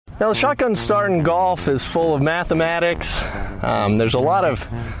Now, the shotgun start in golf is full of mathematics. There's a lot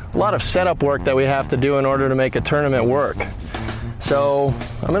of setup work that we have to do in order to make a tournament work. So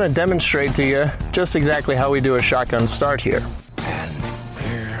I'm going to demonstrate to you just exactly how we do a shotgun start here. And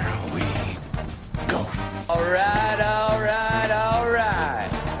here we go. All right, all right, all right.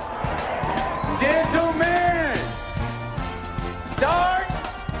 Gentlemen, start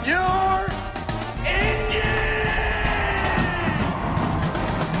your engine!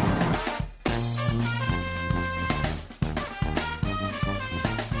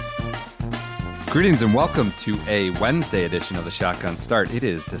 Greetings and welcome to a Wednesday edition of the Shotgun Start. It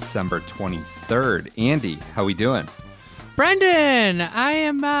is December 23rd. Andy, how we doing? Brendan,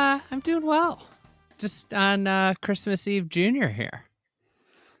 I'm doing well. Just on Christmas Eve Junior here.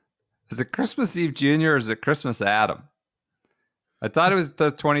 Is it Christmas Eve Junior or is it Christmas Adam? I thought it was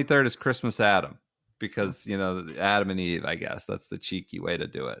the 23rd is Christmas Adam because, you know, Adam and Eve, I guess. That's the cheeky way to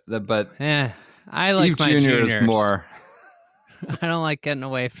do it. But I like Eve my Junior juniors. is more. I don't like getting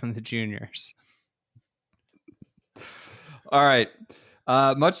away from the juniors. All right.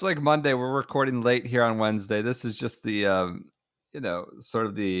 Much like Monday, we're recording late here on Wednesday. This is just the, sort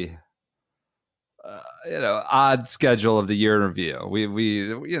of the, odd schedule of the year in review.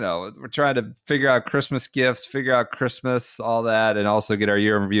 We're trying to figure out Christmas gifts, figure out Christmas, all that, and also get our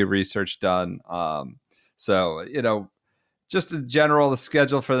year in review research done. Just in general, the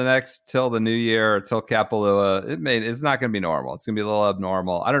schedule for the next till the new year or till Kapalua, it's not going to be normal. It's going to be a little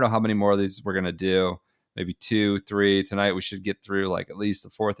abnormal. I don't know how many more of these we're going to do. Maybe 2, 3 tonight. We should get through like at least the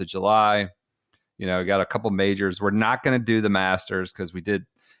 4th of July. We got a couple majors. We're not going to do the Masters because we did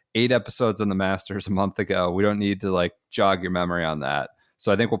 8 episodes on the Masters a month ago. We don't need to jog your memory on that.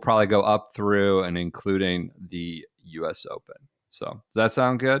 So I think we'll probably go up through and including the U.S. Open. So does that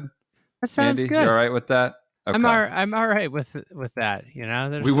sound good? That sounds Andy, good. You all right with that? Okay. I'm all right with that.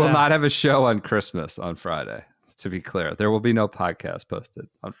 We will not have a show on Christmas on Friday. To be clear, there will be no podcast posted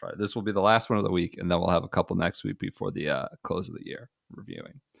on Friday. This will be the last one of the week, and then we'll have a couple next week before the close of the year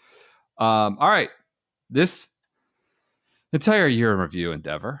reviewing. All right. This entire year in review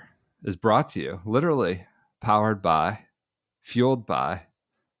endeavor is brought to you, literally powered by, fueled by,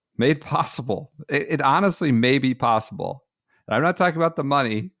 made possible. It honestly may be possible. And I'm not talking about the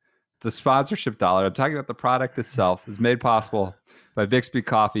money, the sponsorship dollar. I'm talking about the product itself is made possible by Bixby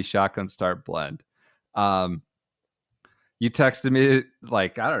Coffee Shotgun Start Blend. You texted me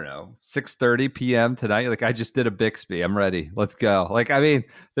 6:30 p.m. tonight. I just did a Bixby. I'm ready. Let's go.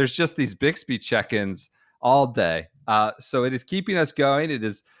 There's just these Bixby check-ins all day. So it is keeping us going. It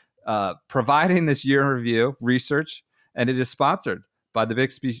is providing this year in review research, and it is sponsored by the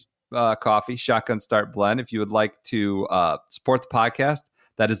Bixby Coffee Shotgun Start Blend. If you would like to support the podcast,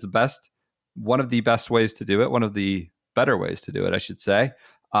 that is one of the best ways to do it. One of the better ways to do it, I should say.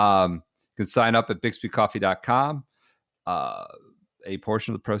 You can sign up at BixbyCoffee.com. A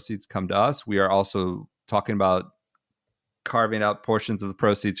portion of the proceeds come to us. We are also talking about carving out portions of the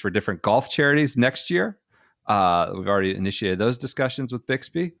proceeds for different golf charities next year. We've already initiated those discussions with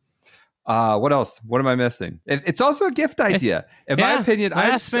Bixby. What else? What am I missing? It's also a gift idea. In my opinion,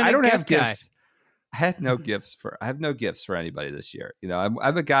 I don't have gifts. I have no gifts for anybody this year. I'm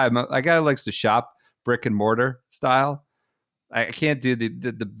a guy. A guy who likes to shop brick and mortar style. I can't do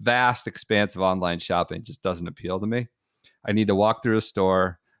the vast expanse of online shopping. It just doesn't appeal to me. I need to walk through a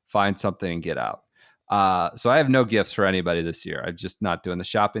store, find something, and get out. So I have no gifts for anybody this year. I'm just not doing the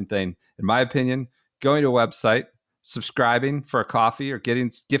shopping thing. In my opinion, going to a website, subscribing for a coffee, or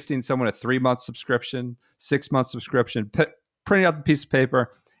gifting someone a 3-month subscription, 6-month subscription, printing out the piece of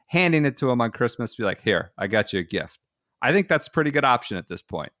paper, handing it to them on Christmas, be like, here, I got you a gift. I think that's a pretty good option at this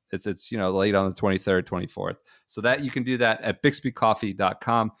point. It's late on the 23rd, 24th. So that you can do that at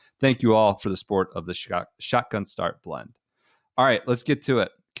BixbyCoffee.com. Thank you all for the support of the Shotgun Start Blend. All right, let's get to it.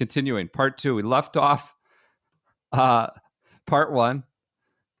 Continuing, part 2. We left off part 1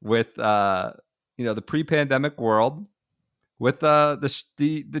 with the pre-pandemic world with the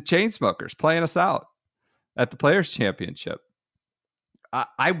Chainsmokers playing us out at the Players Championship.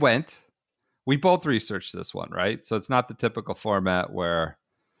 I went. We both researched this one, right? So it's not the typical format where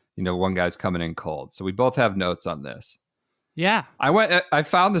one guy's coming in cold. So we both have notes on this. Yeah. I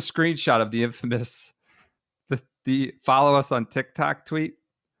found the screenshot of the infamous the follow us on TikTok tweet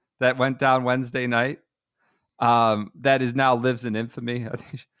that went down Wednesday night. That is now lives in infamy. I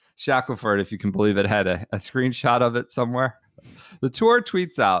think Shackelford, if you can believe it, had a screenshot of it somewhere. The tour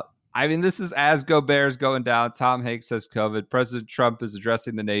tweets out. I mean, this is as Go Bears going down. Tom Hanks says COVID. President Trump is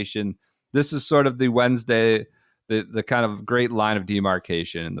addressing the nation. This is sort of the Wednesday, the kind of great line of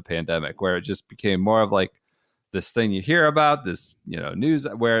demarcation in the pandemic, where it just became more of this thing you hear about, this news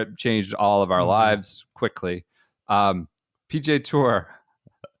where it changed all of our lives quickly. PGA Tour,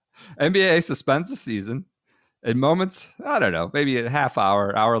 NBA suspends the season. In moments, I don't know, maybe a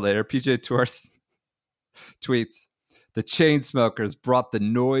hour later, PGA Tour tweets, "The Chainsmokers brought the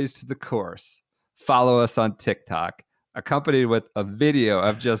noise to the course. Follow us on TikTok," accompanied with a video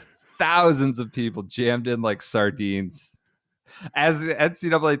of just thousands of people jammed in like sardines. As the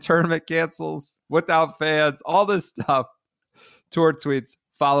NCAA tournament cancels without fans, all this stuff. Tour tweets,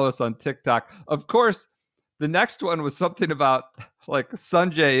 "Follow us on TikTok." Of course, the next one was something about like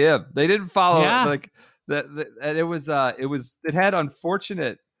Sanjay Im. They didn't follow it, like that, and it had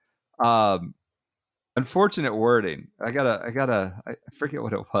unfortunate wording. I forget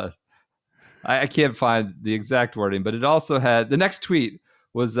what it was. I can't find the exact wording, but it also had the next tweet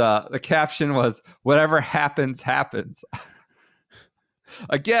was the caption was, "Whatever happens, happens."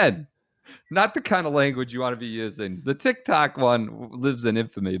 Again, not the kind of language you want to be using. The TikTok one lives in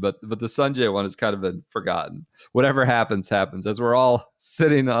infamy, but the Sanjay one has kind of been forgotten. Whatever happens, happens. As we're all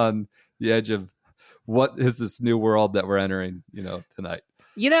sitting on the edge of what is this new world that we're entering, tonight.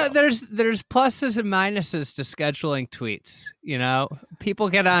 There's pluses and minuses to scheduling tweets. People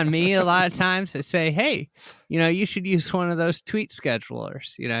get on me a lot of times. They say, "Hey, you should use one of those tweet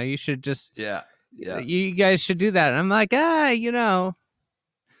schedulers. You should just you guys should do that." And I'm like,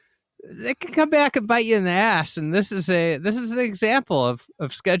 they can come back and bite you in the ass. And this is an example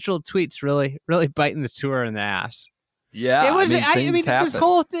of scheduled tweets really biting the tour in the ass. Yeah, it was. This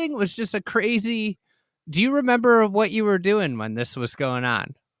whole thing was just a crazy. Do you remember what you were doing when this was going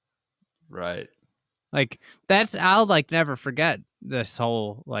on? Right. Like I'll never forget this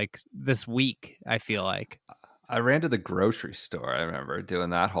whole this week. I feel like I ran to the grocery store. I remember doing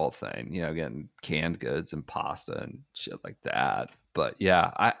that whole thing, getting canned goods and pasta and shit like that. But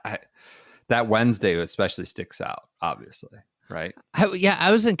yeah, I that Wednesday especially sticks out, obviously, right?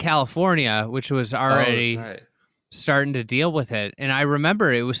 I was in California, which was already starting to deal with it. And I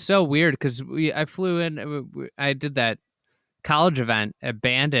remember it was so weird because I flew in, I did that college event at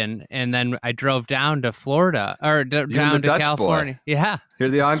Bandon, and then I drove down to Florida or down to California. Boy. Yeah. You're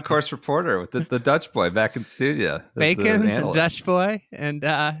the on-course reporter with the Dutch boy back in studio. Bacon, the Dutch boy, and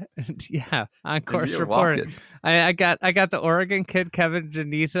on-course reporter. I got the Oregon kid Kevin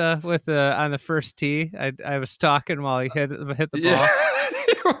Janiza with on the first tee. I was talking while he hit the ball. Yeah.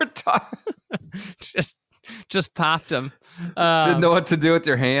 You were talking. Just popped him. Didn't know what to do with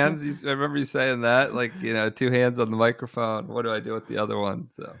your hands. I remember you saying that, two hands on the microphone. What do I do with the other one?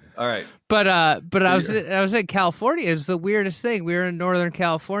 So, all right. But I was in California. It was the weirdest thing. We were in Northern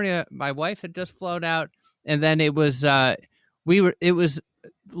California. My wife had just flown out, and then it was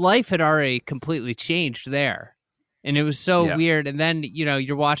life had already completely changed there, and it was so weird. And then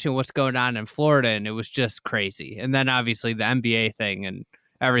you're watching what's going on in Florida, and it was just crazy. And then obviously the NBA thing and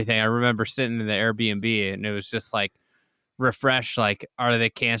everything. I remember sitting in the Airbnb and it was just refresh. Are they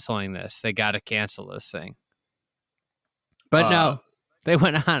canceling this? They got to cancel this thing. But no, they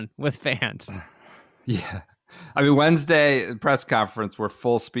went on with fans. Yeah. I mean, Wednesday press conference, we're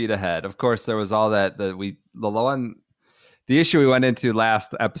full speed ahead. Of course, there was all that the issue we went into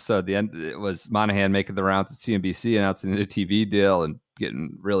last episode. The end, it was Monahan making the rounds at CNBC, announcing the new TV deal and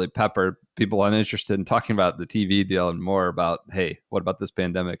getting really peppered. People uninterested in talking about the TV deal and more about, hey, what about this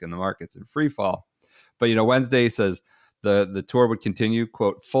pandemic and the markets in free fall? But Wednesday says the tour would continue,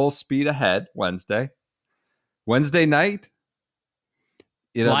 quote, full speed ahead Wednesday night.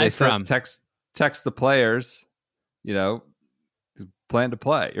 They said text the players, plan to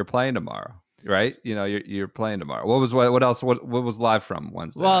play. You're playing tomorrow, right? You're playing tomorrow. What else? What was live from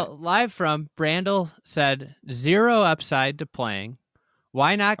Wednesday? Well, live from Brandel said 0 upside to playing.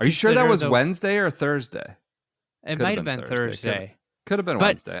 Why not? Are you sure that was Wednesday or Thursday? It might have been Thursday. Could have been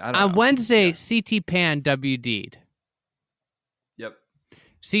Wednesday. I don't know. On Wednesday, CT Pan WD'd. Yep.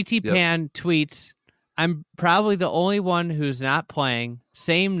 CT Pan tweets, "I'm probably the only one who's not playing.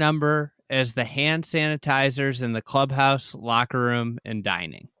 Same number as the hand sanitizers in the clubhouse, locker room, and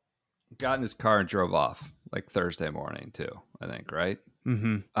dining." Got in his car and drove off Thursday morning too, I think, right?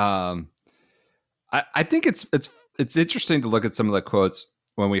 Mm-hmm. I think it's interesting to look at some of the quotes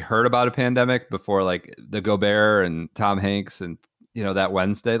when we heard about a pandemic before, the Gobert and Tom Hanks and that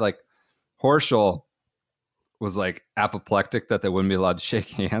Wednesday. Horschel was apoplectic that they wouldn't be allowed to shake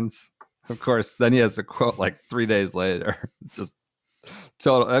hands. Of course, then he has a quote 3 days later. Just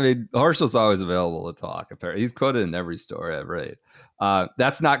total. I mean, Horschel's always available to talk. Apparently, he's quoted in every story I've read.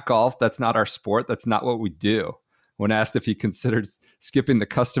 That's not golf. That's not our sport. That's not what we do. When asked if he considered skipping the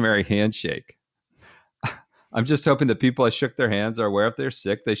customary handshake, "I'm just hoping that people I shook their hands are aware if they're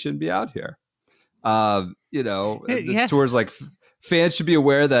sick, they shouldn't be out here." The tour's like fans should be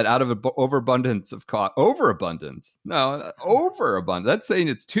aware that out of overabundance, that's saying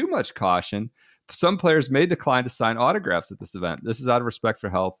it's too much caution. Some players may decline to sign autographs at this event. This is out of respect for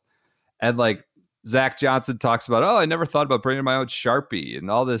health. And like Zach Johnson talks about, I never thought about bringing my own Sharpie and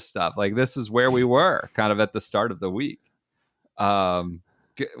all this stuff. Like, this is where we were kind of at the start of the week. What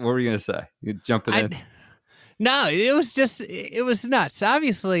were you going to say? You jumping in? No, it was nuts.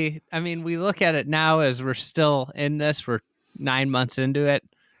 Obviously, I mean, we look at it now as we're still in this. We're 9 months into it.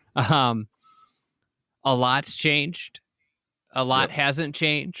 A lot's changed. A lot hasn't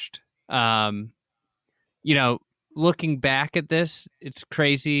changed. Looking back at this, it's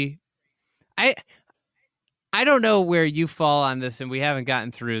crazy. I don't know where you fall on this, and we haven't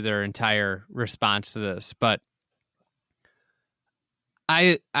gotten through their entire response to this, but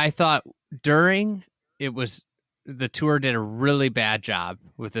I thought during it was the tour did a really bad job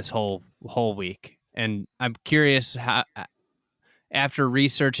with this whole week, and I'm curious how, after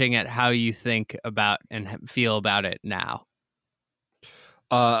researching it, how you think about and feel about it now.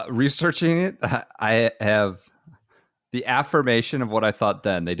 Researching it, I have the affirmation of what I thought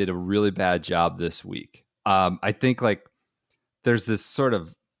then. They did a really bad job this week. I think like there's this sort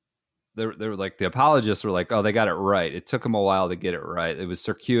of they were like the apologists were like, they got it right. It took them a while to get it right. It was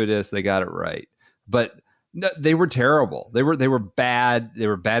circuitous. They got it right, but no, they were terrible. They were bad. They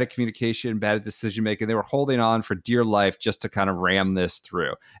were bad at communication, bad at decision making. They were holding on for dear life just to kind of ram this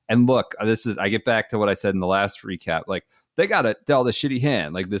through. And look, I get back to what I said in the last recap. Like, they got it dealt a shitty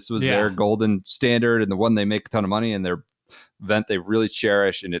hand. Like, this was their golden standard and the one they make a ton of money in, their event they really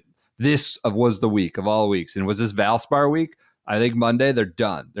cherish. And this was the week of all weeks. And was this Valspar week? I think Monday they're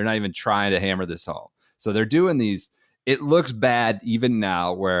done. They're not even trying to hammer this home. So they're doing these. It looks bad even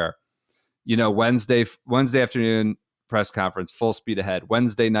now where, Wednesday afternoon press conference, full speed ahead.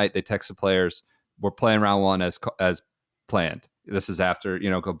 Wednesday night, they text the players, we're playing round one as planned. This is after,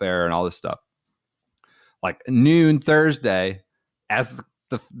 Gobert and all this stuff. Like noon Thursday, as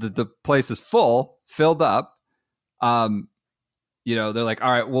the place is filled up, they're like,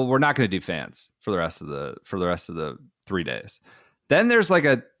 all right, well, we're not going to do fans for the rest of the 3 days. Then there's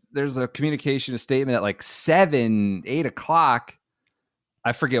a communication, a statement at like 8 o'clock.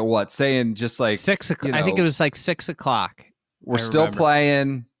 I forget what, saying just like 6 o'clock. I think it was like 6 o'clock. We're still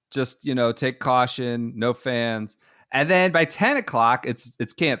playing. Just, take caution, no fans. And then by 10 o'clock,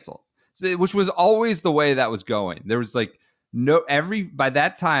 it's canceled. Which was always the way that was going. There was like by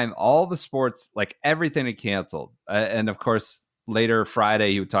that time, all the sports, like everything had canceled. And of course, later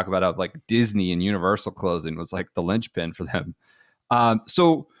Friday, he would talk about how like Disney and Universal closing was like the linchpin for them.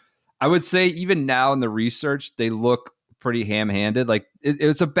 So I would say even now in the research, they look pretty ham-handed. Like it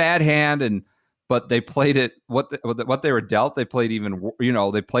was a bad hand, but they played it, what they were dealt, they played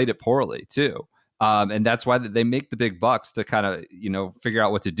they played it poorly too. And that's why they make the big bucks to kind of, figure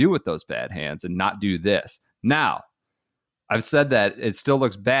out what to do with those bad hands and not do this. Now, I've said that it still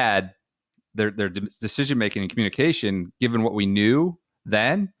looks bad, their decision-making and communication, given what we knew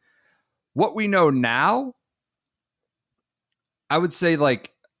then. What we know now, I would say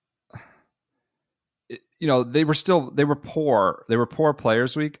like, they were poor. They were poor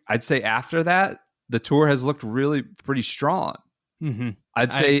players week. I'd say after that, the tour has looked really pretty strong. Mm-hmm.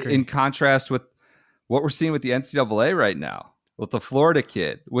 I'd say in contrast with what we're seeing with the NCAA right now, with the Florida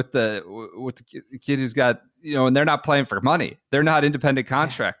kid, with the kid who's got, and they're not playing for money. They're not independent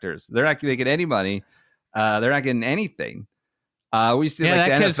contractors. They're not making any money. They're not getting anything. We see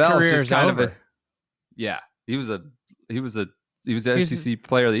like the NFL is just kind over. of he was the SEC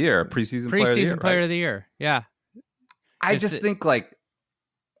player of the year, preseason player of the year. Yeah. I just think like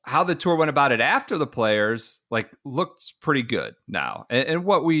how the tour went about it after the players like looks pretty good now. And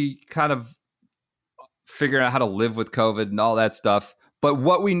what we kind of figuring out how to live with COVID and all that stuff. But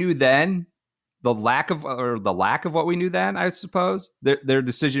what we knew then, the lack of what we knew then, I suppose, their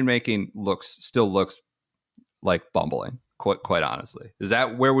decision making still looks like bumbling. Quite honestly, is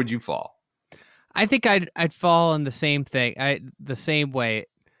that where would you fall? I think I'd fall in the same thing. The same way.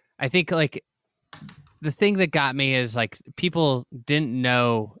 I think like the thing that got me is like people didn't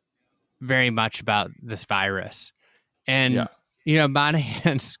know very much about this virus, and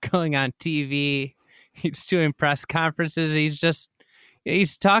Monahan's going on TV. He's doing press conferences.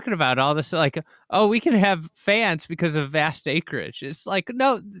 He's talking about all this, like, oh, we can have fans because of vast acreage. It's like,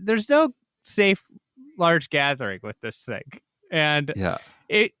 no, there's no safe large gathering with this thing. And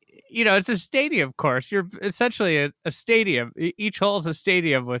it's a stadium course. You're essentially a stadium. Each hole is a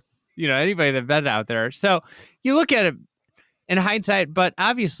stadium with, anybody that's been out there. So you look at it in hindsight, but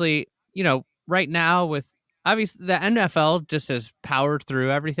obviously, right now with obviously the NFL just has powered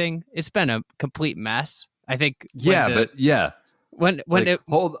through everything. It's been a complete mess. I think.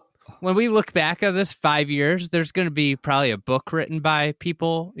 When we look back at this 5 years, there's going to be probably a book written by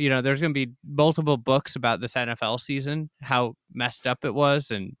people. There's going to be multiple books about this NFL season, how messed up it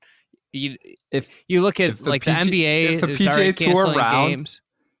was, and you look at the NBA, if a PGA Tour round, games.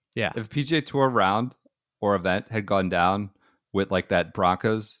 Yeah, if a PGA Tour round or event had gone down with like that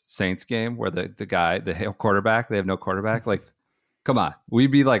Broncos Saints game where the quarterback, they have no quarterback, like, come on,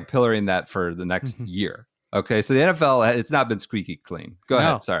 we'd be like pillaring that for the next year. Okay, so the NFL, it's not been squeaky clean. Go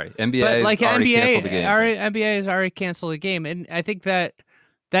ahead. Sorry, NBA already canceled the game. NBA has already canceled the game, and I think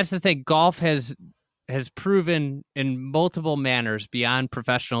that's the thing. Golf has proven in multiple manners beyond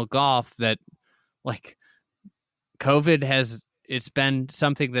professional golf that, like, COVID it's been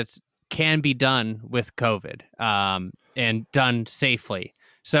something that's can be done with COVID, and done safely.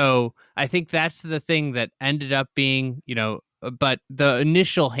 So I think that's the thing that ended up being, but the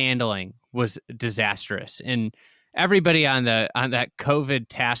initial handling was disastrous, and everybody on that COVID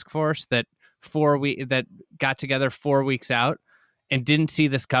task force that got together 4 weeks out and didn't see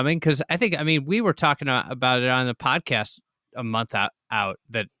this coming. Because we were talking about it on the podcast a month out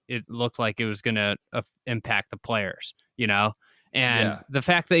that it looked like it was going to impact the players, and the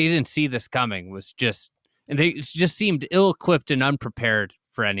fact that you didn't see this coming was they just seemed ill-equipped and unprepared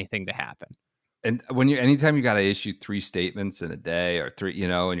for anything to happen. And anytime you got to issue 3 statements in a day or 3,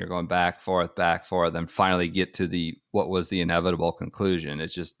 and you're going back, forth, then finally get to what was the inevitable conclusion,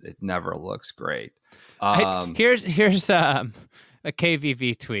 it never looks great. Here's a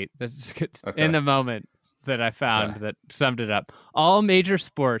KVV tweet that's in the moment that I found that summed it up. All major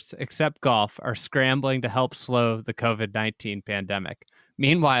sports except golf are scrambling to help slow the COVID-19 pandemic.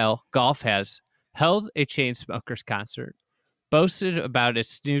 Meanwhile, golf has held a Chainsmokers concert, boasted about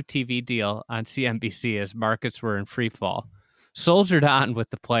its new TV deal on CNBC as markets were in free fall, soldiered on with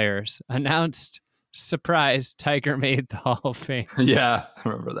the players, announced, surprise, Tiger made the Hall of Fame. Yeah, I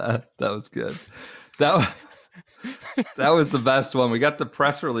remember that. That was good. That was the best one. We got the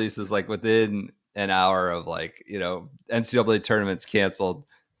press releases like within an hour of NCAA tournaments canceled.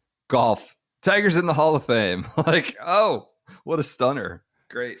 Golf, Tiger's in the Hall of Fame. Like, oh, what a stunner.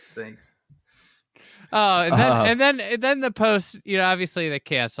 Great, thanks. Oh, and then the post, obviously they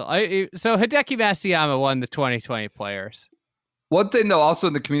cancel. So Hideki Matsuyama won the 2020 Players. One thing though, also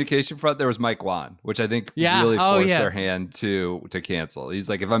in the communication front, there was Mike Wan, which I think really forced their hand to cancel. He's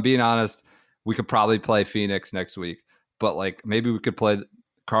like, if I'm being honest, we could probably play Phoenix next week, but like maybe we could play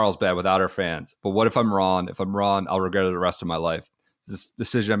Carlsbad without our fans. But what if I'm wrong? If I'm wrong, I'll regret it the rest of my life. This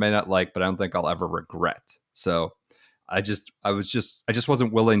decision I may not like, but I don't think I'll ever regret. So I just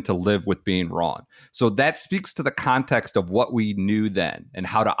wasn't willing to live with being wrong. So that speaks to the context of what we knew then and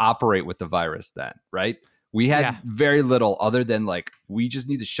how to operate with the virus then, right? We had very little other than like, we just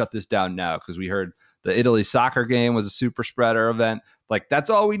need to shut this down now because we heard the Italy soccer game was a super spreader event. Like, that's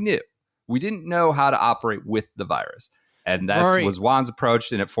all we knew. We didn't know how to operate with the virus. And that was Juan's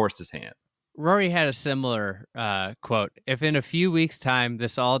approach, and it forced his hand. Rory had a similar quote. If in a few weeks' time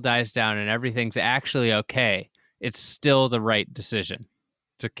this all dies down and everything's actually okay, it's still the right decision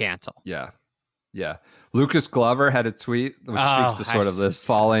to cancel. Yeah. Lucas Glover had a tweet, which speaks to sort of this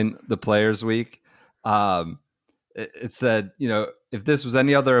falling the Players Week. It said, if this was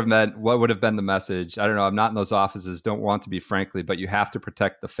any other event, what would have been the message? I don't know. I'm not in those offices. Don't want to be, frankly, but you have to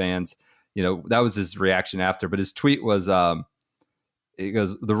protect the fans. That was his reaction after. But his tweet was, he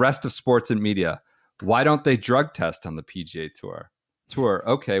goes, the rest of sports and media, why don't they drug test on the PGA Tour?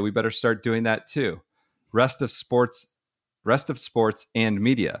 Okay, we better start doing that too. Rest of sports and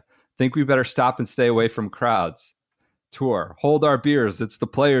media, think we better stop and stay away from crowds. Tour, hold our beers. It's the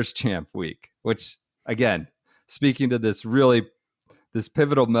Players Champ Week, which again, speaking to this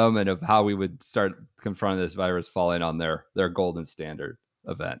pivotal moment of how we would start confronting this virus falling on their golden standard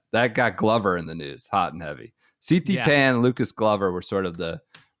event. That got Glover in the news, hot and heavy. CT Pan and Lucas Glover were sort of the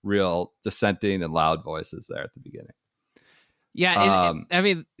real dissenting and loud voices there at the beginning. Yeah,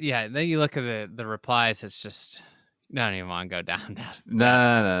 then you look at the replies, it's just, I don't even want to go down that.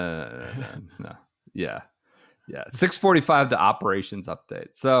 No. Yeah. 6:45, the operations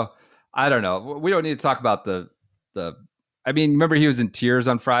update. So I don't know. We don't need to talk about remember he was in tears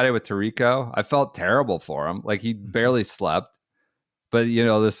on Friday with Tirico. I felt terrible for him. Like, he barely slept. But,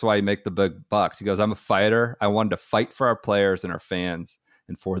 this is why you make the big bucks. He goes, I'm a fighter. I wanted to fight for our players and our fans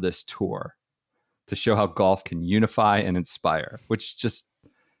and for this tour to show how golf can unify and inspire, which just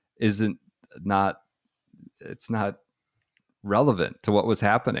it's not relevant to what was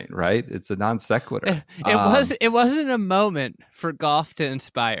happening, right? It's a non sequitur. It wasn't a moment for golf to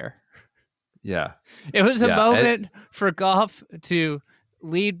inspire. Yeah. It was a Yeah, moment for golf to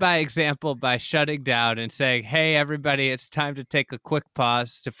lead by example by shutting down and saying, hey, everybody, it's time to take a quick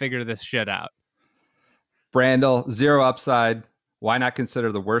pause to figure this shit out. Brandel, zero upside. Why not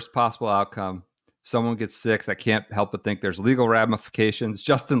consider the worst possible outcome? Someone gets sick. I can't help but think there's legal ramifications.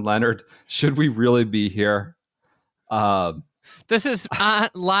 Justin Leonard, should we really be here? This is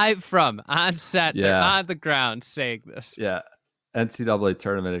live from on set. Yeah. They're on the ground saying this. Yeah. NCAA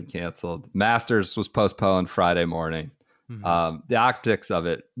tournament had canceled. Masters was postponed Friday morning. The optics of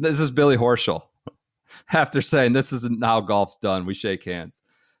it. This is Billy Horschel. After saying this isn't now golf's done, we shake hands.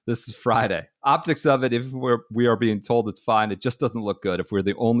 This is Friday. Optics of it, if we are being told it's fine, it just doesn't look good. If we're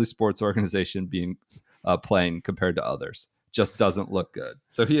the only sports organization being playing compared to others, just doesn't look good.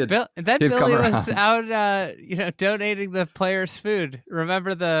 So he had. Billy was out, donating the players' food.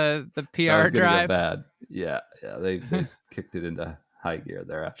 Remember the PR that was drive? Get bad. Yeah. They kicked it into high gear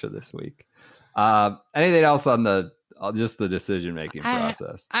there after this week. Anything else on just the decision making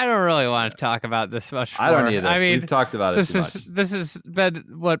process? I don't really want to talk about this much more. I don't either. I mean, we've talked about it too much. This has been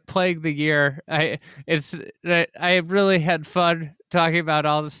what plagued the year. I really had fun talking about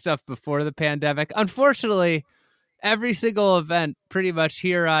all the stuff before the pandemic. Unfortunately, every single event pretty much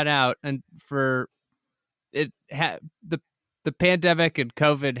here on out and for it the pandemic and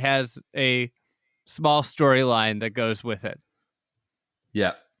COVID has a small storyline that goes with it.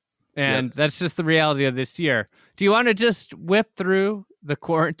 Yeah. And that's just the reality of this year. Do you want to just whip through the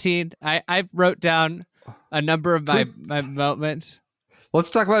quarantine? I wrote down a number of my moments. Let's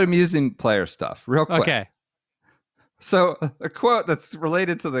talk about amusing player stuff real quick. Okay. So a quote that's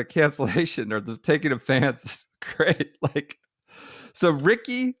related to the cancellation or the taking of fans is great. So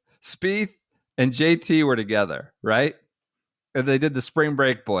Ricky, Spieth, and JT were together, right? And they did the spring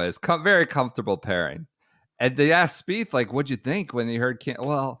break boys. Very comfortable pairing. And they asked Spieth, what'd you think when you heard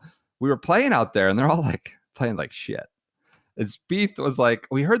we were playing out there and they're all playing like shit. And Spieth was like,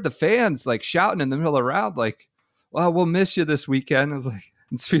 we heard the fans shouting in the middle of the round, well, we'll miss you this weekend. And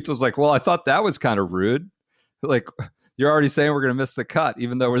Spieth was like, well, I thought that was kind of rude. You're already saying we're going to miss the cut,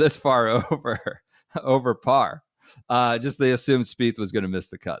 even though we're this far over par. Just they assumed Spieth was going to miss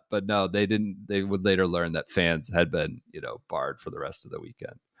the cut, but no, they didn't. They would later learn that fans had been, barred for the rest of the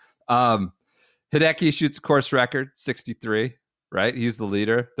weekend. Hideki shoots a course record, 63. Right? He's the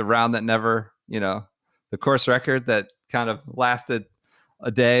leader. The round that never, the course record that kind of lasted a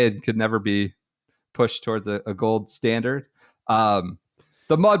day and could never be pushed towards a gold standard.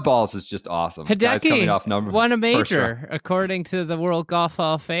 The mud balls is just awesome. Hideki coming off won a major, according to the World Golf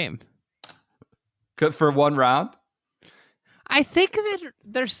Hall of Fame. Good for one round? I think that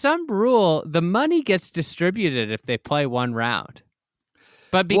there's some rule. The money gets distributed if they play one round.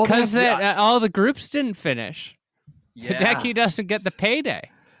 But because all the groups didn't finish, Hideki doesn't get the payday.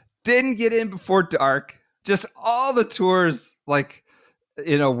 Didn't get in before dark. Just all the tours,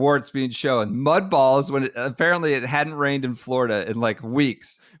 warts being shown. Mud balls when apparently it hadn't rained in Florida in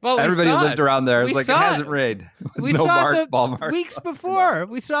weeks. Well, everybody lived around there. It hasn't rained. We no saw ball marks. Weeks before.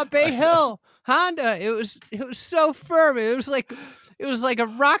 We saw Bay Hill Honda. It was so firm. It was like a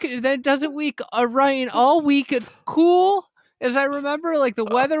rocket. And then it doesn't rain all week. It's cool. As I remember, the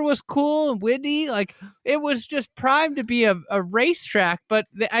weather was cool and windy. It was just primed to be a racetrack. But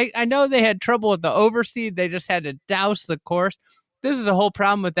I know they had trouble with the overseed. They just had to douse the course. This is the whole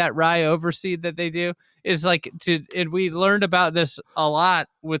problem with that rye overseed that they do. Is and we learned about this a lot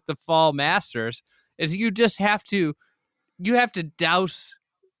with the fall Masters. Is you have to douse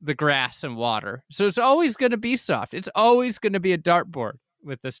the grass and water. So it's always going to be soft. It's always going to be a dartboard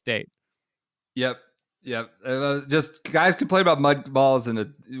with this date. Yep. Just guys complain about mud balls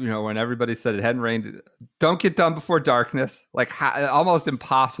and when everybody said it hadn't rained, don't get done before darkness. Almost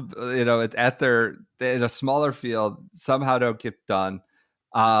impossible. In a smaller field, somehow don't get done.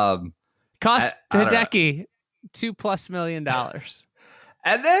 Cost Hideki $2+ million.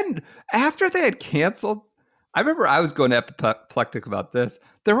 And then after they had canceled, I remember I was going apoplectic about this.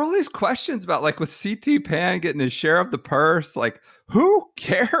 There were all these questions about with CT Pan getting his share of the purse. Who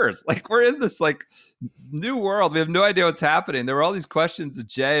cares? We're in this new world. We have no idea what's happening. There were all these questions to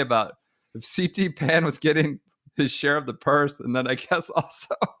Jay about if CT Pan was getting his share of the purse. And then I guess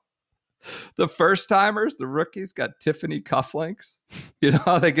also the first timers, the rookies, got Tiffany cufflinks.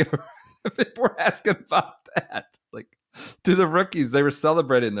 We're asking about that. To the rookies, they were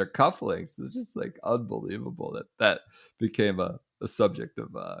celebrating their cufflinks. It's just unbelievable that became a subject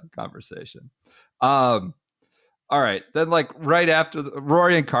of conversation. All right. Then right after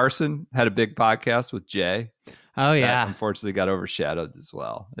Rory and Carson had a big podcast with Jay. Oh yeah. That unfortunately got overshadowed as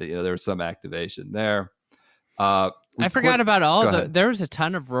well. There was some activation there. I forgot about all Go the. ahead. There was a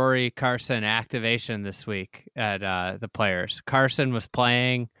ton of Rory Carson activation this week at the Players. Carson was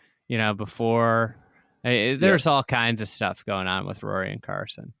playing, before. There's all kinds of stuff going on with Rory and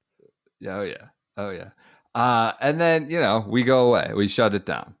Carson. Oh yeah. And then we go away. We shut it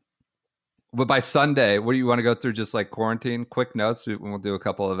down. But by Sunday, what do you want to go through? Just like quarantine, quick notes. We'll do a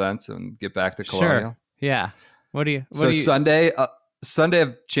couple events and get back to Colonial. Sure. Yeah. What do you? Sunday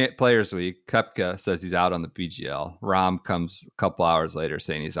of Players Week, Koepka says he's out on the PGL. Rahm comes a couple hours later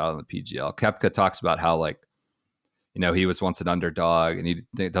saying he's out on the PGL. Koepka talks about how he was once an underdog and he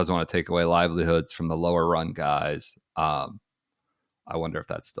doesn't want to take away livelihoods from the lower run guys. I wonder if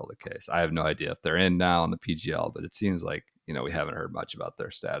that's still the case. I have no idea if they're in now on the PGL, but it seems like we haven't heard much about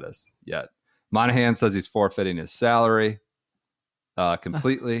their status yet. Monahan says he's forfeiting his salary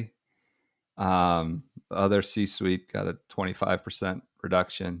completely. Other C-suite got a 25%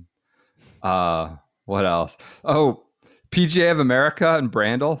 reduction. What else? Oh, PGA of America and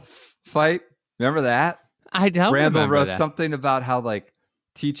Brandel fight. Remember that? I don't Brandel remember wrote that. something about how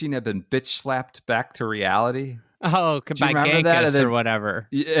teaching had been bitch slapped back to reality. Oh, by Genghis or whatever.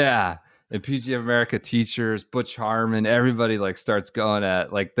 Yeah. And PGA of America teachers, Butch Harmon, everybody starts going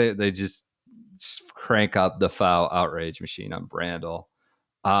at they just crank up the foul outrage machine on Brandel.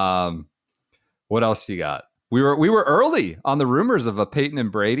 What else you got? We were early on the rumors of a Peyton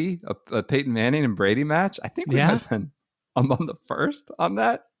and Brady, a Peyton Manning and Brady match. I think we might have been among the first on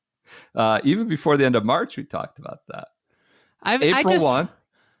that. Even before the end of March, we talked about that. April 1.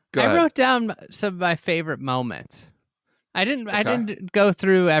 I wrote down some of my favorite moments. I didn't go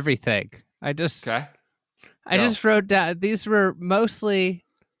through everything. I just wrote down. These were mostly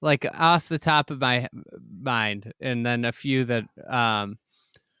off the top of my mind, and then a few that.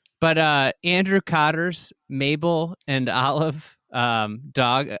 But Andrew Cotter's Mabel and Olive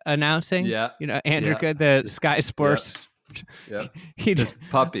dog announcing. Yeah. Andrew, the Sky Sports. Yeah. Just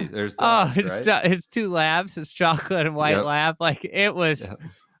puppy. There's dogs, it's two labs. It's chocolate and white lab. It was. Yep.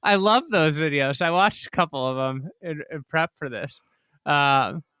 I love those videos. I watched a couple of them in prep for this.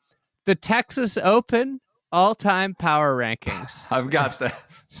 The Texas Open all-time power rankings. I've got that.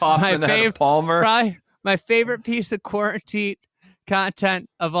 Hoffman and Palmer. Probably my favorite piece of quarantine content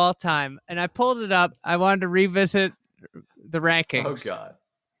of all time. And I pulled it up. I wanted to revisit the rankings. Oh, God.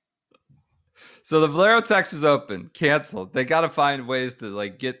 So the Valero Texas Open canceled. They got to find ways to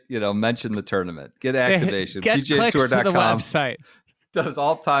get, mention the tournament, get activation. Get clicks to the website. Does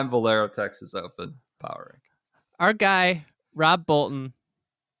all-time Valero Texas Open power rankings. Our guy, Rob Bolton,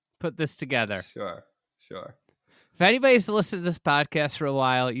 put this together. Sure. If anybody's listened to this podcast for a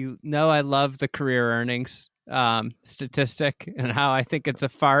while, I love the career earnings statistic and how I think it's a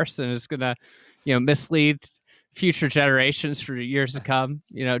farce and it's going to, mislead future generations for years to come.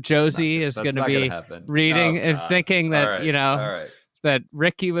 Josie is going to be reading and thinking that, that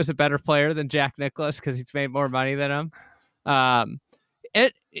Ricky was a better player than Jack Nicklaus because he's made more money than him.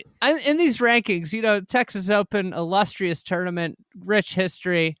 In these rankings, Texas Open, illustrious tournament, rich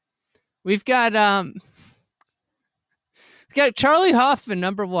history. We've got Charlie Hoffman,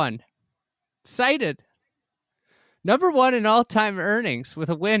 number 1, cited number 1 in all-time earnings with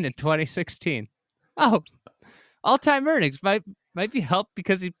a win in 2016. Oh, all-time earnings might be helped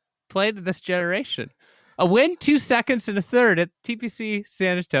because he played in this generation. A win, 2 seconds and a third at TPC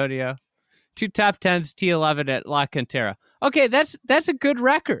San Antonio. 2 top 10s, T11 at La Cantera. Okay, that's a good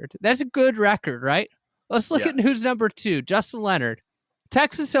record. That's a good record, right? Let's look at who's number 2. Justin Leonard.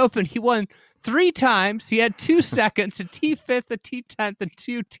 Texas Open, he won 3 times. He had 2 seconds, a T5th, a T10th, and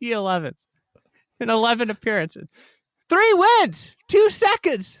 2 T11s in 11 appearances. 3 wins, 2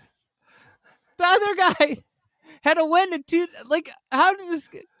 seconds. The other guy had a win in 2. How did this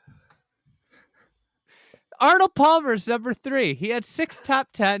get? Arnold Palmer's number 3. He had 6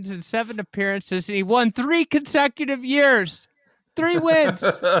 top 10s and 7 appearances, and he won 3 consecutive years. 3 wins.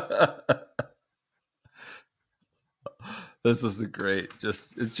 This was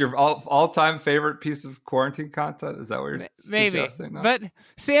it's your all-time favorite piece of quarantine content? Is that what you're suggesting? Maybe. But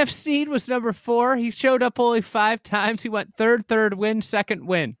Sam Snead was number 4. He showed up only 5 times. He went third win, second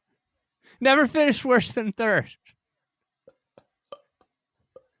win. Never finished worse than 3rd.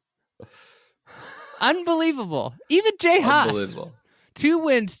 Unbelievable. Even Jay Haas. 2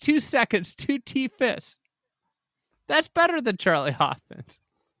 wins, 2 seconds, 2 T5ths. That's better than Charlie Hoffman.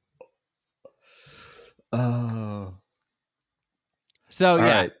 Oh. So, all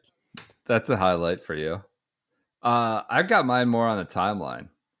yeah. Right. That's a highlight for you. I've got mine more on the timeline.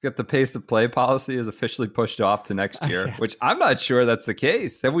 Got the pace of play policy is officially pushed off to next year, which I'm not sure that's the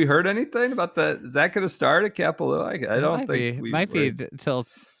case. Have we heard anything about that? Is that going to start at Kapalua? I don't think we might be until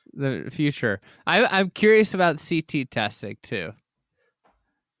the future. I'm curious about CT testing too.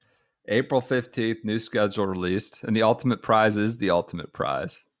 April 15th, new schedule released, and the ultimate prize is the ultimate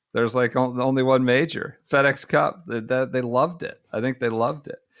prize. There's like only one major, FedEx Cup. They loved it. I think they loved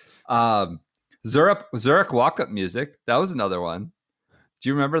it. Zurich walk-up music. That was another one. Do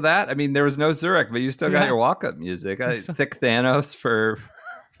you remember that? I mean, there was no Zurich, but you still got your walk-up music. Thick Thanos for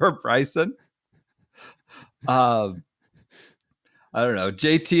Bryson. I don't know.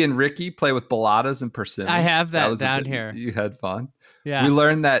 JT and Ricky play with Bilatas and persimmons. I have that down here. You had fun. Yeah. We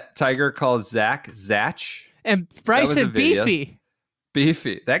learned that Tiger calls Zach Zatch. And Bryson Beefy.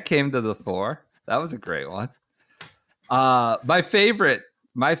 Beefy. That came to the fore. That was a great one. My favorite,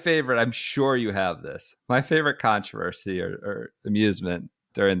 I'm sure you have this. My favorite controversy or amusement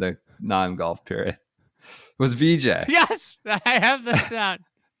during the non-golf period was VJ. Yes, I have this down.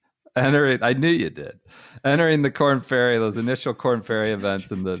 I knew you did. Entering the Corn Ferry, those initial Corn Ferry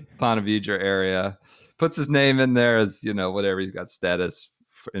events in the Ponte Vedra area, puts his name in there as, whatever, he's got status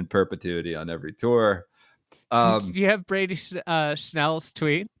in perpetuity on every tour. Did you have Brady Schnell's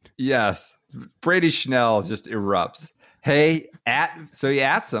tweet? Yes. Brady Schnell just erupts. Hey, so he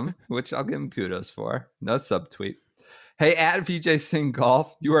ats him, which I'll give him kudos for. No subtweet. Hey, at VJ Singh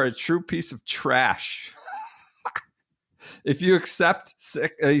Golf, you are a true piece of trash. If you accept,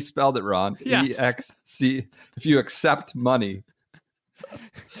 he spelled it wrong. Yes. EXC. If you accept money,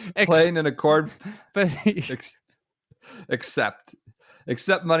 playing in a corn, but accept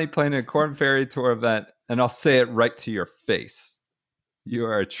money playing in a Corn Ferry Tour event, and I'll say it right to your face. You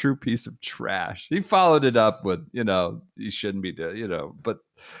are a true piece of trash. He followed it up with, you shouldn't be doing, but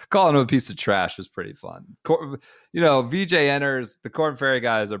calling him a piece of trash was pretty fun. VJ enters, the Corn Ferry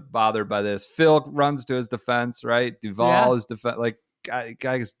guys are bothered by this. Phil runs to his defense, right? Duval is defense. Like, guy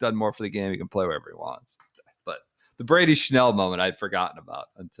has done more for the game. He can play wherever he wants. But the Brady Schnell moment I'd forgotten about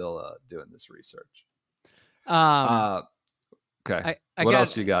until doing this research. Okay. What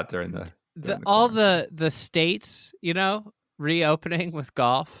else you got during the states, reopening with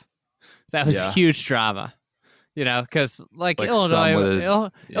golf? That was huge drama, because like Illinois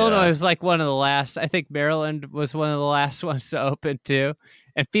was like one of the last. I think Maryland was one of the last ones to open too,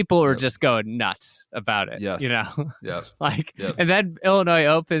 and people were just going nuts about it. Yes. And then Illinois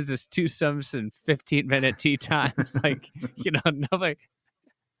opens as twosomes and 15-minute tee times. Like, nobody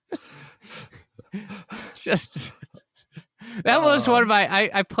just. That was one of my.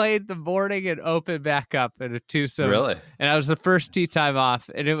 I played the morning and opened back up in a twosome. Really? And I was the first tee time off,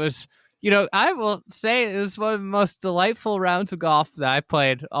 and it was, I will say it was one of the most delightful rounds of golf that I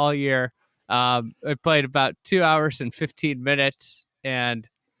played all year. I played about 2 hours and 15 minutes, and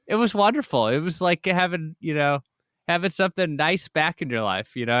it was wonderful. It was like having something nice back in your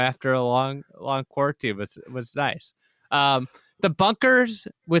life. After a long quarantine was nice. The bunkers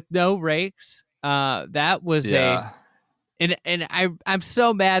with no rakes. That was And I'm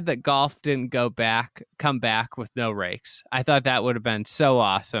so mad that golf didn't come back with no rakes. I thought that would have been so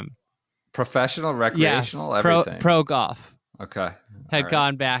awesome. Professional, recreational, everything. Pro golf. Okay. Had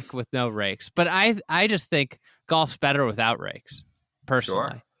gone back with no rakes. But I just think golf's better without rakes,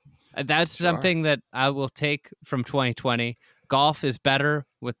 personally. Sure. That's something that I will take from 2020. Golf is better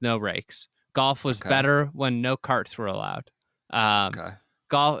with no rakes. Golf was better when no carts were allowed.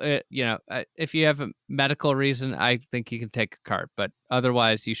 Golf, if you have a medical reason, I think you can take a cart, but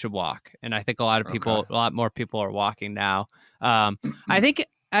otherwise you should walk. And I think a lot more people are walking now. I think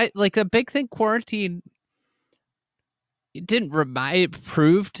the big thing quarantine it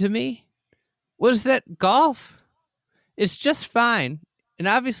proved to me was that golf is just fine. And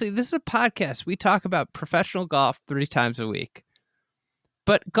obviously this is a podcast. We talk about professional golf 3 times a week,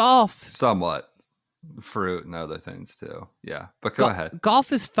 but golf somewhat. Fruit and other things too. Yeah. But go ahead.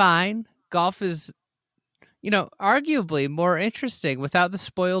 Golf is fine. Golf is, arguably more interesting without the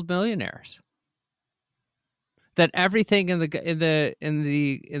spoiled millionaires. That everything in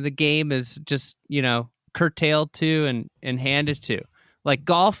the game is just, curtailed to and handed to. Like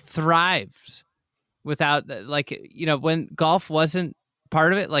golf thrives without when golf wasn't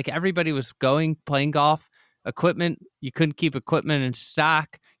part of it, like everybody was playing golf. Equipment, you couldn't keep equipment in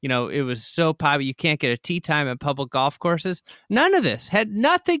stock. It was so popular. You can't get a tee time at public golf courses. None of this had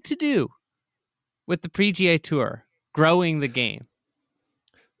nothing to do with the PGA Tour growing the game.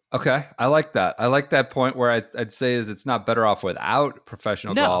 Okay, I like that. I like that point where I'd say is it's not better off without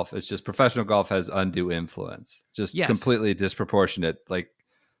professional golf. It's just professional golf has undue influence, just completely disproportionate, like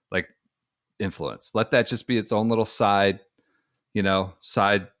influence. Let that just be its own little side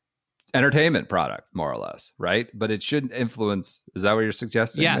entertainment product, more or less, right? But it shouldn't influence. Is that what you're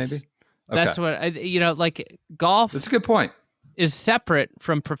suggesting? Yes. Maybe. That's what golf. That's a good point. is separate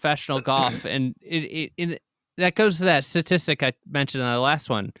from professional golf, and it that goes to that statistic I mentioned in the last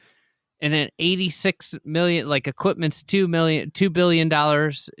one. And an 86 million, like equipment's $2 billion.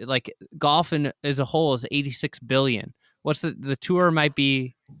 Like golf as a whole is 86 billion. What's the tour might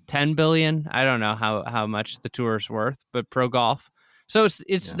be 10 billion. I don't know how much the tour is worth, but pro golf. So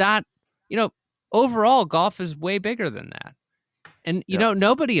it's not, overall golf is way bigger than that. And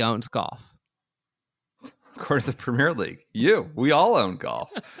nobody owns golf. According to the Premier League, we all own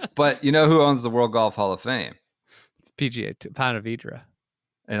golf. But you know who owns the World Golf Hall of Fame? It's PGA Ponte Vedra.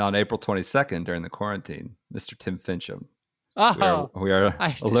 And on April 22nd, during the quarantine, Mr. Tim Fincham, we are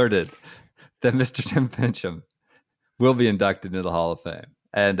alerted that Mr. Tim Fincham will be inducted into the Hall of Fame.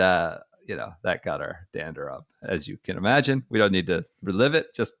 And, that got our dander up, as you can imagine. We don't need to relive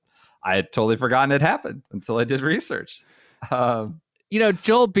it. Just, I had totally forgotten it happened until I did research.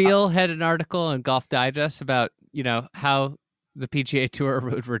 Joel Beal had an article in Golf Digest about, how the PGA Tour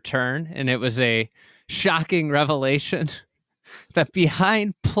would return. And it was a shocking revelation that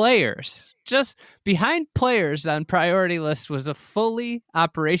behind players on priority list was a fully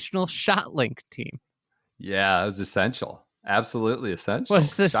operational ShotLink team. Yeah, it was essential. Absolutely essential.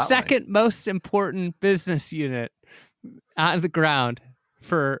 Was the ShotLink. Second most important business unit on the ground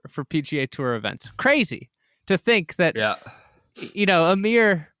for PGA Tour events. Crazy to think that, a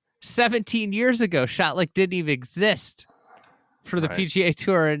mere 17 years ago, ShotLink didn't even exist for the PGA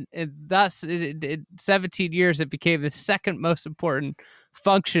Tour, and thus, in 17 years, it became the second most important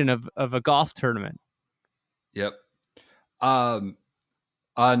function of a golf tournament. Yep. We're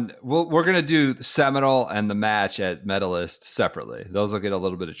going to do the Seminole and the match at Medalist separately. Those will get a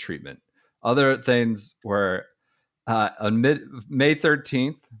little bit of treatment. Other things were on May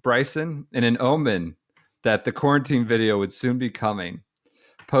 13th, Bryson, in an omen that the quarantine video would soon be coming,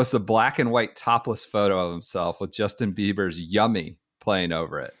 posts a black and white topless photo of himself with Justin Bieber's Yummy playing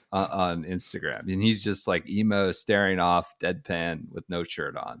over it on Instagram. And he's just like emo, staring off, deadpan with no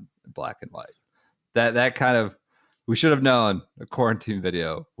shirt on, black and white. That kind of, we should have known a quarantine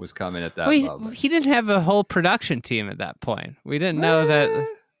video was coming at that moment. He didn't have a whole production team at that point. We didn't know that.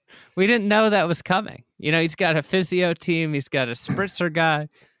 We didn't know that was coming. He's got a physio team. He's got a spritzer guy.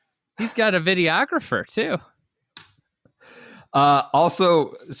 He's got a videographer too.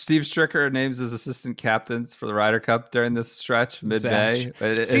 Also, Steve Stricker names his assistant captains for the Ryder Cup during this stretch, mid-May.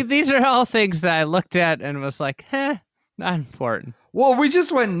 See, these are all things that I looked at and was like, not important. Well, we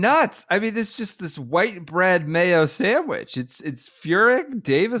just went nuts. I mean, it's just this white bread mayo sandwich. It's Furyk,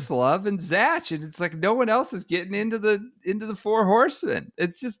 Davis Love, and Zach, and it's like no one else is getting into the Four Horsemen.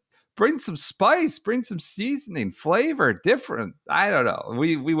 It's just bring some spice, bring some seasoning, flavor, different. I don't know.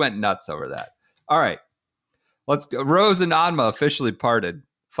 We went nuts over that. All right. Let's go. Rose and Anma officially parted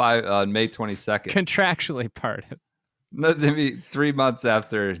on May 22nd. Contractually parted. Maybe 3 months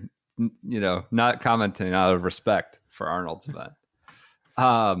after, not commenting out of respect for Arnold's event.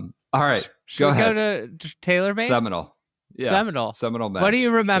 All right. Should we go to TaylorMade? Seminole. Yeah. Seminole match. What do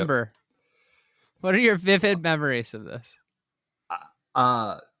you remember? Yep. What are your vivid memories of this?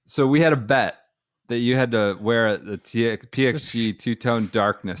 So we had a bet that you had to wear the PXG two-tone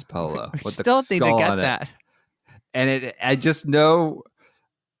darkness polo. We still need to get that. And I just know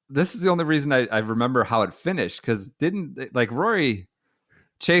this is the only reason I remember how it finished, because Rory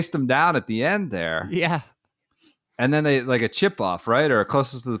chased him down at the end there. Yeah. And then they like a chip off, right? Or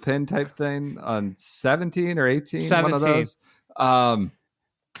closest to the pin type thing on 17 or 18. 17. One of those. And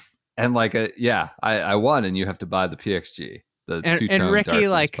I won, and you have to buy the PXG. And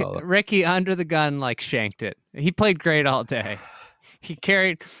Ricky under the gun shanked it. He played great all day. He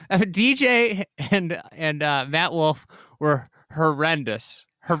carried DJ and Matt Wolf were horrendous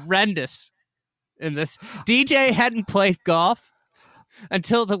in this. DJ hadn't played golf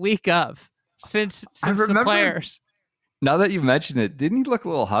until the week of since the players. Now that you mention it, didn't he look a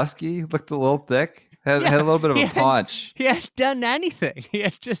little husky? Looked a little thick. Had a little bit of a punch. He hadn't done anything. He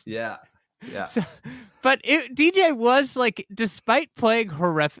had just yeah. So, but DJ was despite playing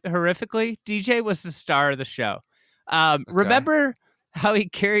horrifically, DJ was the star of the show. Okay. Remember how he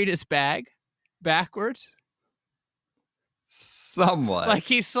carried his bag backwards? Somewhat.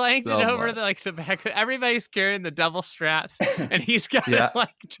 He slammed it over the back. Everybody's carrying the double straps, and he's got it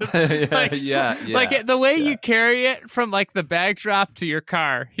the way you carry it from the bag drop to your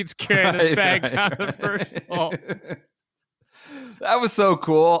car. He's carrying his bag down the first hole. That was so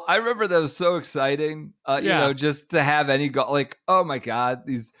cool. I remember that was so exciting. Just to have any oh my God,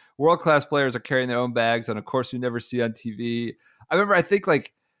 these world-class players are carrying their own bags on a course you never see on TV. I remember, I think I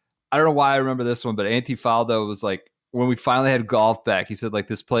don't know why I remember this one, but Antifaldo was when we finally had golf back, he said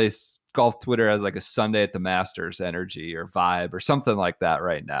this place golf Twitter has like a Sunday at the Masters energy or vibe or something like that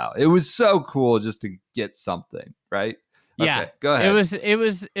right now. It was so cool just to get something, right? Yeah, okay, go ahead. It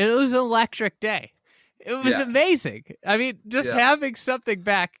was an electric day. It was amazing. I mean, just having something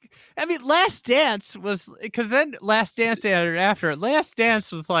back. I mean, Last Dance was, because then Last Dance after Last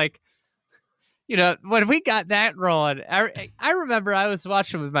Dance was like, you know, when we got that rolling, I remember I was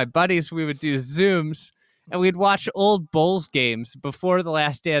watching with my buddies. We would do Zooms and we'd watch old Bulls games before the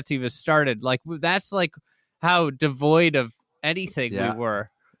Last Dance even started. Like, that's like how devoid of anything we were.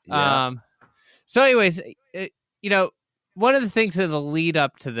 Yeah. So anyways, you know, one of the things in the lead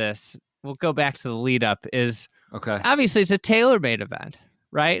up to this, we'll go back to the lead up, is obviously it's a TaylorMade event,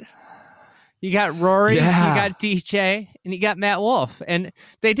 right? You got Rory, you got DJ, and you got Matt Wolff. And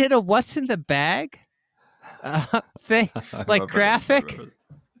they did a what's in the bag thing, like graphic.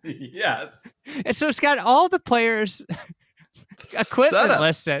 Yes. And so it's got all the players' equipment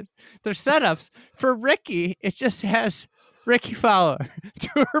listed. Their setups. For Ricky, it just has Ricky Fowler,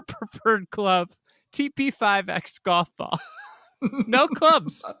 Tour Preferred Club, TP5X golf ball. No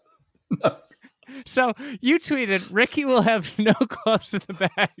clubs. No. So you tweeted, Ricky will have no gloves in the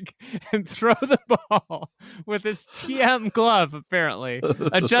bag and throw the ball with his TM glove, apparently.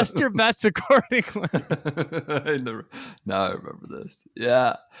 Adjust your bets accordingly. Now I remember this.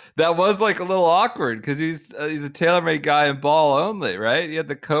 Yeah. That was like a little awkward because he's a TaylorMade guy in ball only, right? He had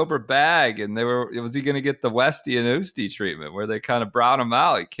the Cobra bag, and was he going to get the Westy and Oosty treatment where they kind of brown him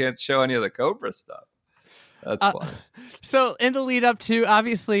out? He can't show any of the Cobra stuff. That's funny. So in the lead up to,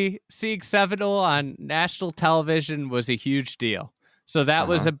 obviously, seeing Seminole on national television was a huge deal. So that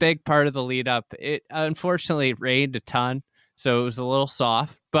was a big part of the lead up. It unfortunately rained a ton, so it was a little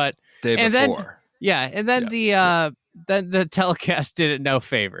soft. But then the telecast did it no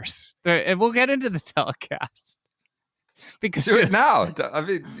favors. And we'll get into the telecast because do it now. I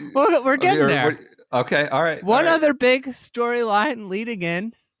mean, we're getting there. Okay, all right. One other big storyline leading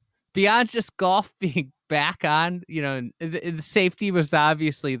in, beyond just golf being back on, you know, the safety was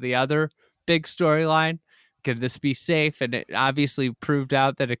obviously the other big storyline. Could this be safe? And it obviously proved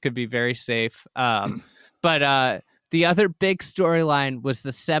out that it could be very safe. But the other big storyline was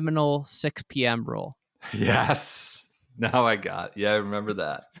the Seminole 6 p.m. rule. Yes. Now I remember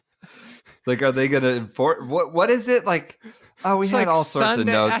that. Like, are they going to enforce? What is it like? Oh, we had all sorts of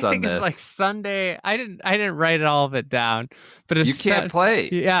notes on this. It's like Sunday. I didn't write all of it down, but it's you can't play.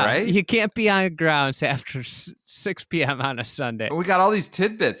 Yeah, right. You can't be on grounds after 6 p.m. on a Sunday. We got all these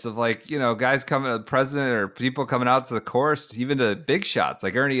tidbits of, like, you know, guys coming, the president or people coming out to the course, even to big shots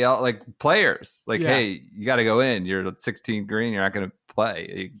like Ernie El, like players, like, hey, you got to go in. You're at 16 green. You're not going to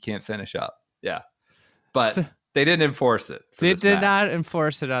play. You can't finish up. Yeah, but they didn't enforce it. They did not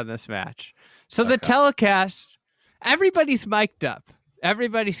enforce it on this match. So the telecast. Everybody's mic'd up.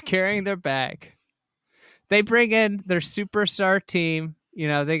 Everybody's carrying their bag. They bring in their superstar team. You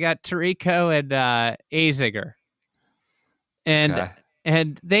know, they got Tarico and Azinger.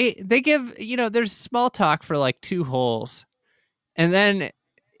 And they give, you know, there's small talk for like 2 holes. And then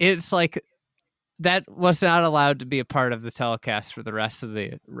it's like that was not allowed to be a part of the telecast for the rest of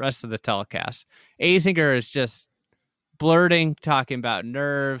the telecast. Azinger is just blurting, talking about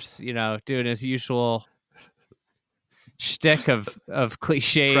nerves, you know, doing his usual shtick of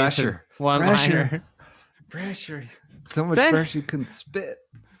cliches, pressure, one-liner, pressure, so much pressure you can spit.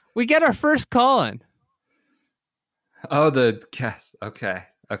 We get our first call in. Oh, the guest. Okay.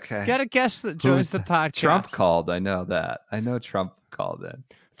 Got a guest that joins the podcast. Trump called. I know that. I know Trump called in.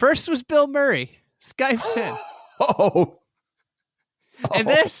 First was Bill Murray. Skype's in. And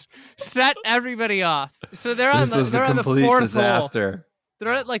this set everybody off. So they're on the fourth disaster. Hole.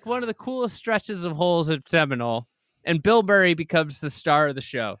 They're at like one of the coolest stretches of holes at Seminole. And Bill Murray becomes the star of the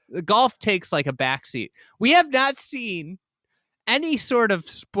show. The golf takes like a backseat. We have not seen any sort of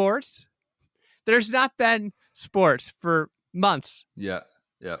sports. There's not been sports for months. Yeah.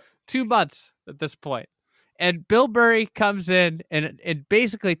 2 months at this point. And Bill Murray comes in and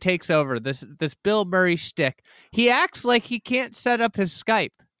basically takes over this Bill Murray shtick. He acts like he can't set up his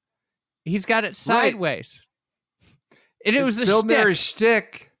Skype. He's got it sideways. And it was a Bill Murray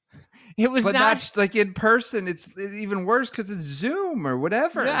shtick. It was not like in person. It's even worse because it's Zoom or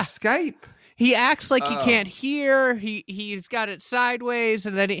whatever. Yeah. Skype. He acts like he can't hear. He's got it sideways,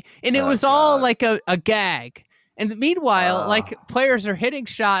 and then it was all like a gag. And meanwhile, like players are hitting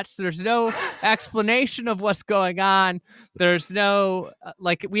shots. There's no explanation of what's going on. There's no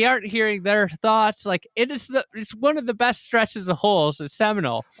like we aren't hearing their thoughts. Like it's one of the best stretches of holes at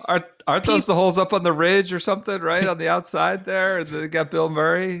Seminole. Aren't those the holes up on the ridge or something, right on the outside there? And they got Bill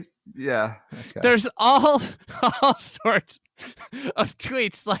Murray. Yeah. Okay. There's all sorts of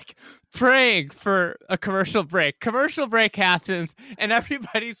tweets like praying for a commercial break. Commercial break happens, and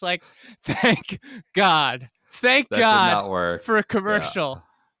everybody's like, "Thank God, thank That did God not work. for a commercial."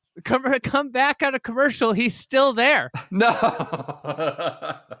 Come back on a commercial. He's still there. No,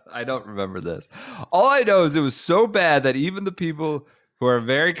 I don't remember this. All I know is it was so bad that even the people who are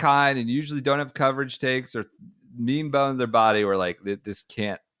very kind and usually don't have coverage takes or mean bones their body were like, this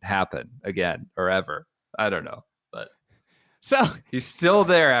can't happen again or ever. I don't know, but So he's still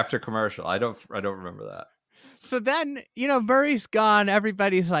there after commercial. I don't remember that. So then, Murray's gone.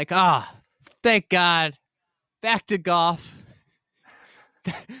 Everybody's like, thank God. Back to golf.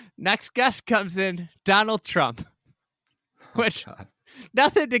 Next guest comes in, Donald Trump. Which,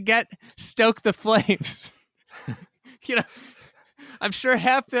 nothing to stoke the flames. I'm sure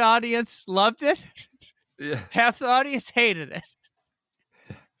half the audience loved it. Yeah. Half the audience hated it.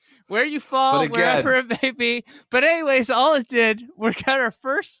 Where you fall, wherever it may be. But anyways, all it did, we got our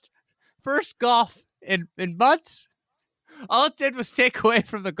first golf in months. All it did was take away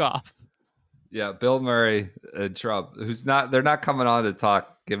from the golf. Yeah, Bill Murray and Trump, they're not coming on to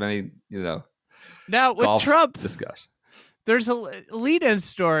give any, now with golf Trump discussion. There's a lead-in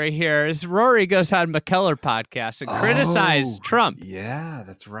story here as Rory goes on McKellar podcast and criticizes Trump. Yeah,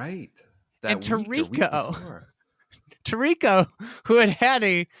 that's right. And Tirico, who had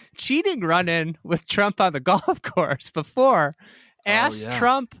a cheating run-in with Trump on the golf course before, asked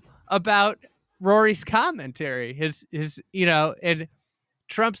Trump about Rory's commentary. And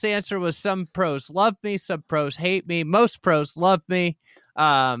Trump's answer was, some pros love me, some pros hate me, most pros love me.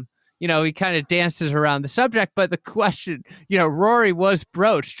 He kind of dances around the subject, but the question, Rory was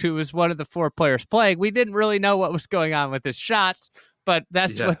broached, who was one of the 4 players playing. We didn't really know what was going on with his shots, but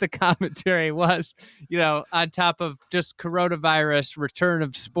that's what the commentary was, on top of just coronavirus, return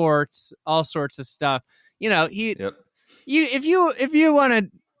of sports, all sorts of stuff. If you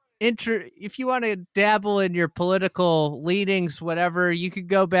want to dabble in your political leanings, whatever, you could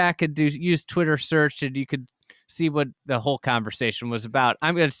go back and use Twitter search, and you could see what the whole conversation was about.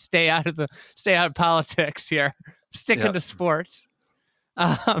 I'm going to stay out of politics here, sticking to sports.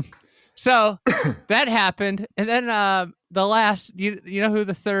 So that happened, and then the last, you know who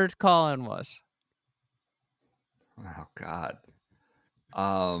the third call-in was? Oh God,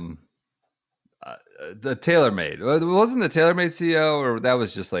 the TaylorMade. Wasn't the TaylorMade CEO, or that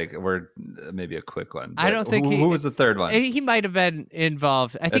was just maybe a quick one? But I don't think who was the third one? He might have been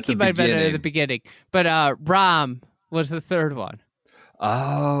involved. I think he might have been at the beginning, but Rahm was the third one.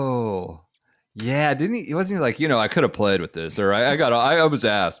 Oh, yeah. Didn't he? Wasn't he like, I could have played with this, or I was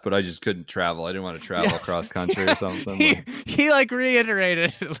asked, but I just couldn't travel. I didn't want to travel across country or something. He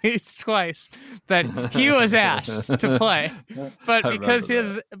reiterated at least twice that he was asked to play, but because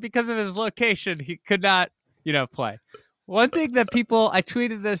of his location, he could not, play. One thing that I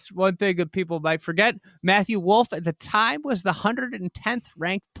tweeted this, one thing that people might forget, Matthew Wolff at the time was the 110th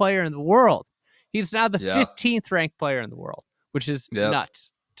ranked player in the world. He's now the 15th ranked player in the world, which is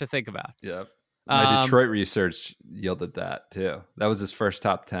nuts to think about. Yep. My Detroit research yielded that too. That was his first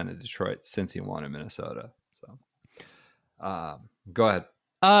top 10 in Detroit since he won in Minnesota. So, go ahead.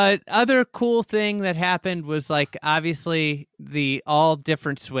 Other cool thing that happened was obviously the all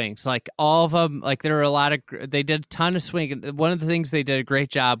different swings, all of them. There were they did a ton of swing. One of the things they did a great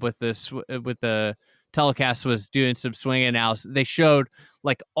job with the telecast was doing some swing analysis. They showed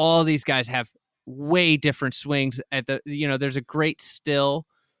all these guys have way different swings there's a great still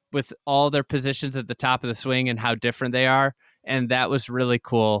with all their positions at the top of the swing and how different they are. And that was really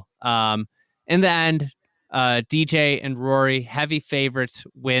cool. In the end, DJ and Rory, heavy favorites,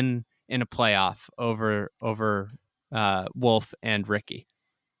 win in a playoff over Wolff and Ricky.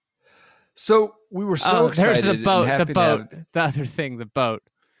 So we were so excited. There's the other thing, the boat.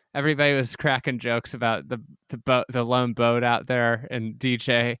 Everybody was cracking jokes about the lone boat out there, and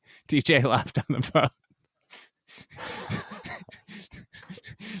DJ left on the boat.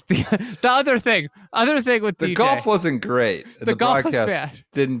 The other thing with the DJ, golf wasn't great. The golf broadcast was bad.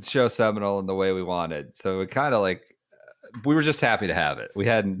 Didn't show Seminole in the way we wanted, so it kind of we were just happy to have it.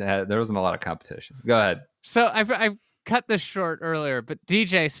 There wasn't a lot of competition. Go ahead. So I cut this short earlier, but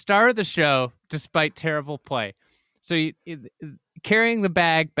DJ, star of the show, despite terrible play. So carrying the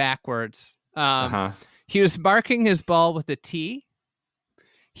bag backwards. He was marking his ball with a tee.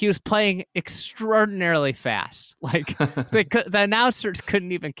 He was playing extraordinarily fast. The announcers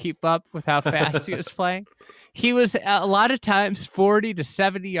couldn't even keep up with how fast he was playing. He was a lot of times 40 to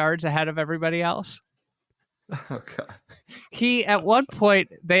 70 yards ahead of everybody else. Oh, God. At one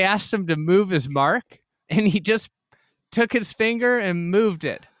point, they asked him to move his mark, and he just took his finger and moved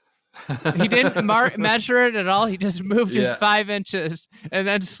it. He didn't measure it at all. He just moved Yeah. it 5 inches and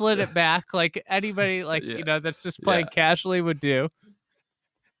then slid it back like anybody that's just playing casually would do.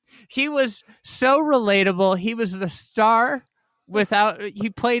 He was so relatable. He was the star he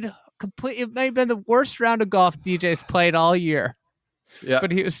played complete. It may have been the worst round of golf DJ's played all year. Yeah.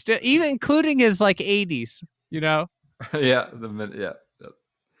 But he was still, even including his 80s, Yeah. Yeah.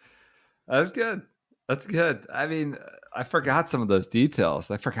 That's good. That's good. I mean, I forgot some of those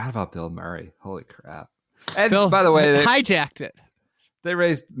details. I forgot about Bill Murray. Holy crap. And Bill, by the way, hijacked it. They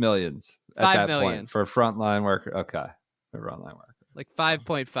raised millions at $5 that million. point for frontline worker. Okay. For frontline worker. Like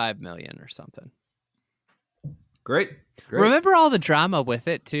 5.5 million or something. Great. Remember all the drama with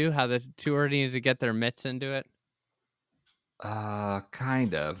it too? How the tour needed to get their mitts into it?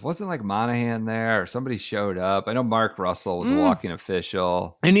 Kind of. Wasn't like Monahan there or somebody showed up. I know Mark Russell was a walking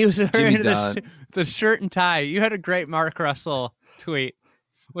official. And he was wearing Dunn. the shirt and tie. You had a great Mark Russell tweet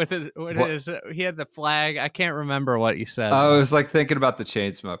with his he had the flag. I can't remember what you said. I was like thinking about the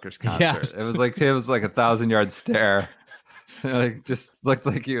Chainsmokers concert. Yes. It was like a 1,000-yard stare. Like just looked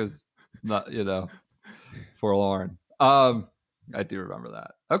like he was not, forlorn. I do remember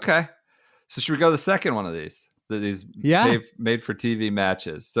that. Okay. So should we go to the second one of these? These made for TV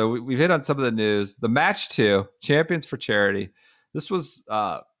matches. So we've hit on some of the news. The match 2, Champions for Charity. This was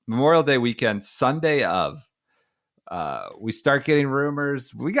Memorial Day weekend, Sunday of. We start getting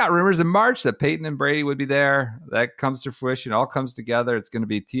rumors. We got rumors in March that Peyton and Brady would be there. That comes to fruition. It all comes together. It's going to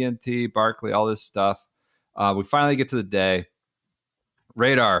be TNT, Barkley, all this stuff. We finally get to the day.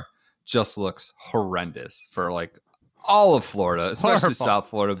 Radar just looks horrendous for like all of Florida, especially South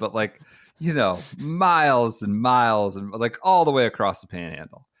Florida, but like, miles and miles and like all the way across the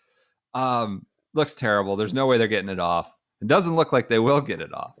panhandle. Looks terrible. There's no way they're getting it off. It doesn't look like they will get it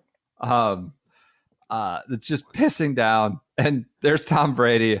off. It's just pissing down. And there's Tom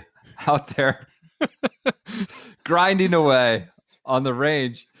Brady out there grinding away on the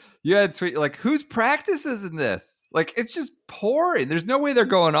range. You had tweet like, whose practice is in this? Like, it's just pouring. There's no way they're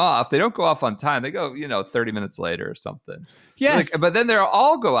going off. They don't go off on time. They go, 30 minutes later or something. Yeah. But then they'll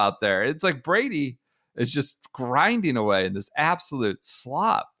all go out there. It's like Brady is just grinding away in this absolute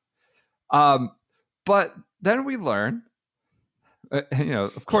slop. But then we learn,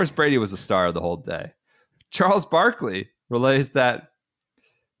 of course, Brady was a star of the whole day. Charles Barkley relays that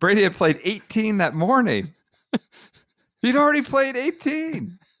Brady had played 18 that morning. He'd already played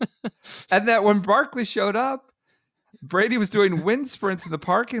 18. And that when Barkley showed up, Brady was doing wind sprints in the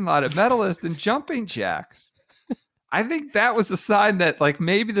parking lot at Medalist and jumping jacks. I think that was a sign that like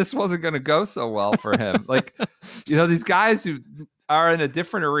maybe this wasn't going to go so well for him. Like, these guys who are in a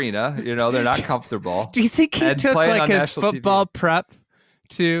different arena, they're not comfortable. Do you think he took like his football prep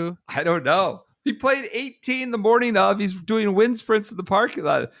to? I don't know. He played 18 the morning of. He's doing wind sprints in the parking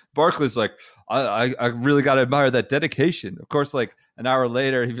lot. Barkley's like, I really got to admire that dedication. Of course, like an hour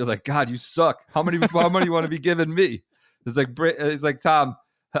later, he'd be like, God, you suck. How many you want to be giving me? It's like, Tom,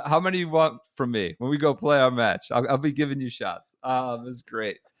 how many you want from me when we go play our match? I'll be giving you shots. It's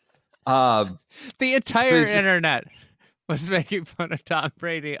great. The entire internet was making fun of Tom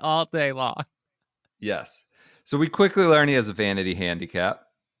Brady all day long. Yes. So we quickly learn he has a vanity handicap,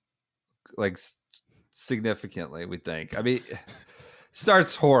 like significantly, we think. I mean,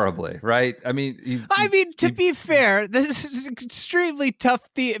 starts horribly, right? I mean, to be fair, this is an extremely tough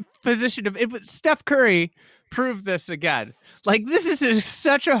position of it. Steph Curry proved this again. Like, this is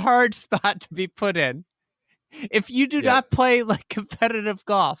such a hard spot to be put in. If you do not play like competitive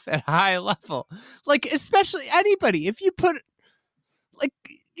golf at a high level, like especially anybody, if you put like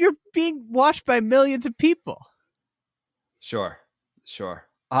you're being watched by millions of people. Sure.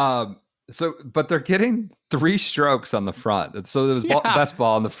 But they're getting 3 strokes on the front. And so there was best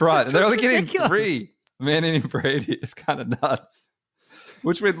ball on the front. And they're only getting 3. Manning and Brady is kind of nuts.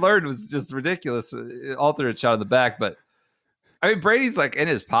 Which we'd learned was just ridiculous. Alternate shot in the back. But I mean, Brady's like in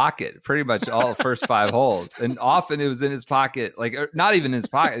his pocket pretty much all the first 5 holes. And often it was in his pocket, like not even in his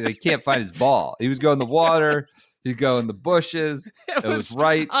pocket. They can't find his ball. He was going in the water. He'd go in the bushes. It was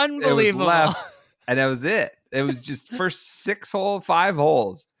right. Unbelievable. It was left. And that was it. It was just first 5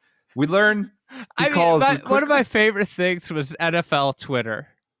 holes. We learned. One of my favorite things was NFL Twitter.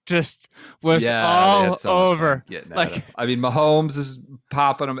 Just was all over. Like, I mean, Mahomes is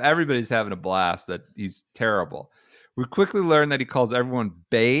popping him. Everybody's having a blast. That he's terrible. We quickly learned that he calls everyone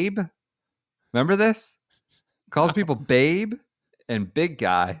babe. Remember this? Calls people babe and big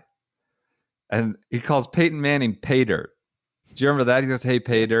guy, and he calls Peyton Manning pay dirt. Do you remember that? He goes, "Hey,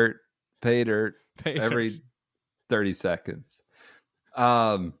 pay dirt, pay dirt," every 30 seconds.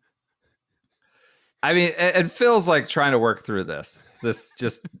 I mean, and Phil's like trying to work through this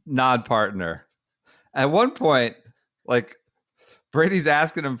just non-partner. At one point, like Brady's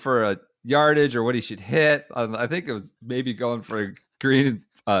asking him for a yardage or what he should hit. I think it was maybe going for a green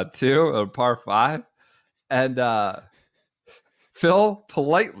 2 or par 5. And Phil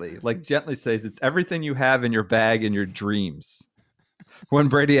politely, like gently says, it's everything you have in your bag in your dreams. When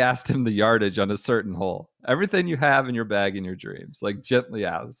Brady asked him the yardage on a certain hole, everything you have in your bag in your dreams, like gently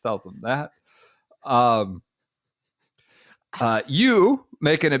tells him that. You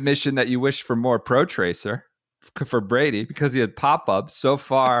make an admission that you wish for more Pro Tracer for Brady because he had pop-ups so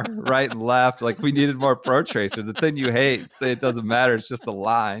far right and left. Like we needed more Pro Tracer. The thing you hate, say it doesn't matter. It's just a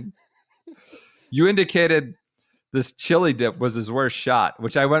line. You indicated this chili dip was his worst shot,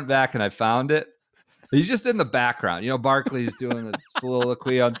 which I went back and I found it. He's just in the background. You know, Barkley's doing a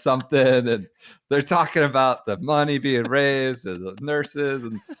soliloquy on something, and they're talking about the money being raised and the nurses.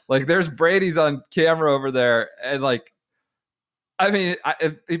 And like, there's Brady's on camera over there. And like, I mean,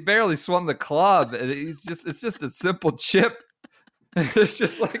 he barely swung the club. And it's just a simple chip. It's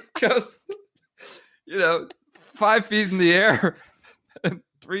just like goes, 5 feet in the air and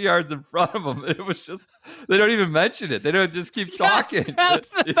 3 yards in front of him. It was just, they don't even mention it. They don't just keep talking. Yes, that's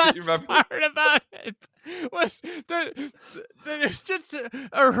the best part about it. Was that it was just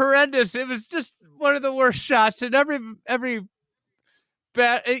a horrendous. It was just one of the worst shots. And every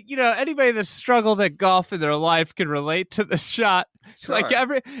bad, anybody that's struggled at golf in their life can relate to this shot. Sure. Like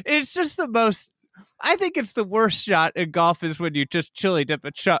it's just the most. I think it's the worst shot in golf is when you just chili dip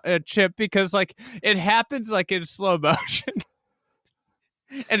a chip because like it happens like in slow motion.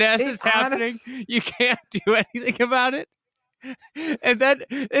 And as it's happening, you can't do anything about it. And then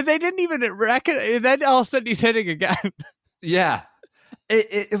they didn't even reckon. And then all of a sudden he's hitting again. Yeah.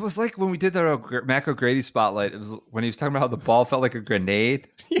 It was like when we did the Mac O'Grady spotlight. It was when he was talking about how the ball felt like a grenade.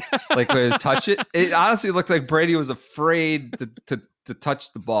 Yeah. Like when he touch it. It honestly looked like Brady was afraid to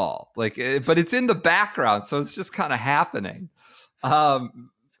touch the ball. But it's in the background, so it's just kind of happening.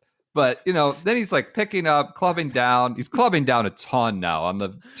 But, then he's like picking up, clubbing down. He's clubbing down a ton now on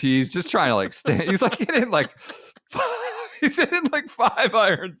the tees, just trying to like stand. He's like hitting like 5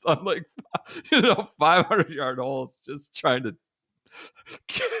 irons on 500-yard holes, just trying to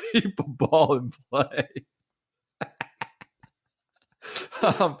keep a ball in play.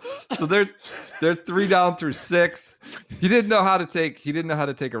 So they're 3 down through 6. He didn't know how to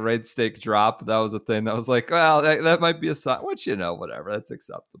take a red stake drop. That was a thing that was like, well, that might be a sign, which whatever, that's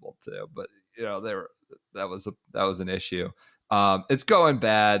acceptable too. But that was an issue. It's going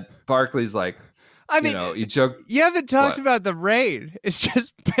bad. Barkley's like, I mean, you joke. You haven't talked about the rain. It's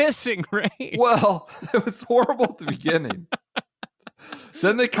just pissing rain. Well, it was horrible at the beginning.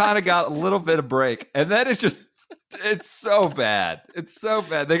 Then they kind of got a little bit of break, and then it's so bad. It's so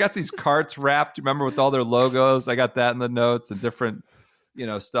bad. They got these carts wrapped, remember, with all their logos. I got that in the notes and different,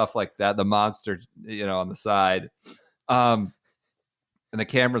 stuff like that. The monster, on the side. And the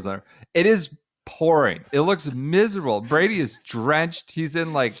cameras are. It is pouring. It looks miserable. Brady is drenched. He's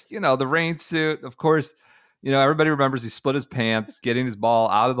in the rain suit. Of course, everybody remembers he split his pants, getting his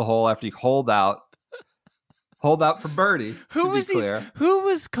ball out of the hole after he holed out for birdie. Who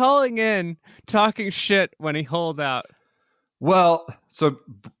was calling in talking shit when he holed out? Well, so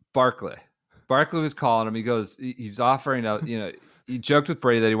Barkley was calling him. He goes, he's offering out, he joked with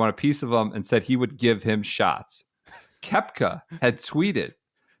Brady that he wanted a piece of him and said he would give him shots. Koepka had tweeted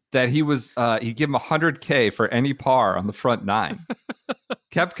that he'd give him $100K for any par on the front 9.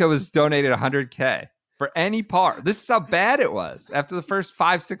 Koepka was donated $100K for any par. This is how bad it was after the first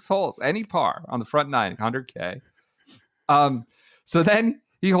 5-6 holes. Any par on the front 9, $100K. So then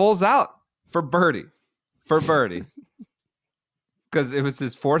he holes out for birdie, because it was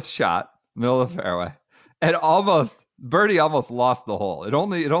his 4th shot, middle of the fairway, and birdie almost lost the hole. It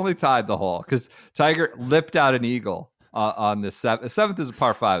only tied the hole because Tiger lipped out an eagle on the 7th. 7th is a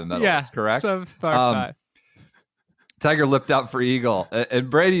par 5 in Meadows, correct? 7th par 5. Tiger lipped out for eagle, and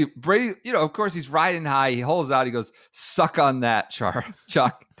Brady, of course, he's riding high. He holes out. He goes, "Suck on that, Chuck.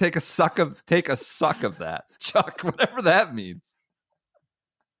 Take a suck of that, Chuck." Whatever that means.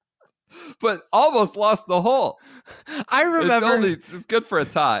 But almost lost the hole. I remember it's good for a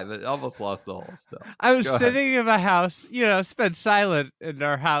tie, but almost lost the hole still. I was sitting in my house, it's been silent in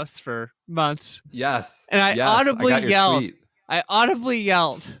our house for months. Yes. And I audibly yelled. Tweet. I audibly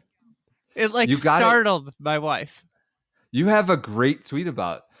yelled. It startled my wife. You have a great tweet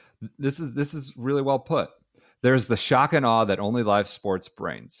about this is really well put. There's the shock and awe that only live sports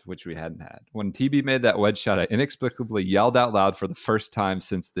brings, which we hadn't had. When TB made that wedge shot, I inexplicably yelled out loud for the first time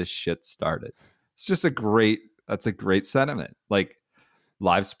since this shit started. It's just that's a great sentiment. Like,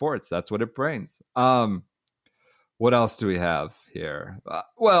 live sports. That's what it brings. What else do we have here?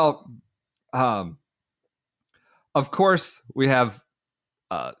 Of course, we have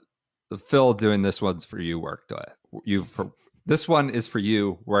Phil doing this one's for you workday. This one is for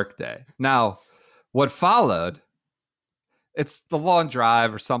you workday. Now, what followed? It's the long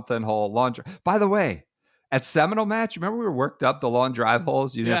drive or something hole. Long drive. By the way, at Seminole match, remember we were worked up the long drive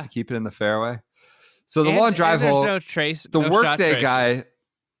holes. You didn't have to keep it in the fairway. So the long drive hole. No trace. The no workday guy.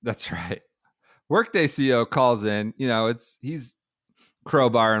 That's right. Workday CEO calls in. He's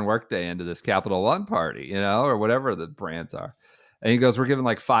crowbarring workday into this Capital One party, or whatever the brands are. And he goes, "We're giving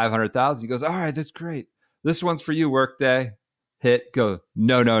like 500,000." He goes, "All right, that's great. This one's for you, workday." Hit. Go.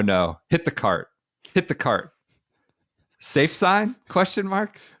 No. Hit the cart. Safe sign? Question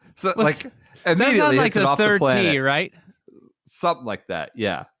mark. So immediately like hits it off the planet. Tee, right? Something like that.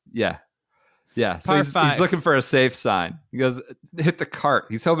 Yeah. So he's looking for a safe sign. He goes, hit the cart.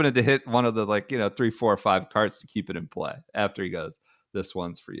 He's hoping to hit one of the 3, 4, 5 carts to keep it in play. After he goes, this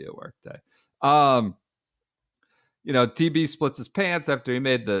one's for you, workday. TB splits his pants after he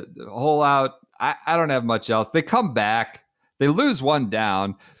made the hole out. I don't have much else. They come back. They lose one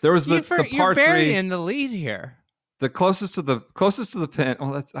down. There was the par you're burying 3 in the lead here. The closest to the pin.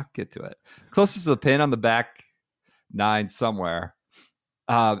 Well, I'll get to it. Closest to the pin on the back 9 somewhere.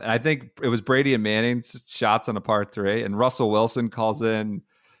 And I think it was Brady and Manning's shots on a par 3, and Russell Wilson calls in.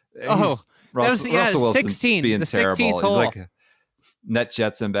 Russell Wilson's 16, being the terrible. 16th He's hole. like a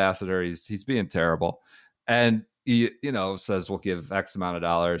NetJets ambassador. He's being terrible, and he says we'll give X amount of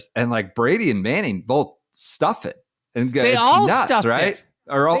dollars, and like Brady and Manning both stuff it, and They it's all nuts, stuffed right? it.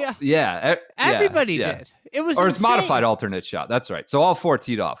 Or Everybody yeah. did. It was Or it's insane. modified alternate shot. That's right. So all 4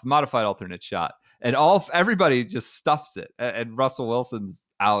 teed off, modified alternate shot, and everybody just stuffs it. And Russell Wilson's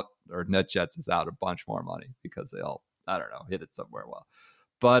out, or NetJets is out a bunch more money because they all, I don't know, hit it somewhere well.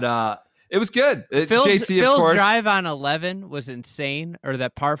 But it was good. Phil's of course, drive on 11 was insane, or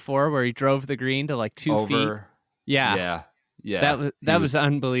that par 4 where he drove the green to like 2 feet. Yeah. That was an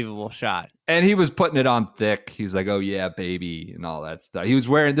unbelievable shot. And he was putting it on thick. He's like, "Oh yeah, baby," and all that stuff. He was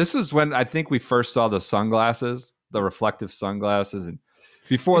wearing. This was when I think we first saw the sunglasses, the reflective sunglasses, and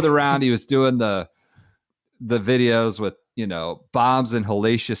before the round, he was doing the videos with bombs and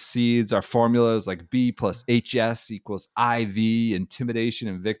hellacious seeds. Our formulas like B plus HS equals IV, intimidation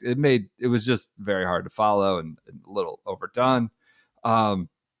and victory. It was just very hard to follow and a little overdone.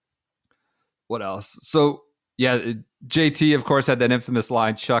 What else? So. Yeah, JT, of course, had that infamous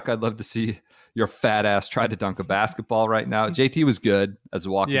line, "Chuck, I'd love to see your fat ass try to dunk a basketball right now." JT was good as a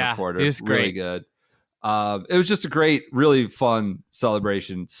walking reporter. He was really good. It was just a great, really fun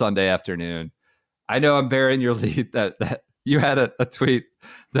celebration Sunday afternoon. I know I'm bearing your lead that you had a tweet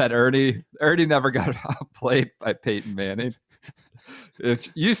that Ernie never got outplayed by Peyton Manning.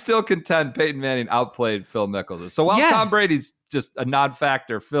 You still contend Peyton Manning outplayed Phil Mickelson. So while Tom Brady's just a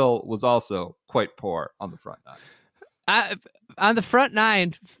non-factor, Phil was also quite poor on the front 9. On the front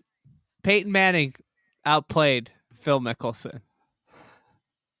 9, Peyton Manning outplayed Phil Mickelson.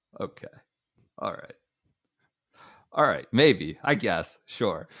 Okay. All right. Maybe. I guess.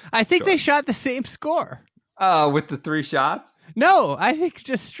 Sure. I think they shot the same score. With the 3 shots? No, I think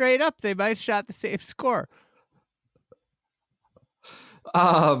just straight up they might have shot the same score.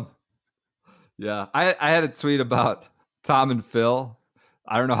 Yeah. I had a tweet about Tom and Phil.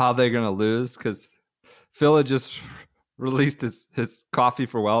 I don't know how they're going to lose because Phil had just released his coffee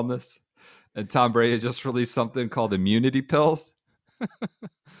for wellness, and Tom Brady just released something called immunity pills.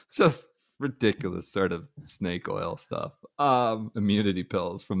 It's just ridiculous sort of snake oil stuff. Immunity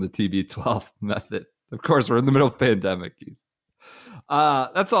pills from the TB12 method. Of course, we're in the middle of pandemic.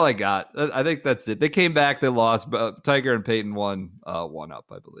 That's all I got. I think that's it. They came back. They lost. But Tiger and Peyton won 1 up,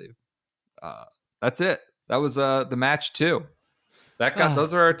 I believe. That's it. That was the match 2.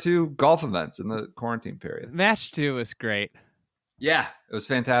 Those are our 2 golf events in the quarantine period. Match 2 was great. Yeah, it was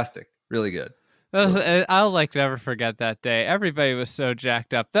fantastic. Really good. I'll never forget that day. Everybody was so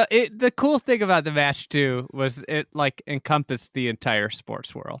jacked up. The cool thing about the match 2 was it encompassed the entire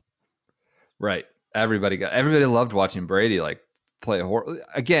sports world. Right. Everybody loved watching Brady play a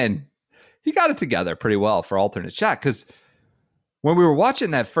again. He got it together pretty well for alternate shot, because when we were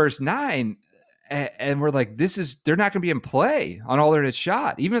watching that first 9. And we're like, they're not going to be in play on alternate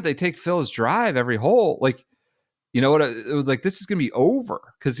shot. Even if they take Phil's drive every hole, it was like, this is going to be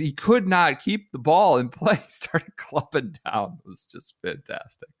over because he could not keep the ball in play. He started clubbing down. It was just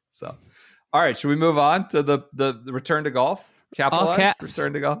fantastic. So, all right, should we move on to the return to golf? Capitalized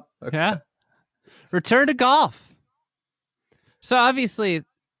return to golf? Okay. Yeah. Return to golf. So obviously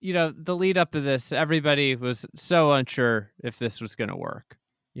the lead up to this, everybody was so unsure if this was going to work.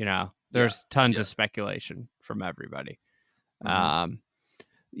 There's tons of speculation from everybody. Mhm.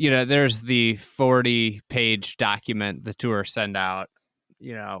 There's the 40-page document the tour sent out,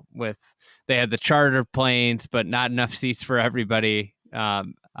 with they had the charter planes, but not enough seats for everybody.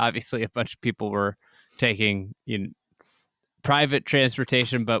 Obviously, a bunch of people were taking private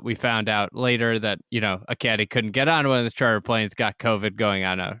transportation, but we found out later that a caddy couldn't get on one of the charter planes, got COVID going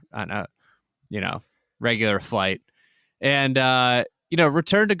on a regular flight, and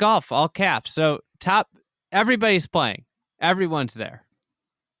return to golf, all caps. So everybody's playing, everyone's there,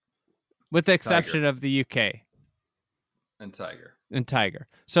 with the exception of the UK and Tiger.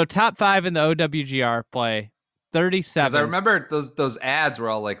 So top 5 in the OWGR play 37. Because I remember those ads were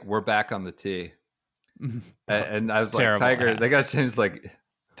all like, "We're back on the tee." And I was like, Tiger, ads. They got to change, like,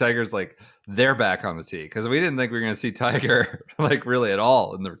 Tiger's like, they're back on the tee. Because we didn't think we were going to see Tiger, like, really at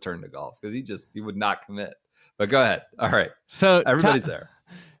all in the return to golf. Because he would not commit. But go ahead. All right. So everybody's there.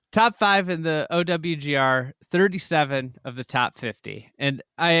 Top 5 in the OWGR, 37 of the top 50. And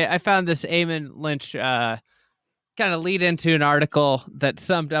I found this Eamon Lynch kind of lead into an article that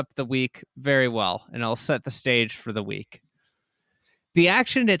summed up the week very well. And I'll set the stage for the week. The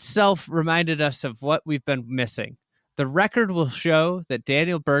action itself reminded us of what we've been missing. The record will show that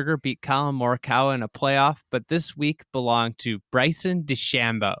Daniel Berger beat Colin Morikawa in a playoff, but this week belonged to Bryson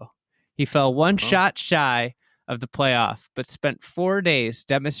DeChambeau. He fell one shot shy of the playoff, but spent 4 days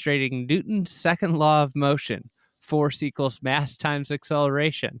demonstrating Newton's second law of motion, force equals mass times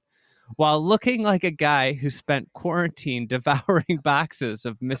acceleration, while looking like a guy who spent quarantine devouring boxes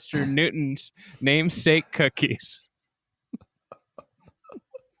of Mr. Newton's namesake cookies.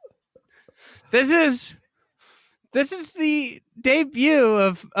 This is the debut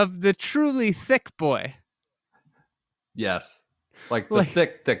of the truly thick boy. Yes, like the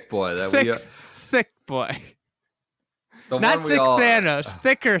thick boy that thick boy. Not thick Thanos,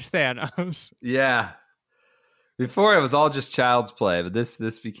 thicker Thanos. Yeah. Before it was all just child's play, but this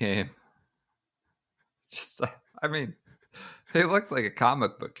became just. I mean, they looked like a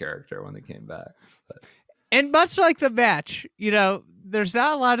comic book character when they came back. But. And much like the match, there's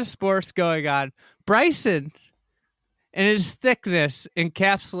not a lot of sports going on. Bryson and his thickness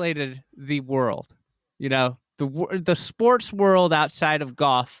encapsulated the world. The sports world outside of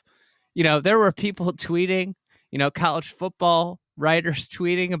golf. There were people tweeting, college football writers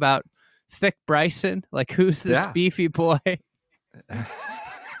tweeting about thick Bryson. Like, who's this beefy boy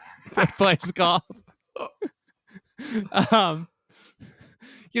that plays golf?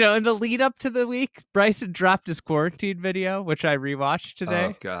 In the lead up to the week, Bryson dropped his quarantine video, which I rewatched today.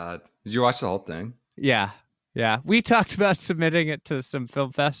 Oh, God. Did you watch the whole thing? Yeah. We talked about submitting it to some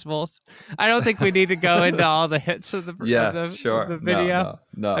film festivals. I don't think we need to go into all the hits of the video.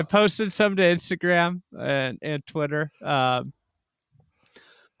 No. I posted some to Instagram and Twitter.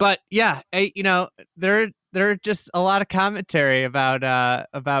 But yeah, there are just a lot of commentary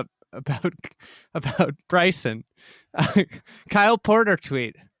about Bryson. Kyle Porter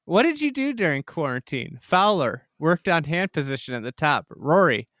tweet: "What did you do during quarantine? Fowler worked on hand position at the top.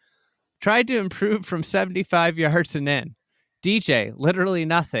 Rory tried to improve from 75 yards and in. DJ, literally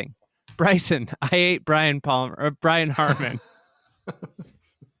nothing. Bryson, I ate Brian Harmon."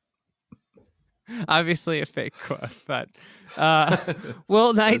 Obviously a fake quote, but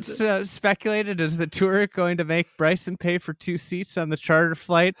Will Knights speculated, is the tour going to make Bryson pay for 2 seats on the charter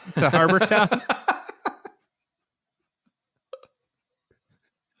flight to Harbortown?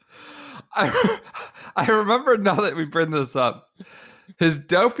 I remember, now that we bring this up, his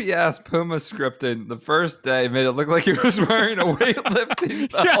dopey ass Puma scripting the first day made it look like he was wearing a weightlifting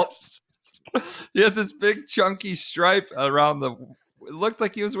belt. Yes. He had this big chunky stripe around it looked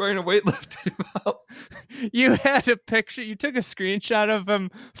like he was wearing a weightlifting belt. You had a picture, you took a screenshot of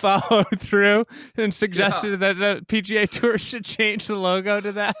him follow through and suggested that the PGA Tour should change the logo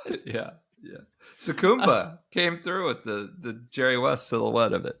to that. Yeah. Sukumba came through with the Jerry West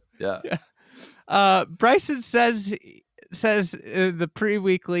silhouette of it. Yeah. Bryson says the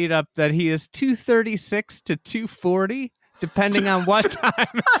pre-week lead up that he is 236 to 240, depending on what time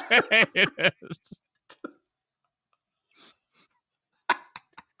of day it is.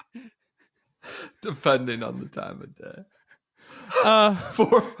 Depending on the time of day.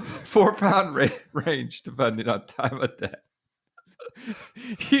 4 pound range depending on time of day.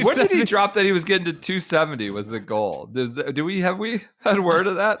 When did he drop that he was getting to 270 was the goal? Have we had word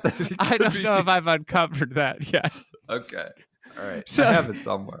of that? I don't know if I've uncovered that yet. Okay. All right. So I have it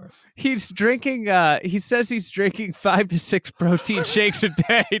somewhere. He's drinking, he says he's drinking 5 to 6 protein shakes a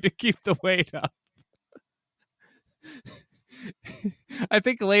day to keep the weight up. I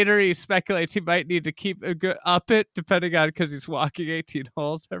think later he speculates he might need to keep up it depending on because he's walking 18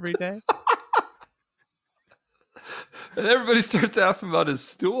 holes every day. And everybody starts asking about his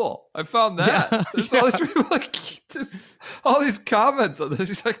stool. I found that. Yeah, There's all these people like just all these comments on this.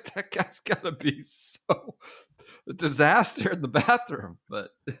 He's like, that guy's gotta be so a disaster in the bathroom. But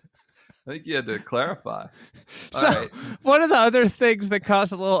I think you had to clarify. So one of the other things that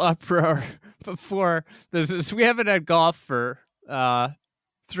caused a little uproar before this is we haven't had golf for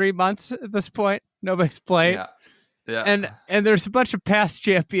 3 months at this point. Nobody's played. Yeah. And there's a bunch of past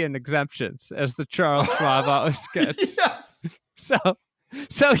champion exemptions, as the Charles Schwab always gets. Yes.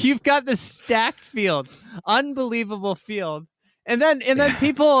 So you've got this stacked field, unbelievable field, and then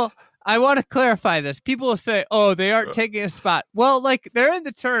people. I want to clarify this. People will say, "Oh, they aren't taking a spot." Well, like they're in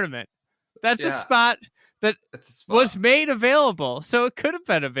the tournament. That's a spot that was made available, so it could have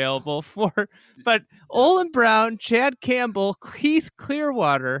been available for. But Olin Brown, Chad Campbell, Keith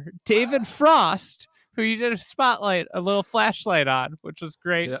Clearwater, David Frost, who you did a little flashlight on, which was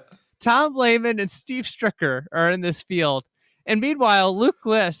great. Yeah. Tom Lehman and Steve Stricker are in this field. And meanwhile, Luke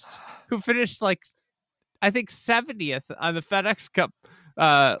List, who finished I think 70th on the FedEx Cup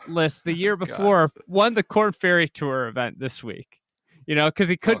list the year before, won the Corn Ferry Tour event this week, because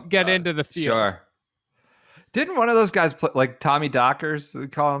he couldn't get into the field. Sure. Didn't one of those guys play, like Tommy Dockers? They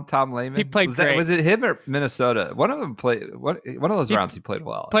call him Tom Lehman. He played great. Was it him or Minnesota? One of them played. One of those rounds he played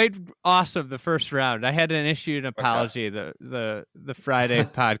well. Played awesome the first round. I had to issue an apology the Friday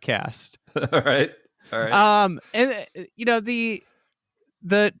podcast. All right. And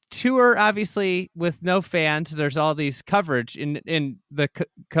the tour, obviously with no fans, there's all these coverage in the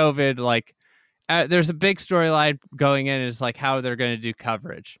COVID. There's a big storyline going in is how they're going to do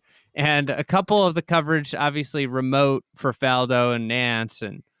coverage. And a couple of the coverage, obviously remote for Faldo and Nance,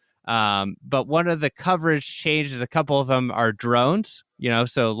 but one of the coverage changes, a couple of them are drones,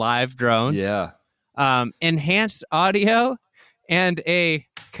 so live drones. Yeah. Enhanced audio and a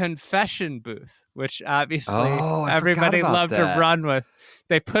confession booth, which obviously everybody loved to run with.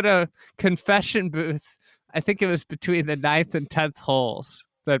 They put a confession booth, I think it was between the 9th and 10th holes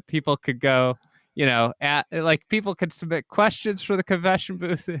that people could go. People could submit questions for the confession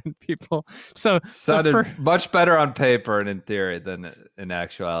booth, and people sounded much better on paper and in theory than in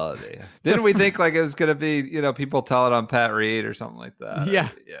actuality. Didn't we think it was going to be, people tell it on Pat Reed or something like that? Yeah,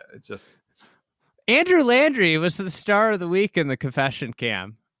 it's just Andrew Landry was the star of the week in the confession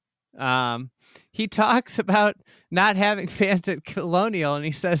cam. He talks about not having fans at Colonial, and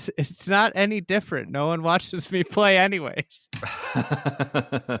he says it's not any different. No one watches me play anyways.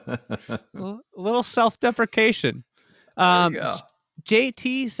 A little self-deprecation.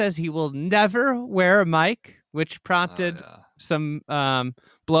 JT says he will never wear a mic, which prompted some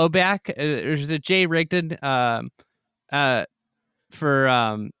blowback. There's a Jay Rigdon for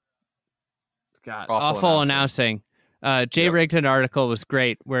awful announcing. Jay Rigdon article was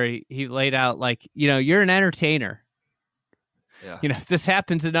great where he laid out you're an entertainer. Yeah. This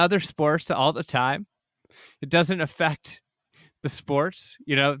happens in other sports all the time. It doesn't affect the sports.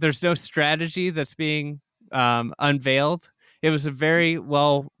 There's no strategy that's being unveiled. It was a very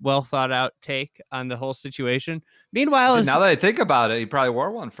well thought out take on the whole situation. Meanwhile, now that I think about it, he probably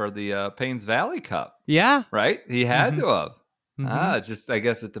wore one for the Paynes Valley Cup. Yeah. Right? He had to have. It's just, I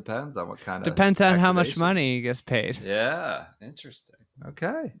guess it depends on what kind of. Depends on how much money he gets paid. Yeah, interesting.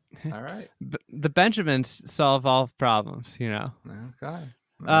 Okay, all right. The Benjamins solve all problems, Okay.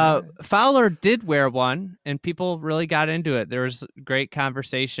 Fowler did wear one, and people really got into it. There was great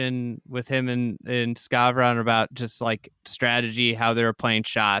conversation with him and Skavron about just strategy, how they were playing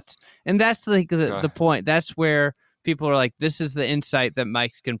shots, and that's the point. That's where people are like, this is the insight that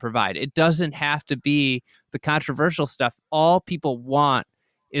mics can provide. It doesn't have to be the controversial stuff. All people want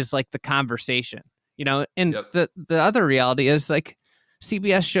is the conversation, and the other reality is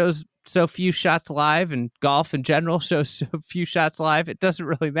CBS shows so few shots live, and golf in general shows so few shots live. It doesn't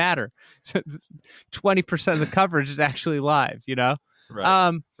really matter. 20% of the coverage is actually live, Right.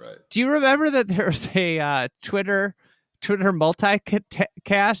 Right. Do you remember that there was a Twitter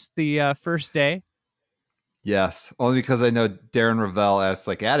multicast the first day? Yes, only because I know Darren Ravel asked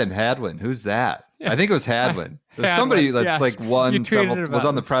Adam Hadwin, who's that? Yeah. I think it was Hadwin. There's somebody that's won several, was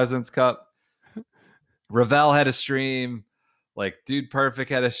on the President's Cup. Ravel had a stream. Dude Perfect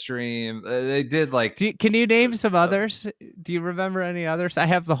had a stream. They did can you name some others? Do you remember any others? I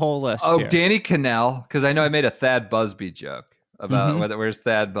have the whole list. Oh, here. Danny Cannell, because I know I made a Thad Busby joke about where's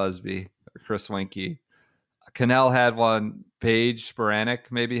Thad Busby or Chris Winkie. Cannell had one. Paige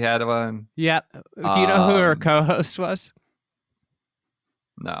Sporanic maybe had one. Yep. Do you know who her co-host was?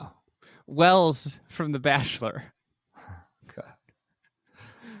 No. Wells from The Bachelor.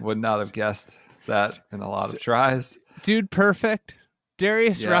 Would not have guessed that in a lot of tries. Dude Perfect,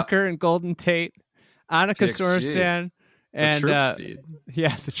 Darius Yeah. Rucker and Golden Tate, Annika PXG. Sorensen, The and troops feed.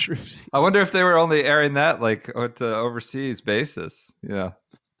 yeah, the troops. I wonder if they were only airing that like on the overseas basis.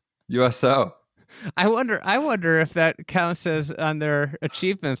 USO. I wonder if that counts as on their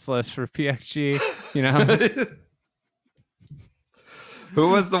achievements list for PXG. You know, Who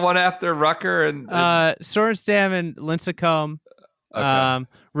was the one after Rucker and Sorenstam and Lincecum, okay.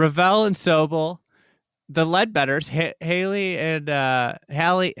 Ravel and Sobel, the Ledbetters, Haley and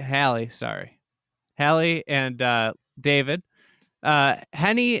Hallie. Sorry, Hallie and David,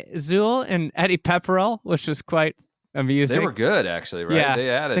 Henny Zool and Eddie Pepperell, which was quite amusing. They were good actually, right? Yeah, They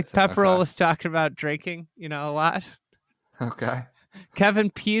I added. think Pepperell was talking about drinking, a lot. Okay. Kevin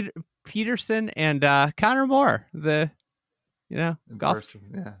Peterson and Connor Moore, the In golf. person,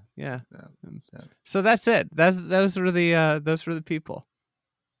 yeah. Yeah. Yeah. So that's it. Those were the people.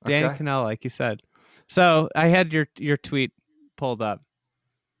 Danny Okay. Cannell, like you said. So I had your tweet pulled up.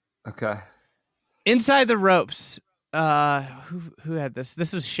 Okay. Inside the Ropes. Who had this?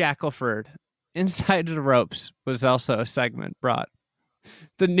 This was Shackelford. Inside the Ropes was also a segment brought.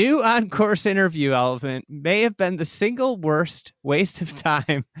 The new on-course interview element may have been the single worst waste of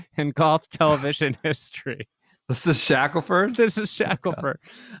time in golf television history. This is Shackelford. This is Shackelford.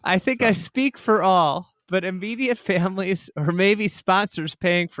 I think I speak for all, but immediate families or maybe sponsors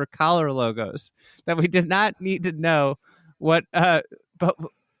paying for collar logos that we did not need to know what.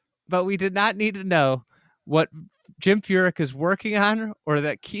 But we did not need to know what Jim Furyk is working on, or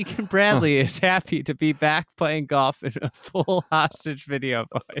that Keegan Bradley is happy to be back playing golf in a full hostage video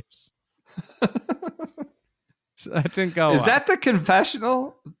voice. So that didn't go. Is well. that the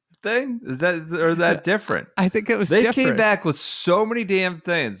confessional thing? Is that different? I think it was. They different. came back with so many damn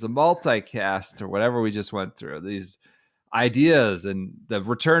things, the multicast or whatever we just went through, these ideas and the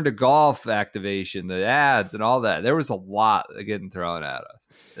return to golf activation, the ads and all that. There was a lot getting thrown at us.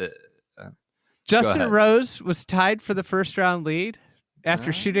 Justin Rose was tied for the first round lead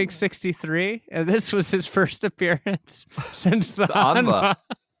after shooting 63, and this was his first appearance since the Anma.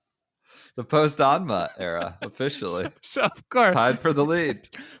 The post-Anma era, officially. So of course, Tied for the lead.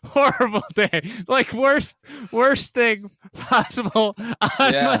 Horrible day. Like worst thing possible.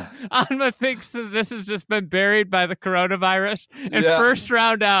 Anma thinks that this has just been buried by the coronavirus. And first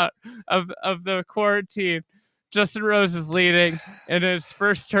round out of the quarantine, Justin Rose is leading in his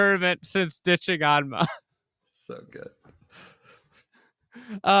first tournament since ditching Anma. So good.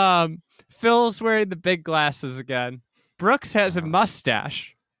 Phil's wearing the big glasses again. Brooks has a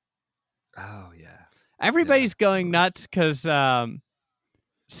mustache. Oh, yeah. Everybody's going nuts because Spieth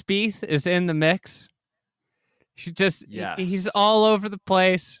is in the mix. He's all over the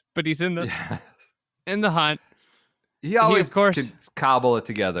place, but he's in the hunt. He always, of course, can cobble it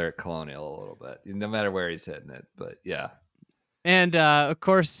together at Colonial a little bit, no matter where he's hitting it. But yeah. And of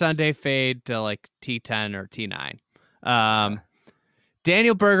course, Sunday fade to like T10 or T9.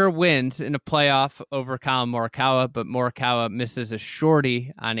 Daniel Berger wins in a playoff over Colin Morikawa, but Morikawa misses a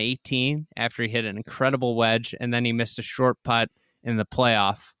shorty on 18 after he hit an incredible wedge, and then he missed a short putt in the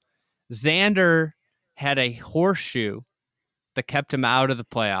playoff. Xander had a horseshoe that kept him out of the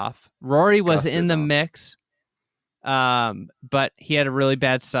playoff. Rory was in the mix, but he had a really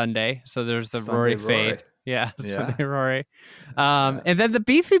bad Sunday, so there's the Rory fade. Yeah. Sunday Rory. And then the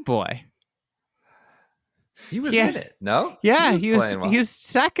Beefy Boy. He was in it, no? Yeah, he was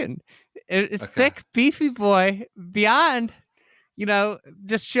second. Thick, beefy boy beyond,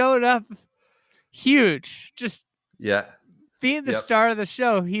 just showing up huge. Just being the star of the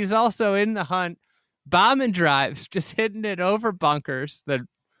show. He's also in the hunt. Bombing drives, just hitting it over bunkers that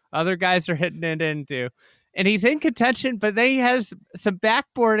other guys are hitting it into. And he's in contention, but then he has some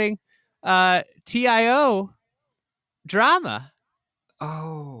backboarding TIO drama.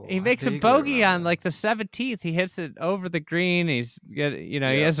 Oh, he makes a bogey on like the 17th. He hits it over the green. He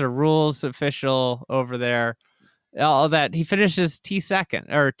has a rules official over there. All that. He finishes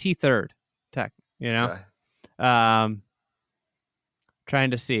T2 or T3. Tech, trying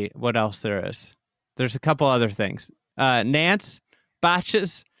to see what else there is. There's a couple other things. Nance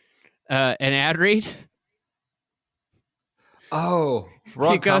botches an ad read. Oh,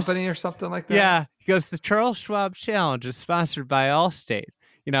 wrong company or something like that? Yeah. He goes, the Charles Schwab Challenge is sponsored by Allstate.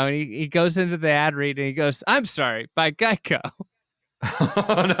 He goes into the ad read and he goes, I'm sorry, by Geico.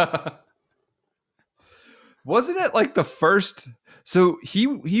 Oh, no. Wasn't it like the first? So he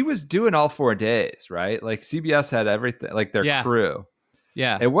was doing all 4 days, right? Like CBS had everything, like their crew.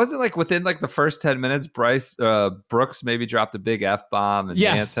 Yeah. It wasn't like within like the first 10 minutes, Brooks maybe dropped a big F-bomb and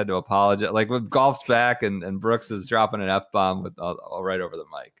Yes. Nance had to apologize. Like with Golf's back and Brooks is dropping an F-bomb with all right over the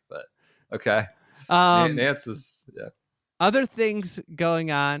mic. But okay. Nance was, yeah. Other things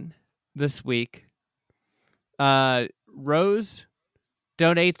going on this week. Rose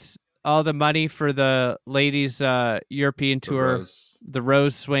donates all the money for the ladies' European tour, the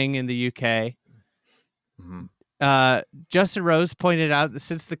Rose Swing in the UK. Mm-hmm. Justin Rose pointed out that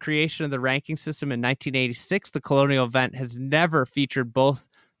since the creation of the ranking system in 1986, the Colonial event has never featured both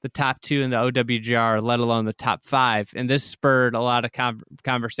the top 2 in the OWGR, let alone the top 5. And this spurred a lot of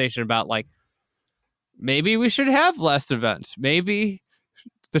conversation about, like, maybe we should have less events. Maybe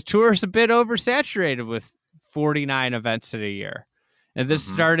the tour's a bit oversaturated with 49 events in a year. And this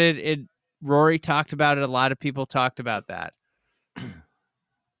started, Rory talked about it. A lot of people talked about that.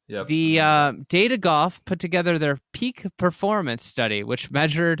 Yep. The Data Golf put together their peak performance study, which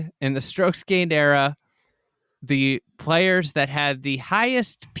measured in the strokes gained era the players that had the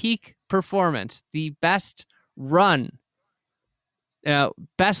highest peak performance, the best run,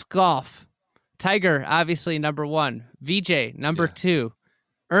 best golf. Tiger, obviously, number 1. VJ, number 2.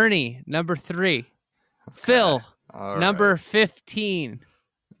 Ernie, number 3. Okay. Phil, number 15.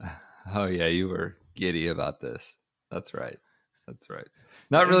 Oh, yeah, you were giddy about this. That's right.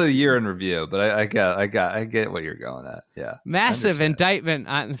 Not really a year in review, but I get what you're going at. Yeah. Massive indictment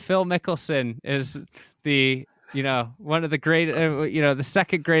on Phil Mickelson is the, one of the great, the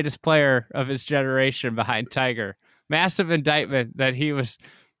second greatest player of his generation behind Tiger. Massive indictment that he was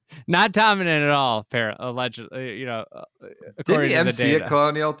not dominant at all, apparently, allegedly, according Did he to MC the data. at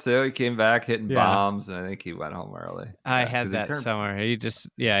Colonial too? He came back hitting bombs, and I think he went home early. I had that somewhere. He just,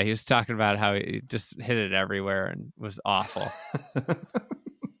 he was talking about how he just hit it everywhere and was awful.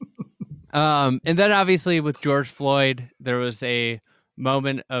 And then obviously with George Floyd, there was a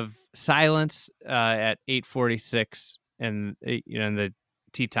moment of silence at 8:46, and and the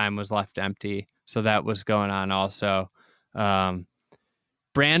tee time was left empty, so that was going on also.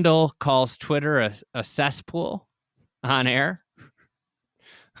 Brandel calls Twitter a cesspool on air,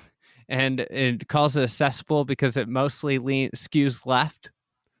 and it calls it a cesspool because it mostly skews left.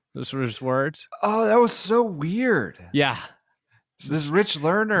 Those were his words. Oh, that was so weird. Yeah. This Rich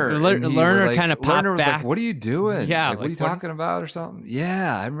Lerner. Lerner kind of popped Lerner was back. like, what are you doing? Yeah. Like, what are you talking about or something?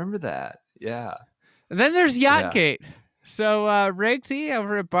 Yeah, I remember that. Yeah. And then there's Yachtgate. Yeah. So Riggsy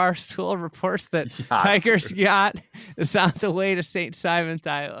over at Barstool reports that Tiger's yacht is on the way to St. Simon's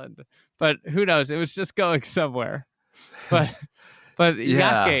Island. But who knows? It was just going somewhere. But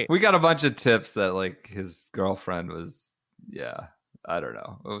yeah, Yachtgate. We got a bunch of tips that like his girlfriend was, I don't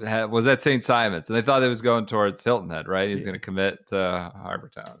know, was at St. Simon's, and they thought it was going towards Hilton Head, right? He was going to commit to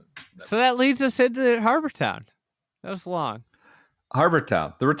Harbour Town. So that leads us into Harbour Town. That was long. Harbour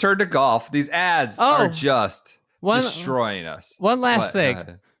Town, the return to golf. These ads are just destroying us. One last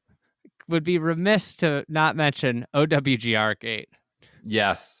thing. Would be remiss to not mention OWGR Gate.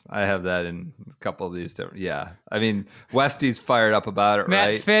 Yes, I have that in a couple of these different. Yeah, I mean, Westy's fired up about it,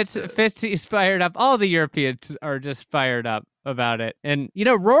 right? Fitzy's fired up. All the Europeans are just fired up about it. And,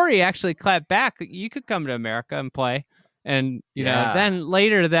 Rory actually clapped back. You could come to America and play. And, then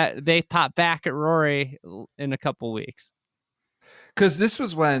later that they pop back at Rory in a couple weeks. Because this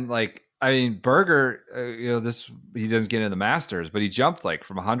was when, Berger, he doesn't get in the Masters, but he jumped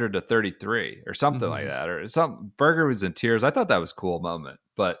from 100 to 33 or something like that, or something. Berger was in tears. I thought that was a cool moment,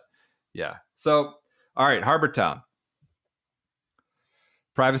 but yeah. So, all right, Harbour Town.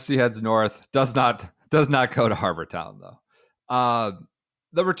 Privacy heads north. Does not go to Harbour Town though.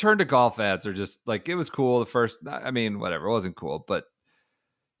 The return to golf ads are just it was cool. The first, whatever, it wasn't cool, but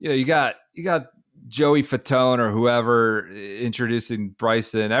you got Joey Fatone or whoever introducing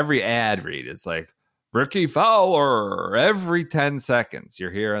Bryson. Every ad read is Ricky Fowler every 10 seconds.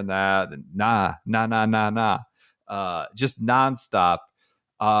 You're hearing that and nah, just nonstop.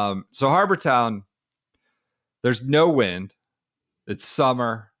 So Harbour Town, there's no wind. It's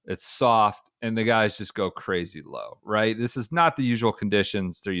summer. It's soft, and the guys just go crazy low, right? This is not the usual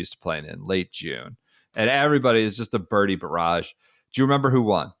conditions they're used to playing in late June, and everybody is just a birdie barrage. Do you remember who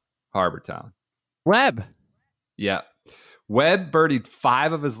won Harbour Town? Webb. Yeah. Webb birdied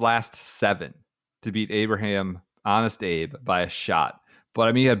 5 of his last 7 to beat Abraham, Honest Abe, by a shot.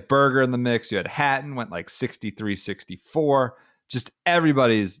 But, you had Berger in the mix. You had Hatton, went 63, 64. Just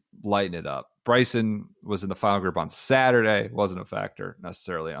everybody's lighting it up. Bryson was in the final group on Saturday. Wasn't a factor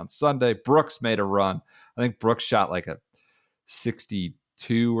necessarily on Sunday. Brooks made a run. I think Brooks shot a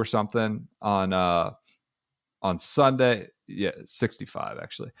 62 or something on Sunday. Yeah, 65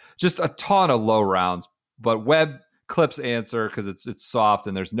 actually. Just a ton of low rounds. But Webb clips Answer because it's soft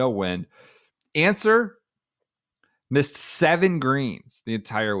and there's no wind. Answer missed 7 greens the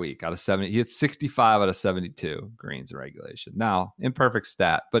entire week out of 70. He hit 65 out of 72 greens in regulation. Now, imperfect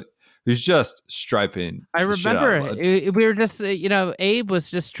stat, but he was just striping. I remember we were just, Abe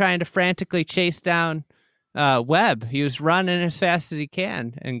was just trying to frantically chase down Webb. He was running as fast as he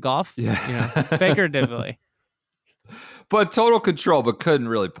can in golf, figuratively. But total control, but couldn't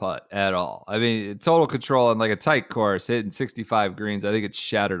really putt at all. I mean, total control on like a tight course, hitting 65 greens. I think it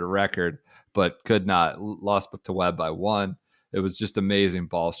shattered a record, but could not. Lost to Webb by 1. It was just amazing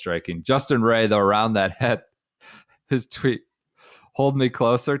ball striking. Justin Ray, though, around that head, his tweet, "Hold me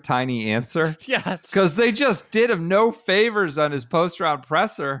closer, tiny answer." Yes. Because they just did him no favors on his post-round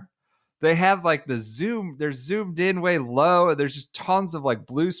presser. They have like they're zoomed in way low, and there's just tons of like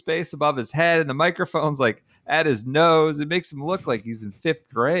blue space above his head, and the microphone's like at his nose. It makes him look like he's in 5th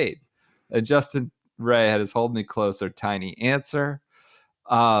grade. And Justin Ray had his "Hold me closer, tiny answer."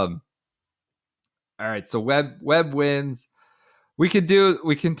 All right, so Webb wins. We can do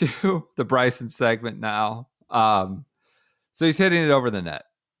the Bryson segment now. So he's hitting it over the net,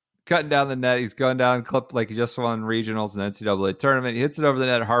 cutting down the net. He's going down clip like he just won regionals and NCAA tournament. He hits it over the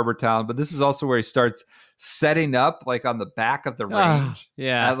net at Harbor Town, but this is also where he starts setting up like on the back of the range.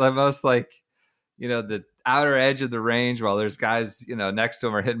 Yeah. At the most the outer edge of the range while there's guys, next to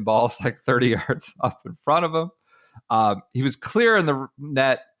him are hitting balls like 30 yards up in front of him. He was clear in the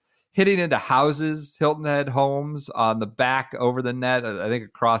net, hitting into houses, Hilton Head homes on the back over the net, I think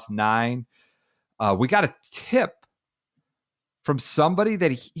across 9. We got a tip from somebody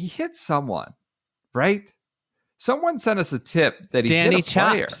that he hit someone, right? Someone sent us a tip that he Danny hit a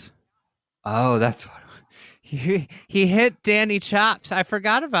player. Chops. Oh, that's what he hit Danny Chops. I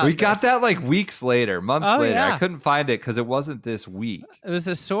forgot about we got that like weeks later, months later. Yeah. I couldn't find it because it wasn't this week. It was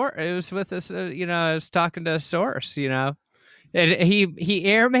it was with this, I was talking to a source, and he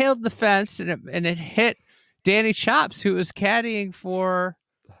airmailed the fence and it hit Danny Chops, who was caddying for,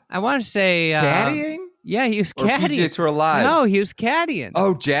 I want to say caddying. Yeah, he was Or caddying. PGA Tour Live. No, he was caddying.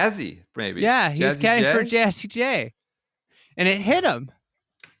 Oh, Jazzy, maybe. Yeah, he was Jazzy caddying J? for Jazzy J. And it hit him.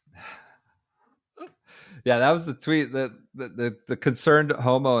 Yeah, that was the tweet that the concerned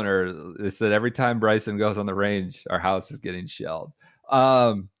homeowner is that every time Bryson goes on the range, our house is getting shelled.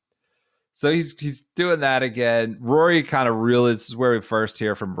 So he's doing that again. Rory kind of really, this is where we first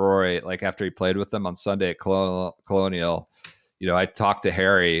hear from Rory, like after he played with them on Sunday at Colonial. I talked to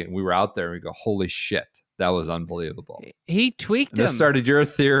Harry and we were out there and we go, holy shit, that was unbelievable. He tweaked him. This started your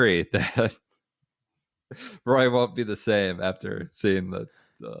theory that Roy won't be the same after seeing the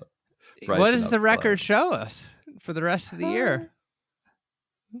what does the record show us for the rest of the year?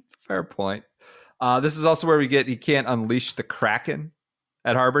 That's a fair point. This is also where he can't unleash the Kraken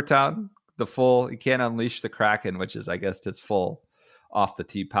at Harbor Town. He can't unleash the Kraken, which is, I guess, his full off the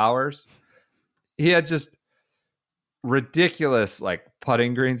tee powers. He had just ridiculous like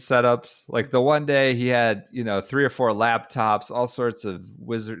putting green setups. Like the one day he had 3 or 4 laptops, all sorts of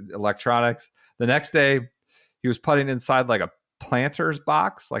wizard electronics. The next day he was putting inside like a planter's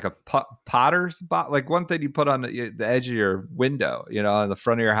box, like a potter's box, like one thing you put on the edge of your window, on the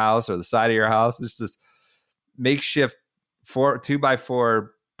front of your house or the side of your house. It's this makeshift 2x4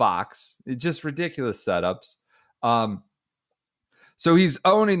 box. It's just ridiculous setups. So he's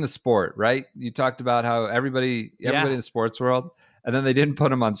owning the sport, right? You talked about how everybody in the sports world, and then they didn't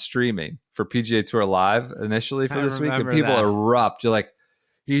put him on streaming for PGA Tour Live initially for this week, and people erupt. You're like,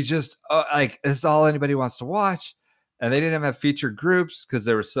 he just like, this is all anybody wants to watch. And they didn't have featured groups because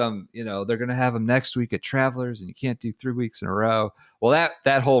there was some, they're going to have them next week at Travelers, and you can't do 3 weeks in a row. Well,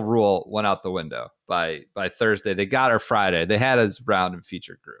 that whole rule went out the window by Thursday. They got her Friday. They had us round in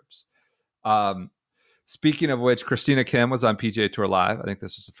featured groups. Speaking of which, Christina Kim was on PGA Tour Live. I think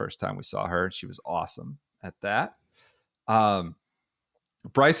this was the first time we saw her, and she was awesome at that.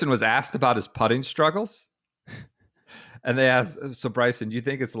 Bryson was asked about his putting struggles, and they asked, so Bryson, do you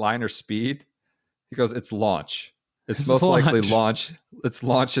think it's line or speed? He goes, it's launch. It's most likely launch. It's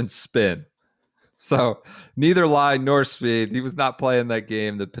launch and spin. So neither line nor speed. He was not playing that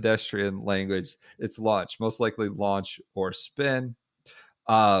game, the pedestrian language. It's launch, most likely launch or spin.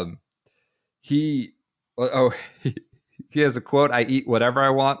 He has a quote, I eat whatever I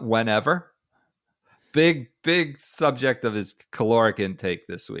want whenever. Big subject of his caloric intake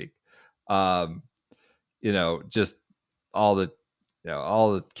this week. Just all the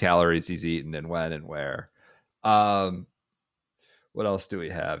calories he's eaten and when and where. What else do we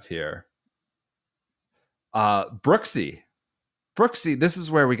have here? Brooksy, this is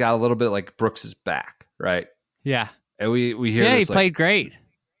where we got a little bit like Brooks is back, right? Yeah. And we hear he this, played great.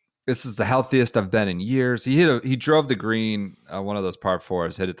 this is the healthiest I've been in years. He drove the green, one of those par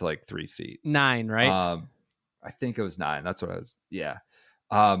fours, hit it to like 3 feet. 9, right? I think it was 9. That's what I was. Yeah.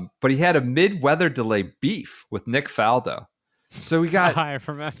 But he had a mid-weather delay beef with Nick Faldo. So we got. I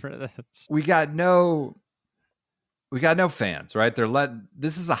remember this. We got no fans, right?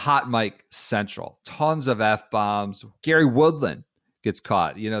 This is a hot mic central. Tons of F-bombs. Gary Woodland gets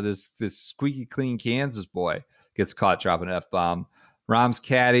caught. This squeaky clean Kansas boy gets caught dropping an F-bomb. Rahm's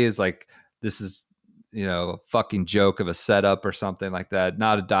caddy is like, this is, a fucking joke of a setup or something like that.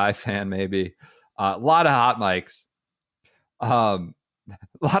 Not a die fan, maybe. A lot of hot mics. Remember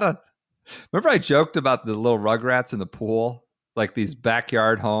I joked about the little rugrats in the pool? Like these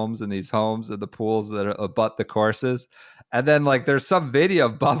backyard homes and these homes and the pools that abut the courses. And then like there's some video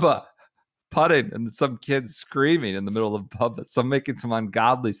of Bubba putting and some kids screaming in the middle of Bubba, making some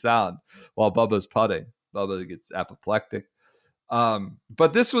ungodly sound while Bubba's putting. Bubba gets apoplectic.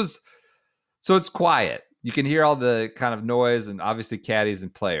 But this was, so it's quiet. You can hear all the kind of noise and obviously caddies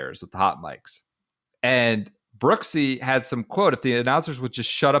and players with the hot mics. And Brooksy had some quote, if the announcers would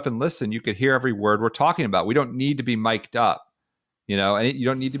just shut up and listen, you could hear every word we're talking about. We don't need to be mic'd up. And you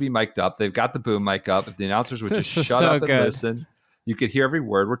don't need to be mic'd up. They've got the boom mic up. If the announcers would just shut up and listen, you could hear every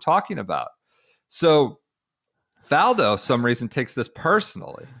word we're talking about. So Faldo, some reason, takes this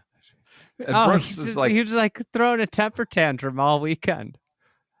personally. And Brooks is like, he was like throwing a temper tantrum all weekend.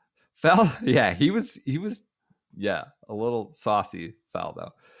 He was a little saucy,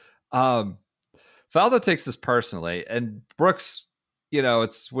 Faldo. Faldo takes this personally, and Brooks,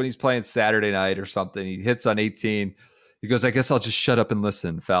 it's when he's playing Saturday night or something, he hits on 18. He goes, I guess I'll just shut up and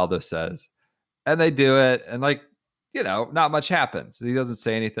listen, Faldo says. And they do it, and not much happens. He doesn't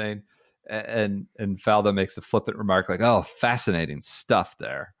say anything. And Faldo makes a flippant remark like, oh, fascinating stuff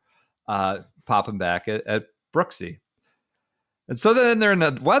there. Popping back at Brooksy. And so then they're in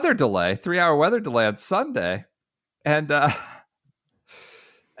a weather delay, 3-hour weather delay on Sunday. And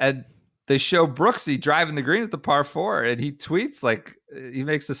they show Brooksy driving the green at the par 4, and he tweets he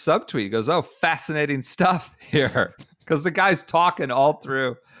makes a subtweet. He goes, oh, fascinating stuff here. Because the guy's talking all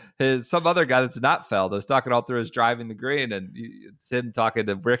through some other guy that's not Faldo is talking all through his driving the green, and it's him talking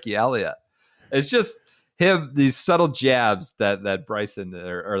to Ricky Elliott. It's just him, these subtle jabs that Bryson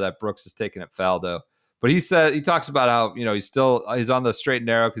or that Brooks is taking at Faldo. But he talks about how, he's on the straight and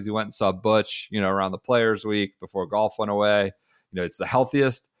narrow because he went and saw Butch, around the Players Week before golf went away. It's the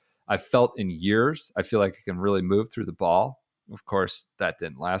healthiest I've felt in years. I feel like he can really move through the ball. Of course, that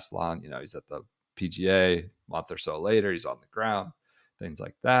didn't last long. He's at the PGA a month or so later. He's on the ground, things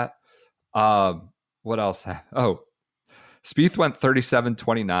like that. What else? Spieth went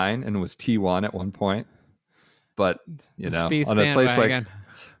 37-29 and was T1 at one point. But, Spieth on a place bandwagon. like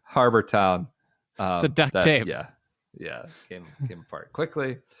Harbor Town, the duct tape. Yeah, came apart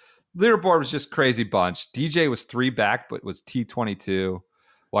quickly. Leaderboard was just crazy bunch. DJ was 3 back, but was T22.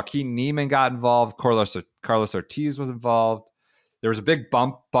 Joaquin Niemann got involved. Carlos Ortiz was involved. There was a big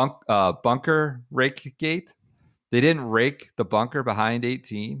bunker rake gate. They didn't rake the bunker behind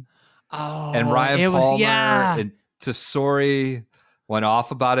 18. Oh, and Ryan Palmer and Tesori went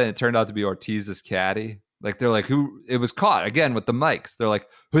off about it. And it turned out to be Ortiz's caddy. They're like, who? It was caught again with the mics. They're like,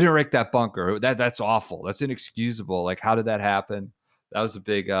 who didn't rake that bunker? That's awful. That's inexcusable. How did that happen? That was a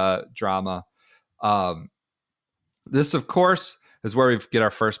big drama. This, of course, is where we get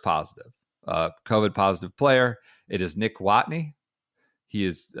our first positive, COVID positive player. It is Nick Watney. He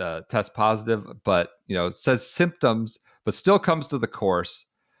is test positive, but says symptoms, but still comes to the course.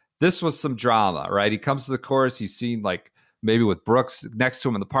 This was some drama, right? He comes to the course. He's seen maybe with Brooks next to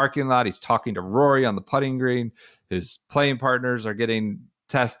him in the parking lot. He's talking to Rory on the putting green. His playing partners are getting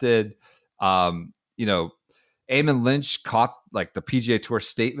tested. Eamon Lynch caught the PGA Tour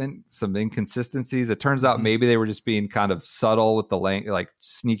statement, some inconsistencies. It turns out maybe they were just being kind of subtle with the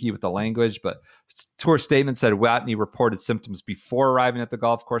sneaky with the language, but Tour statement said Watney reported symptoms before arriving at the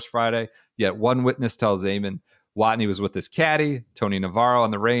golf course Friday. Yet one witness tells Eamon Watney was with his caddy, Tony Navarro,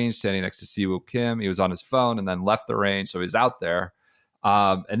 on the range, standing next to Siwoo Kim. He was on his phone and then left the range, so he was out there.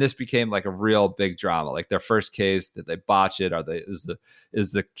 And this became a real big drama. Their first case, did they botch it?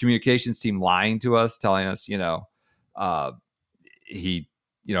 Is the communications team lying to us, telling us, he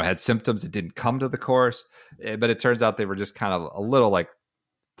had symptoms that didn't come to the course? But it turns out they were just kind of a little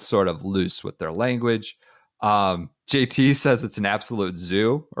sort of loose with their language. JT says it's an absolute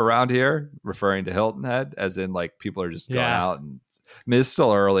zoo around here, referring to Hilton Head, as in people are just going out, and it's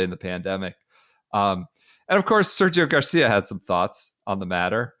still early in the pandemic. And of course, Sergio Garcia had some thoughts on the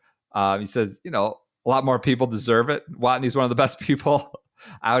matter. He says, a lot more people deserve it. Watney's one of the best people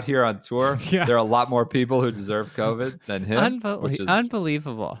out here on tour. Yeah. There are a lot more people who deserve COVID than him.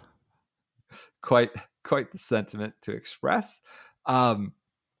 Unbelievable. quite the sentiment to express.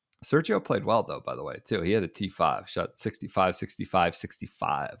 Sergio played well, though, by the way, too. He had a T5, shot 65, 65,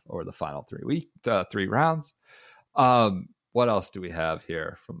 65 over the final 3 rounds. What else do we have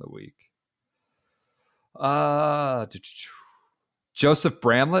here from the week? Joseph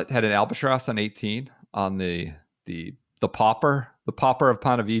Bramlett had an albatross on 18 on the Pauper of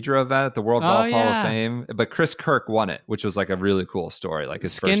Ponte Vedra event at the World Golf Hall of Fame. But Chris Kirk won it, which was like a really cool story. Like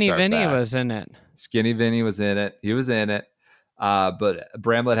his Skinny first start Vinny back. was in it. Skinny Vinny was in it. He was in it. But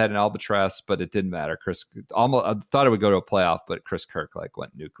Bramlett had an albatross, but it didn't matter. Chris almost, I thought it would go to a playoff, but Chris Kirk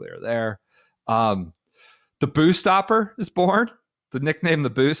went nuclear there. The Boo Stopper is born. The nickname the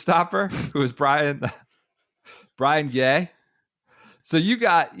Boo Stopper, who is Brian Gay. So you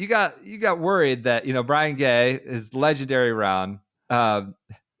got worried that Brian Gay, his legendary round of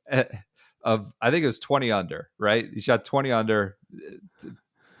I think it was 20 under, right? He shot 20 under.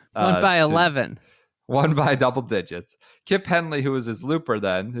 Won by 11. Won by double digits. Kip Henley, who was his looper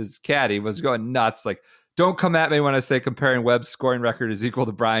then, his caddy, was going nuts. Like, don't come at me when I say comparing Webb's scoring record is equal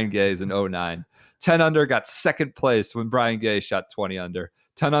to Brian Gay's in 09. 10 under got second place when Brian Gay shot 20 under.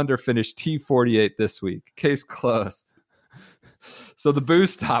 10 under finished T48 this week. Case closed. So the Boo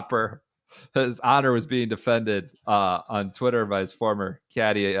Stopper, his honor was being defended on Twitter by his former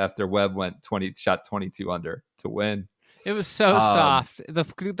caddy after Webb shot 22 under to win. It was so soft.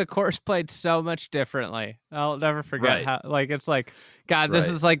 The course played so much differently. I'll never forget how. Like, it's like, God, this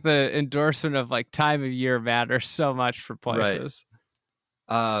is like the endorsement of like time of year matters so much for places.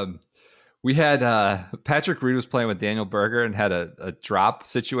 Right. We had Patrick Reed was playing with Daniel Berger and had a drop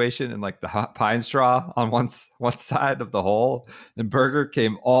situation in like the pine straw on one side of the hole, and Berger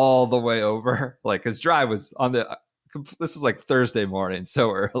came all the way over. Like his drive was on the. This was like Thursday morning,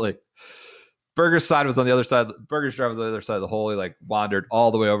 so early. Berger's side was on the other side. Berger's drive was on the other side of the hole. He like wandered all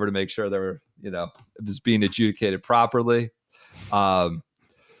the way over to make sure it was being adjudicated properly. That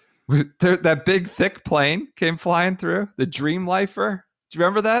big thick plane came flying through, the Dream Lifer. Do you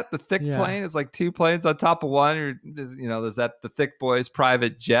remember that? The thick plane is like two planes on top of one. There's that the thick boys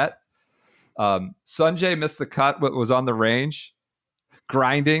private jet. Sunjay missed the cut, but was on the range,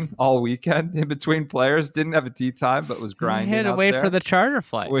 grinding all weekend in between players. Didn't have a tee time, but was grinding. He had to wait for the charter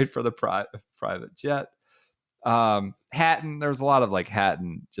flight. Wait for the private jet. Hatton, there was a lot of like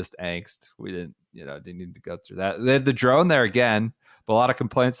Hatton just angst. We didn't need to go through that. They had the drone there again, but a lot of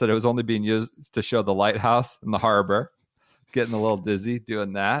complaints that it was only being used to show the lighthouse in the harbor. Getting a little dizzy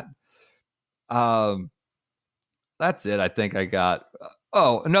doing that. That's it. I think I got.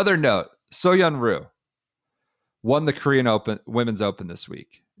 Another note. So-Yeon Ryu won the Korean Women's Open this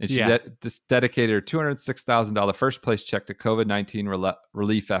week, and she dedicated her $206,000 first place check to COVID-19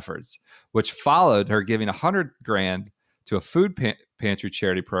 relief efforts, which followed her giving $100,000 to a food pantry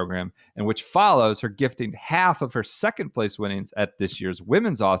charity program, and which follows her gifting half of her second place winnings at this year's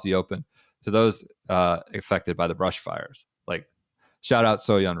Women's Aussie Open to those affected by the brush fires. Like, shout out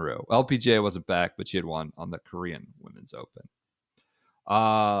So-Yeon Ryu. LPGA wasn't back, but she had won on the Korean Women's Open.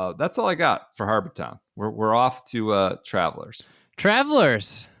 That's all I got for Harbor Town. We're off to Travelers.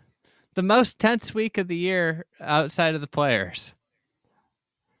 Travelers, the most tense week of the year outside of the Players.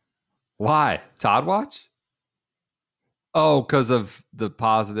 Why? Todd Watch? Oh, because of the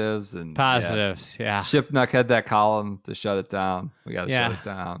positives and yeah. Shipnuck had that column to shut it down. We got to shut it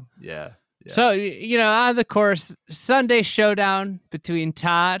down. Yeah. So, on the course, Sunday showdown between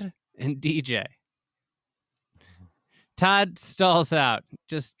Todd and DJ. Todd stalls out.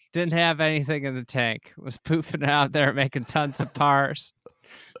 Just didn't have anything in the tank. Was poofing out there, making tons of pars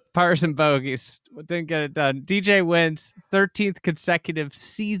and bogeys. Didn't get it done. DJ wins 13th consecutive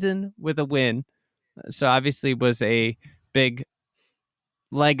season with a win. So obviously was a big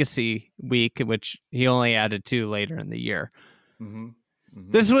legacy week, which he only added 2 later in the year. Mm-hmm.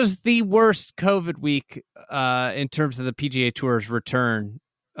 Mm-hmm. This was the worst COVID week in terms of the PGA Tour's return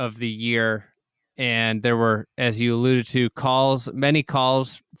of the year. And there were, as you alluded to, many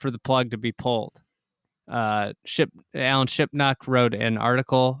calls for the plug to be pulled. Alan Shipnuck wrote an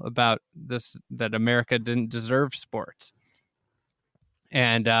article about this, that America didn't deserve sports.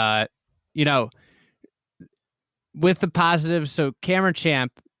 And, with the positives, so Cameron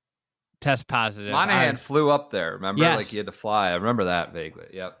Champ test positive. Monahan flew up there, remember? Yes. Like he had to fly. I remember that vaguely.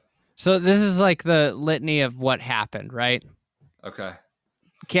 Yep. So this is like the litany of what happened, right? Okay.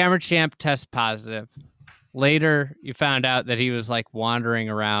 Cameron Champ test positive. Later, you found out that he was like wandering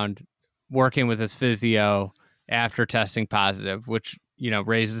around working with his physio after testing positive, which,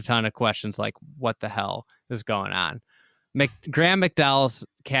 raises a ton of questions like, what the hell is going on? Graham McDowell's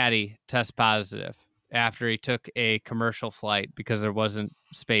caddy test positive. after he took a commercial flight because there wasn't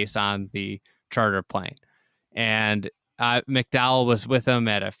space on the charter plane. And McDowell was with him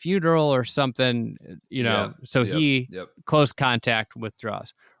at a funeral or something, he close contact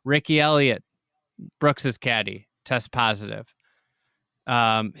withdraws. Ricky Elliott, Brooks's caddy, tests positive.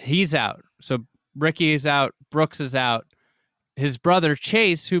 He's out. So Ricky is out. Brooks is out. His brother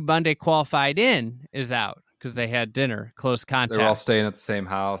Chase, who Monday qualified in, is out because they had dinner, close contact. They're all staying at the same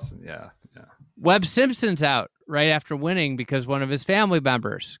house. Yeah. Webb Simpson's out right after winning because one of his family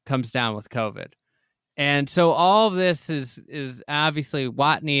members comes down with COVID. And so all of this is obviously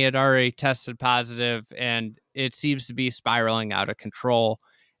Watney had already tested positive, and it seems to be spiraling out of control.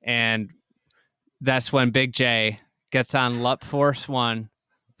 And that's when Big J gets on LUP Force One,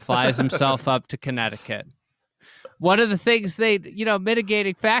 flies himself up to Connecticut. One of the things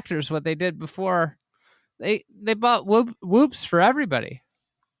mitigating factors, what they did before, they bought whoops for everybody.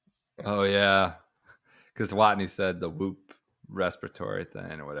 Oh, yeah. Because Watney said the whoop respiratory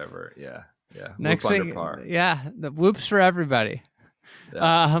thing or whatever. Yeah. Next whoop thing, under par. Yeah, the whoops for everybody.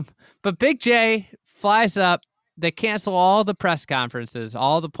 Yeah. But Big J flies up. They cancel all the press conferences,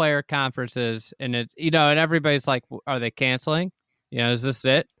 all the player conferences, and it's and everybody's like, "Are they canceling? Is this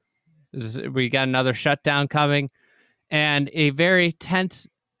it? We got another shutdown coming?" And a very tense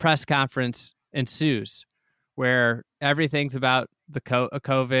press conference ensues, where everything's about the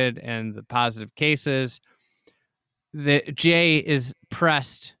COVID and the positive cases. The Jay is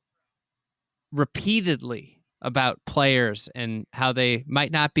pressed repeatedly about players and how they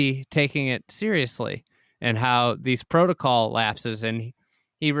might not be taking it seriously and how these protocol lapses, and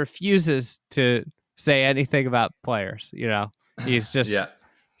he refuses to say anything about players. He's just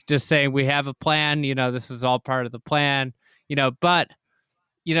just saying we have a plan, this is all part of the plan, but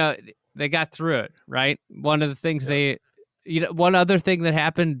they got through it, right? One of the things one other thing that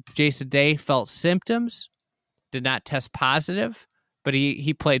happened, Jason Day felt symptoms, did not test positive, but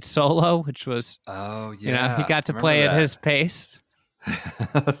he played solo, which was, he got to play at his pace.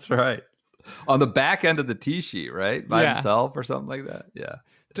 That's right. On the back end of the tee sheet, right? By himself or something like that. Yeah.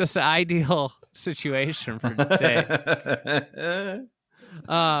 Just the ideal situation for Day.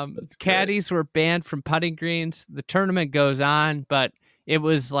 Caddies were banned from putting greens. The tournament goes on, but it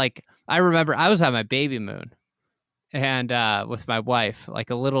was like, I remember I was on my baby moon and with my wife, like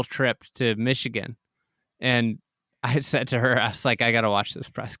a little trip to Michigan. And I said to her, I was like, I got to watch this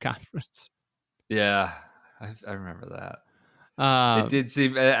press conference. Yeah, I remember that. It did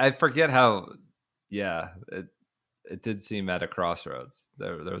seem, I forget how, it did seem at a crossroads.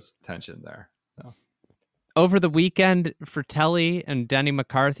 There was tension there. So. Over the weekend, Fratelli and Denny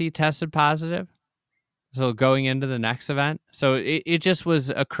McCarthy tested positive. So going into the next event. So it just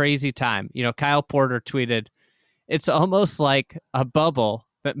was a crazy time. Kyle Porter tweeted, "It's almost like a bubble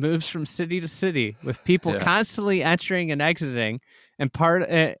that moves from city to city with people constantly entering and exiting, and part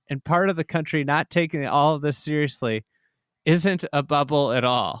of the country not taking all of this seriously isn't a bubble at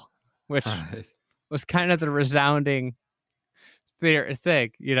all," which was kind of the resounding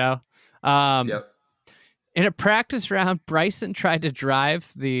thing, In a practice round, Bryson tried to drive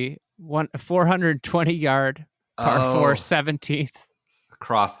the 420-yard par 4 17th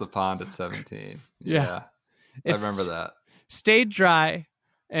across the pond at 17. Yeah. I remember that. Stayed dry,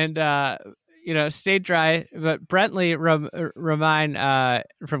 and stayed dry. But Brentley Ramine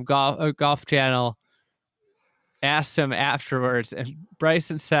from Golf Channel asked him afterwards, and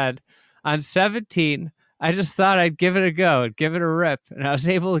Bryson said, "On 17, I just thought I'd give it a go and give it a rip, and I was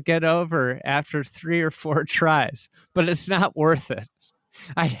able to get over after 3 or 4 tries, but it's not worth it.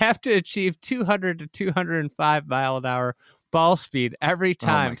 I'd have to achieve 200 to 205 mile an hour ball speed every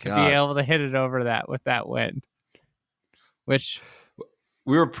time to be able to hit it over that with that wind." Which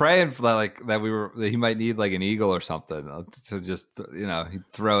we were praying for that he might need like an eagle or something to just he'd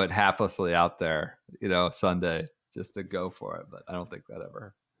throw it haplessly out there Sunday just to go for it, but I don't think that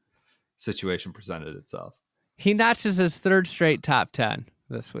ever situation presented itself. He notches his 3rd straight top 10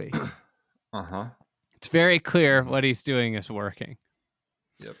 this week. It's very clear what he's doing is working.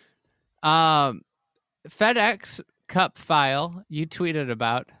 Yep. FedEx Cup file you tweeted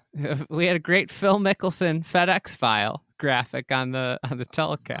about. We had a great Phil Mickelson FedEx file graphic on the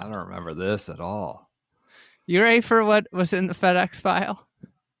telecast. I don't remember this at all. You ready for what was in the FedEx file?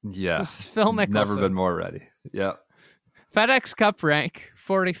 Yeah. This is Phil Mickelson. Never been more ready. Yep. FedEx Cup rank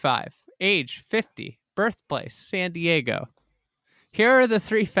 45, age 50, birthplace San Diego. Here are the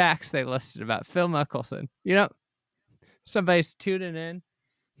 3 facts they listed about Phil Mickelson. Somebody's tuning in.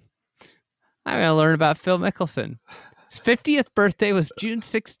 I'm going to learn about Phil Mickelson. His 50th birthday was June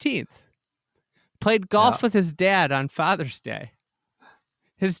 16th. Played golf with his dad on Father's Day.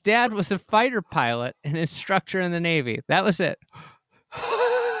 His dad was a fighter pilot and instructor in the Navy. That was it.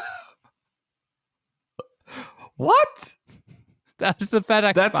 What? That was the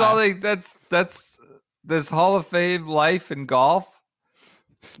FedEx. That's file. all they. That's this Hall of Fame life in golf.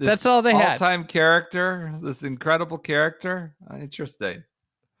 That's all they had. All-time character. This incredible character. Interesting.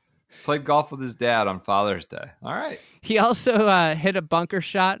 Played golf with his dad on Father's Day. All right. He also hit a bunker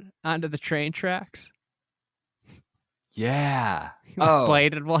shot onto the train tracks. Yeah. Oh,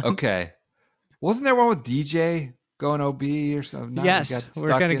 Bladed one. okay. Wasn't there one with DJ going OB or something? No, Yes, he got we're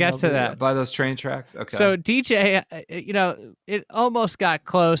stuck gonna in get to OB that. by those train tracks. Okay. So DJ, it almost got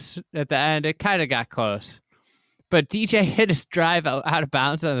close at the end. It kind of got close, but DJ hit his drive out of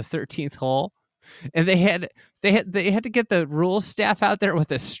bounds on the 13th hole, and they had to get the rules staff out there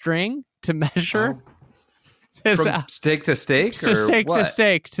with a string to measure from stake to stake, to or stake what? to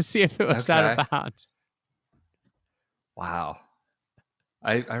stake to see if it was out of bounds. Wow.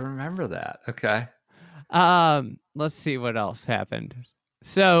 I remember that. Okay. Let's see what else happened.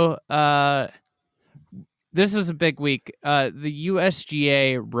 So, this was a big week. The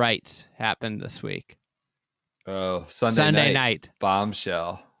USGA rights happened this week. Oh, Sunday night.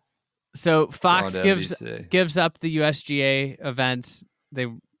 Bombshell. So Fox Going to NBC. gives up the USGA events. They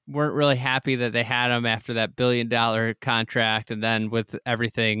weren't really happy that they had them after that $1 billion contract, and then with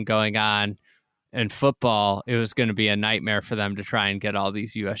everything going on in football, it was going to be a nightmare for them to try and get all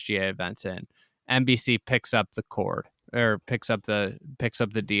these USGA events in. NBC picks up the cord, or picks up the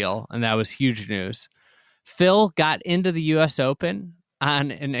deal, and that was huge news. Phil got into the U.S. Open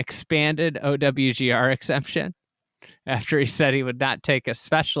on an expanded OWGR exemption after he said he would not take a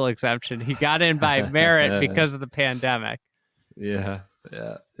special exemption. He got in by merit because of the pandemic. Yeah.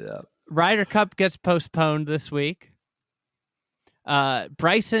 Ryder Cup gets postponed this week.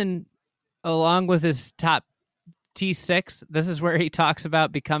 Bryson, along with his top T6, this is where he talks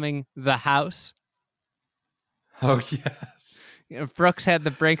about becoming the house. Oh, yes. Brooks had the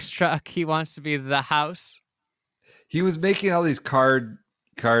Brinks truck. He wants to be the house. He was making all these card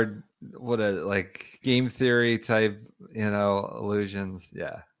game theory type, illusions.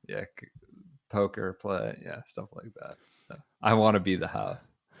 Yeah. Poker play. Yeah. Stuff like that. So, I want to be the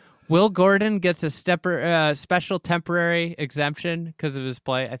house. Will Gordon gets a special temporary exemption because of his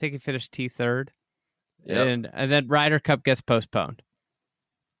play. I think he finished T3rd. Yep. And then Ryder Cup gets postponed.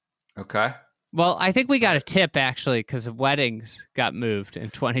 Okay. Well, I think we got a tip, actually, because weddings got moved in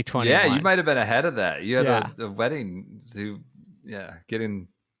 2021. Yeah, you might have been ahead of that. You had a wedding getting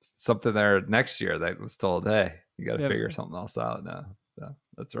something there next year that was told, hey, you got to figure something else out now. So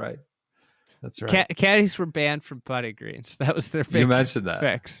that's right. That's right. Caddies were banned from putting greens. That was their big You mentioned that.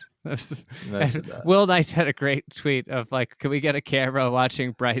 fix. You mentioned that. Will Knight had a great tweet of like, can we get a camera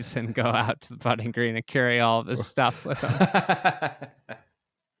watching Bryson go out to the putting green and carry all of his stuff with him?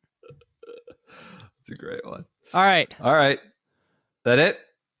 It's a great one. All right. That it?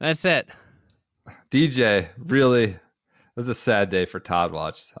 That's it. DJ, really, it was a sad day for Todd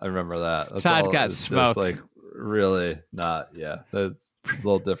Watch. I remember that. That's Todd got smoked. Just really not. Yeah, that's a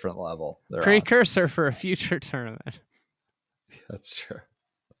little different level. Precursor for a future tournament. That's true.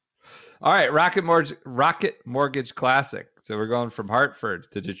 All right, Rocket Mortgage Classic. So we're going from Hartford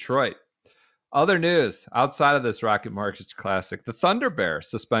to Detroit. Other news outside of this Rocket Mortgage Classic, the Thunder Bear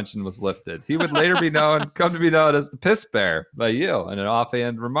suspension was lifted. He would later come to be known as the Piss Bear by you in an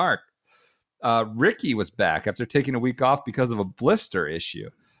offhand remark. Ricky was back after taking a week off because of a blister issue.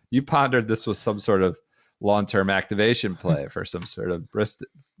 You pondered this was some sort of long-term activation play for some sort of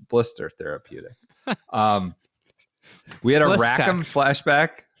blister therapeutic. We had a Rackham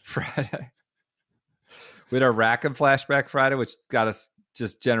flashback Friday. Which got us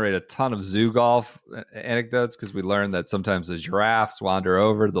just generate a ton of zoo golf anecdotes because we learned that sometimes the giraffes wander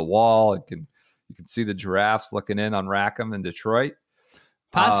over the wall. You can see the giraffes looking in on Rackham in Detroit.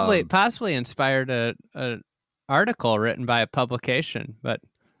 Possibly inspired an article written by a publication, but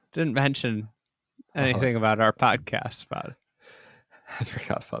didn't mention anything about our podcast about it. I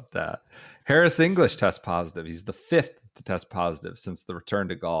forgot about that. Harris English test positive. He's the fifth to test positive since the return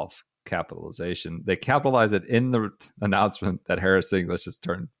to golf capitalization. They capitalize it in the announcement that Harris English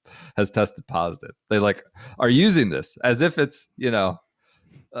has tested positive. They are using this as if it's 4th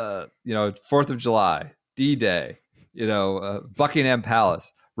of July, D-Day, Buckingham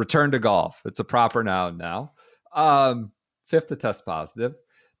Palace, return to golf. It's a proper noun now. Fifth to test positive.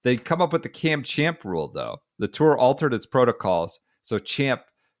 They come up with the Cam Champ rule, though. The tour altered its protocols so Champ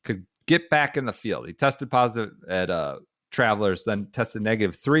could get back in the field. He tested positive at Travelers, then tested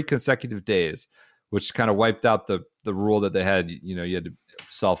negative 3 consecutive days, which kind of wiped out the rule that they had. You had to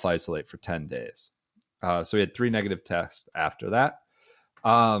self-isolate for 10 days. So he had 3 negative tests after that.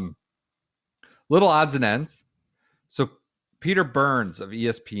 Little odds and ends. So Peter Burns of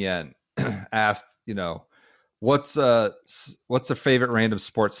ESPN asked, what's a favorite random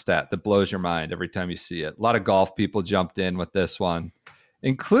sports stat that blows your mind every time you see it? A lot of golf people jumped in with this one,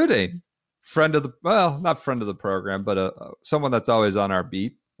 including not friend of the program, but someone that's always on our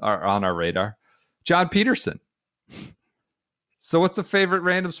beat, on our radar, John Peterson. So what's a favorite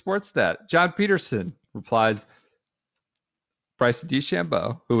random sports stat? John Peterson replies, Bryson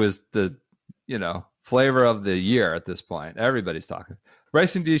DeChambeau, who is the, flavor of the year at this point. Everybody's talking.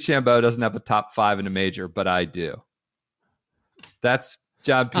 Bryson DeChambeau doesn't have a top 5 in a major, but I do. That's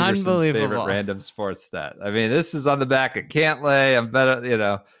John Peterson's favorite random sports stat. I mean, this is on the back of Cantlay. I'm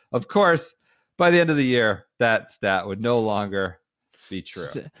better, of course, by the end of the year, that stat would no longer be true.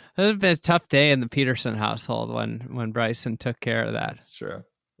 It would have been a tough day in the Peterson household when Bryson took care of that.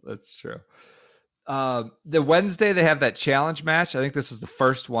 That's true. The Wednesday they have that challenge match. I think this is the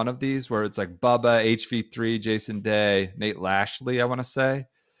first one of these where it's like Bubba, HV3, Jason Day, Nate Lashley, I want to say.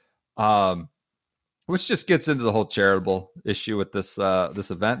 Which just gets into the whole charitable issue with this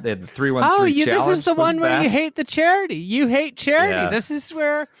event. They had the 313 challenge. This is the one where you hate the charity. You hate charity. Yeah. This is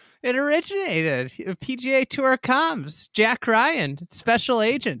where it originated. PGA Tour comms. Jack Ryan, special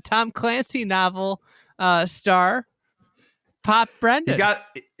agent, Tom Clancy novel star. Pop Brendan.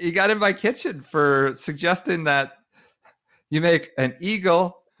 You got in my kitchen for suggesting that you make an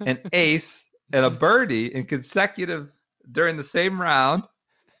eagle, an ace, and a birdie in consecutive during the same round,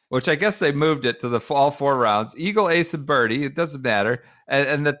 which I guess they moved it to all 4 rounds. Eagle, ace, and birdie. It doesn't matter.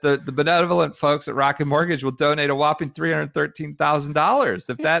 And that the benevolent folks at Rocket Mortgage will donate a whopping $313,000.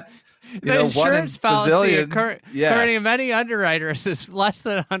 If that, the insurance policy according to many underwriters is less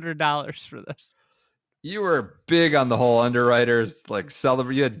than $100 for this. You were big on the whole underwriters, like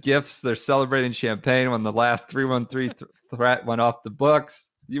celebrate. You had gifts. They're celebrating champagne when the last 313 threat went off the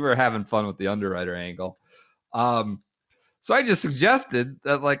books. You were having fun with the underwriter angle. So I just suggested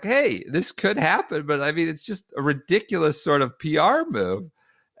that, like, hey, this could happen, but I mean, it's just a ridiculous sort of PR move.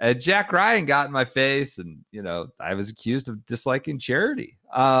 And Jack Ryan got in my face, and I was accused of disliking charity.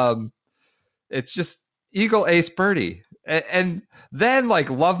 It's just eagle, ace, birdie, and then like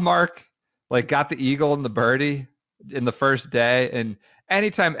Lovemark. Like got the eagle and the birdie in the first day. And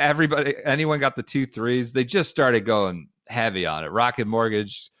anytime anyone got the 2 threes, they just started going heavy on it. Rocket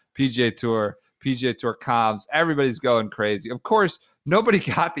Mortgage, PGA Tour comms, everybody's going crazy. Of course, nobody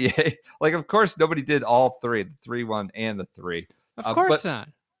got the A. Like, of course, nobody did all 3, the 3-1 and the 3. Of course not.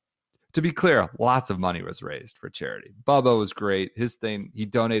 To be clear, lots of money was raised for charity. Bubba was great. His thing, he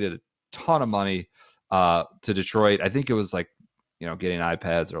donated a ton of money to Detroit. I think it was like, getting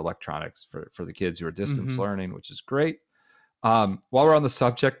iPads or electronics for the kids who are distance learning, which is great. While we're on the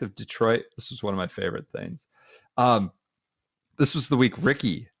subject of Detroit, this was one of my favorite things. This was the week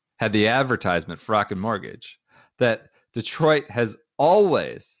Ricky had the advertisement for Rocket Mortgage that Detroit has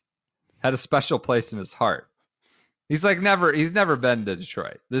always had a special place in his heart. He's never been to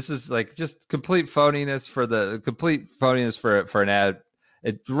Detroit. This is like just complete phoniness for an ad.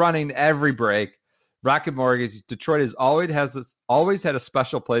 It's running every break. Rocket Mortgage, Detroit has always had a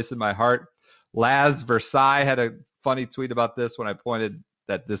special place in my heart. Laz Versailles had a funny tweet about this when I pointed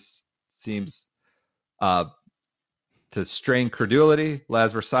that this seems to strain credulity.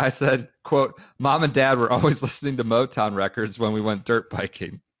 Laz Versailles said, quote, "Mom and Dad were always listening to Motown records when we went dirt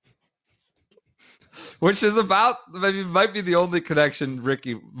biking." Which is might be the only connection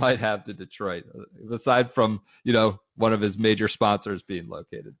Ricky might have to Detroit, aside from, one of his major sponsors being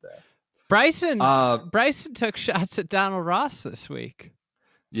located there. Bryson took shots at Donald Ross this week.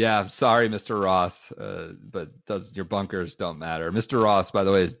 Yeah, sorry, Mr. Ross, but your bunkers don't matter. Mr. Ross, by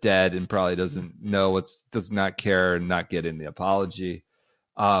the way, is dead and probably does not care and not get in the apology.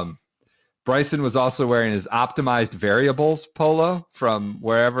 Bryson was also wearing his optimized variables polo from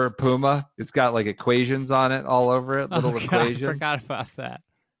wherever, Puma. It's got like equations on it all over it, little equations. I forgot about that.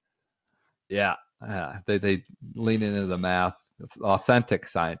 Yeah, they lean into the math. It's authentic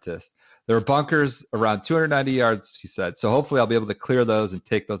scientists. There are bunkers around 290 yards, he said. So hopefully I'll be able to clear those and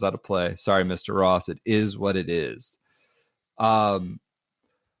take those out of play. Sorry, Mr. Ross. It is what it is. What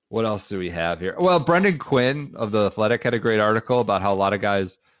else do we have here? Well, Brendan Quinn of The Athletic had a great article about how a lot of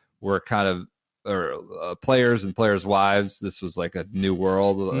guys were kind of players and players' wives. This was like a new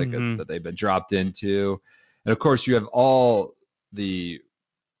world that they've been dropped into. And of course, you have all the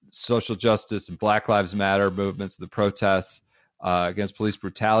social justice and Black Lives Matter movements, the protests against police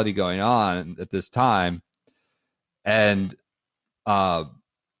brutality going on at this time. And,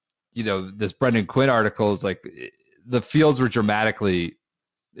 this Brendan Quinn article is like the fields were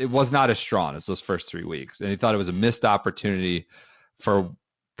it was not as strong as those first 3 weeks. And he thought it was a missed opportunity for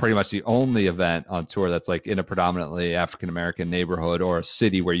pretty much the only event on tour that's like in a predominantly African-American neighborhood or a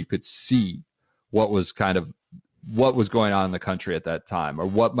city where you could see what was going on in the country at that time, or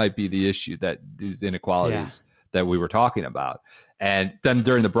what might be the issue, that these inequalities that we were talking about. And then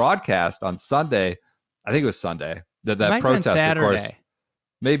during the broadcast on Sunday, I think it was Sunday, that protest, of course,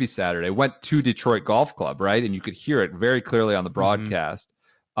 maybe Saturday, went to Detroit Golf Club, right? And you could hear it very clearly on the broadcast.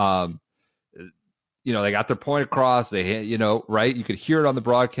 They got their point across. They, right? You could hear it on the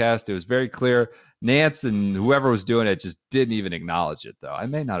broadcast. It was very clear. Nance and whoever was doing it just didn't even acknowledge it, though. I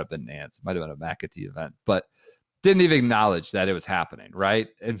may not have been Nance. It might have been a McAtee event, but didn't even acknowledge that it was happening, right?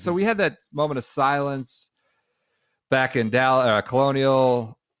 And so we had that moment of silence back in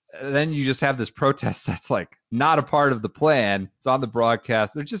Colonial. And then you just have this protest that's like not a part of the plan. It's on the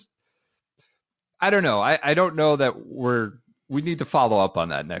broadcast. They're just, I don't know. I don't know that we need to follow up on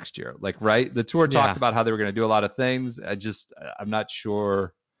that next year. Like, right? The tour talked about how they were going to do a lot of things. I'm not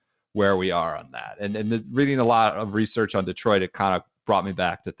sure where we are on that. And reading a lot of research on Detroit, it kind of brought me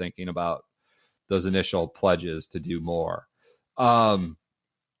back to thinking about those initial pledges to do more. What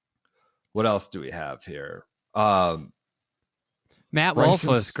else do we have here? Matt Wolff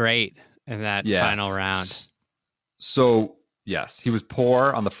was great in that final round. So, yes, he was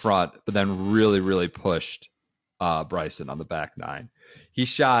poor on the front, but then really, really pushed Bryson on the back nine. He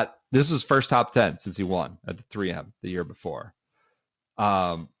shot, this was first top 10 since he won at the 3M the year before.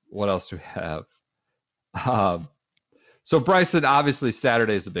 What else do we have? So Bryson, obviously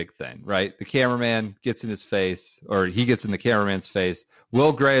Saturday is a big thing, right? The cameraman gets in his face, or he gets in the cameraman's face.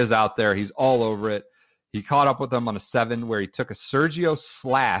 Will Gray is out there. He's all over it. He caught up with him on a 7 where he took a Sergio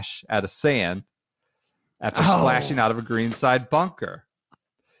slash out of sand after splashing out of a greenside bunker.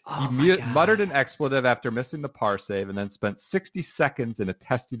 He muttered an expletive after missing the par save and then spent 60 seconds in a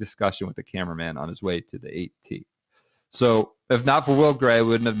testy discussion with the cameraman on his way to the 8th tee. So if not for Will Gray, we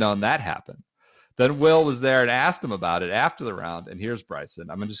wouldn't have known that happened. Then Will was there and asked him about it after the round. And here's Bryson.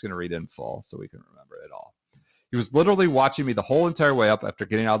 I'm just going to read it in full so we can remember it all. He was literally watching me the whole entire way up after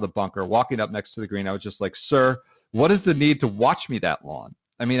getting out of the bunker, walking up next to the green. I was just like, sir, what is the need to watch me that long?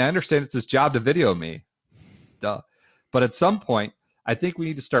 I mean, I understand it's his job to video me. Duh. But at some point, I think we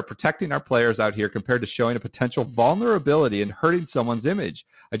need to start protecting our players out here compared to showing a potential vulnerability and hurting someone's image.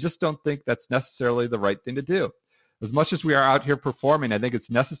 I just don't think that's necessarily the right thing to do. As much as we are out here performing, I think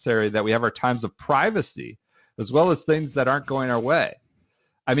it's necessary that we have our times of privacy as well as things that aren't going our way.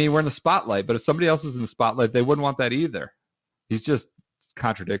 I mean, we're in the spotlight, but if somebody else is in the spotlight, they wouldn't want that either. He's just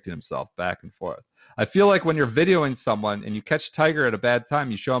contradicting himself back and forth. I feel like when you're videoing someone and you catch Tiger at a bad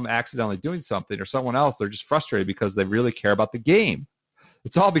time, you show them accidentally doing something, or someone else, they're just frustrated because they really care about the game.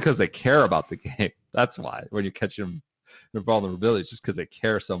 It's all because they care about the game. That's why when you catch them in vulnerability, it's just because they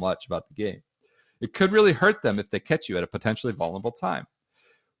care so much about the game. It could really hurt them if they catch you at a potentially vulnerable time.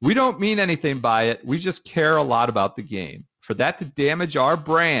 We don't mean anything by it. We just care a lot about the game. For that to damage our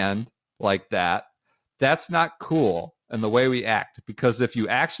brand like that, that's not cool in the way we act. Because if you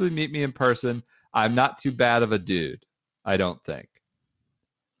actually meet me in person, I'm not too bad of a dude, I don't think.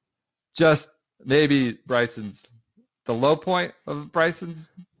 Just maybe the low point of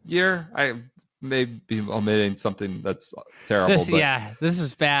Bryson's year. I may be omitting something that's terrible. This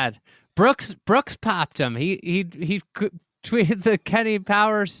is bad. Brooks popped him. He tweeted the Kenny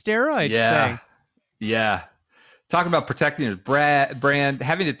Powers steroid thing. Yeah. Talking about protecting his brand,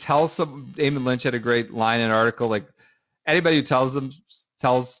 having to tell Eamon Lynch had a great line in an article, like anybody who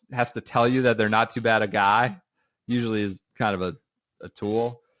has to tell you that they're not too bad a guy usually is kind of a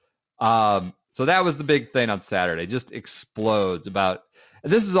tool. So that was the big thing on Saturday. Just explodes about,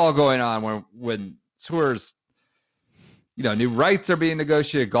 this is all going on when tours, new rights are being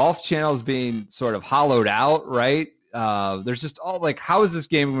negotiated, Golf Channel is being sort of hollowed out, right? There's just all like, how is this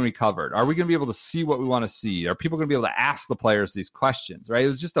game going to be covered? Are we going to be able to see what we want to see? Are people going to be able to ask the players these questions, right? It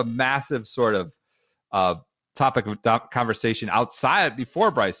was just a massive sort of topic of conversation outside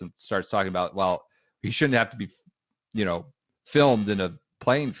before Bryson starts talking about, well, he shouldn't have to be, filmed in a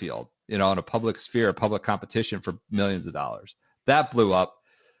playing field, in a public sphere, a public competition for millions of dollars. That blew up.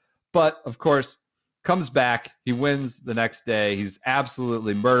 But of course, comes back, he wins the next day. He's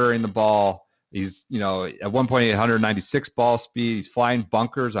absolutely murdering the ball. He's, at one point, 196 ball speed. He's flying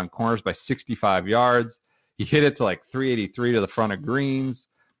bunkers on corners by 65 yards. He hit it to like 383 to the front of greens.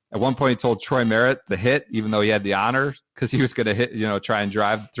 At one point, he told Troy Merritt the hit, even though he had the honor, because he was going to hit, try and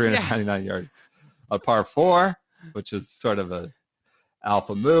drive 399 yards a par 4, which is sort of a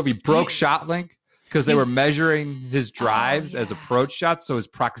alpha move. He broke ShotLink because they were measuring his drives as approach shots. So his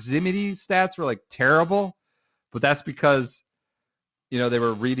proximity stats were like terrible, but that's because, they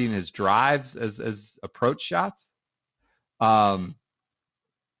were reading his drives as approach shots.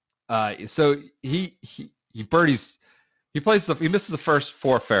 So he birdies. He misses the first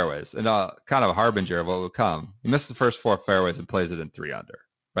 4 fairways, and kind of a harbinger of what will come. He misses the first 4 fairways and plays it in 3 under.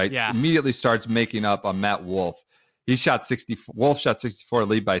 Right. Yeah. Immediately starts making up on Matt Wolff. Wolff shot 64,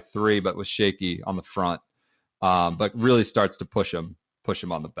 lead by 3, but was shaky on the front. But really starts to push him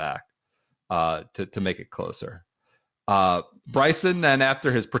on the back to make it closer. Bryson then,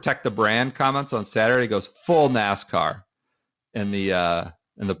 after his protect the brand comments on Saturday, goes full NASCAR in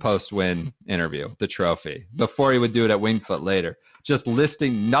the post-win interview, the trophy, before he would do it at Wingfoot later, just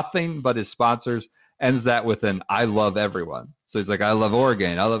listing nothing but his sponsors. Ends that with an "I love everyone." So he's like, "I love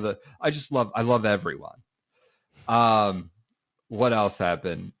Oregon. I love everyone." What else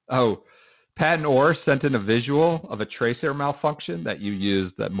happened? Oh, Patton Orr sent in a visual of a tracer malfunction that you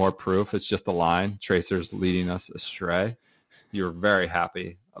used. That more proof. It's just a line. Tracer's leading us astray. You were very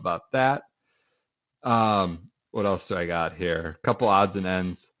happy about that. What else do I got here? A couple odds and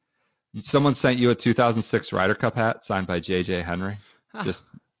ends. Someone sent you a 2006 Ryder Cup hat signed by J.J. Henry. Just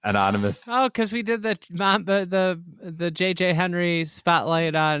anonymous. Oh, because we did the J.J. Henry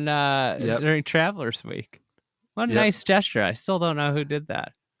spotlight on during Travelers Week. What a nice gesture. I still don't know who did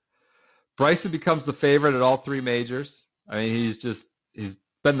that. Bryson becomes the favorite at all 3 majors. I mean, he's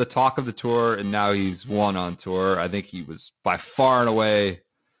been the talk of the tour, and now he's won on tour. I think he was by far and away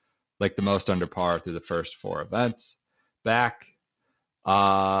like the most under par through the first 4 events back.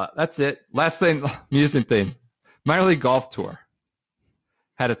 That's it. Last thing, amusing thing. Minor League Golf Tour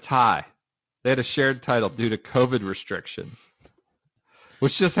had a tie. They had a shared title due to COVID restrictions,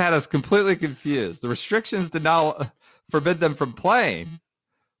 which just had us completely confused. The restrictions did not forbid them from playing,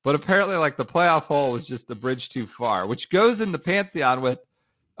 but apparently like the playoff hole was just the bridge too far, which goes in the pantheon with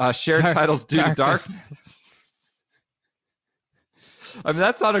shared titles due to darkness. I mean,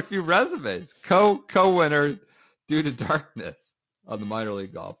 that's on a few resumes. Co-winner due to darkness on the Minor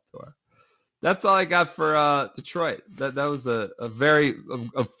League Golf Tour. That's all I got for Detroit. That was a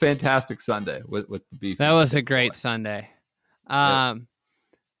fantastic Sunday with the beef. That was a great Sunday. That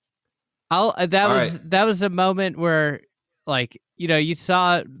was a moment where, like, you know, you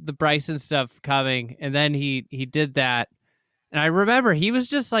saw the Bryson stuff coming, and then he did that, and I remember he was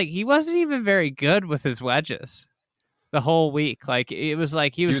just like, he wasn't even very good with his wedges the whole week. Like, it was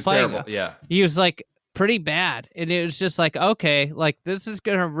like he was playing terrible. Yeah, he was like pretty bad, and it was just like, okay, like this is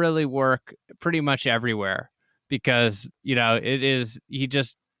gonna really work pretty much everywhere, because you know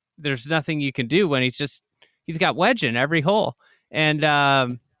there's nothing you can do when he's got wedge in every hole. And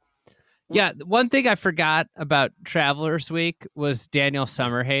one thing I forgot about Travelers Week was Daniel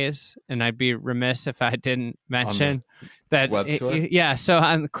Summerhays, and I'd be remiss if I didn't mention that. So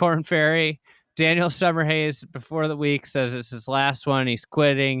on the Corn Ferry, Daniel Summerhays before the week says it's his last one. He's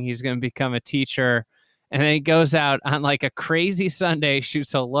quitting. He's going to become a teacher. And then he goes out on like a crazy Sunday,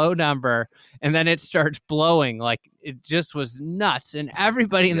 shoots a low number, and then it starts blowing. Like, it just was nuts. And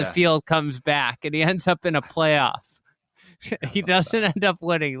everybody in the field comes back, and he ends up in a playoff. He doesn't end up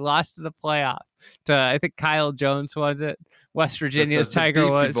winning. He lost to the playoff to, I think, Kyle Jones was it. West Virginia's Tiger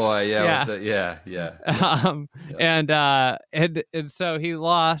Woods. Boy, yeah. And so he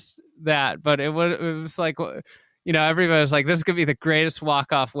lost that, but it was like, you know, everybody was like, this could be the greatest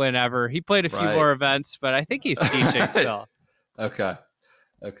walk-off win ever. He played a few more events, but I think he's teaching still. Okay.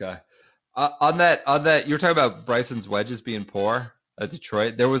 On that, you were talking about Bryson's wedges being poor at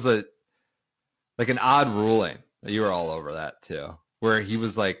Detroit. There was an odd ruling. You were all over that too, where he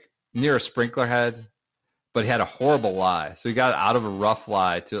was like near a sprinkler head, but he had a horrible lie. So he got out of a rough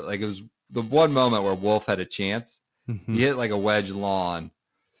lie to, like, it was the one moment where Wolff had a chance. Mm-hmm. He hit like a wedge lawn.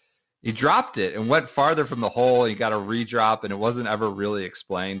 He dropped it and went farther from the hole. He got a redrop, and it wasn't ever really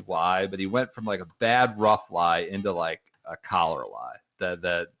explained why, but he went from like a bad rough lie into like a collar lie.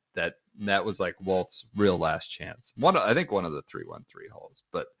 That was like Wolff's real last chance. I think one of the 3-1-3 holes,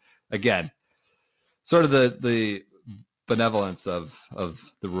 but again, sort of the benevolence of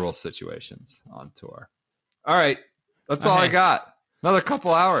the rule situations on tour. All right. That's all I got. Another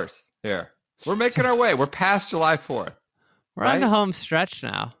couple hours here. We're making our way. We're past July 4th. We're on the home stretch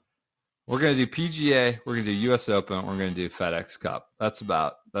now. We're going to do PGA. We're going to do U.S. Open. We're going to do FedEx Cup. That's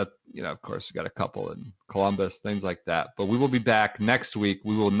about that. You know, of course, we got a couple in Columbus, things like that. But we will be back next week.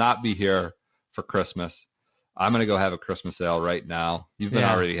 We will not be here for Christmas. I'm going to go have a Christmas ale right now. You've been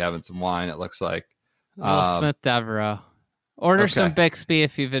already having some wine, it looks like. Smith Devereaux. Order some Bixby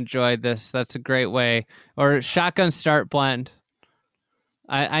if you've enjoyed this. That's a great way. Or shotgun start blend.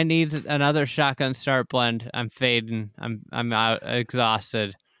 I need another shotgun start blend. I'm fading. I'm out,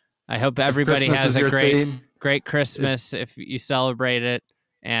 exhausted. I hope everybody has a great Christmas if you celebrate it,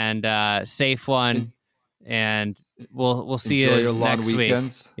 and safe one. and we'll see Enjoy you your long next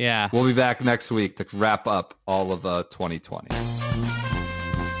weekends. week. Yeah, We'll be back next week to wrap up all of 2020.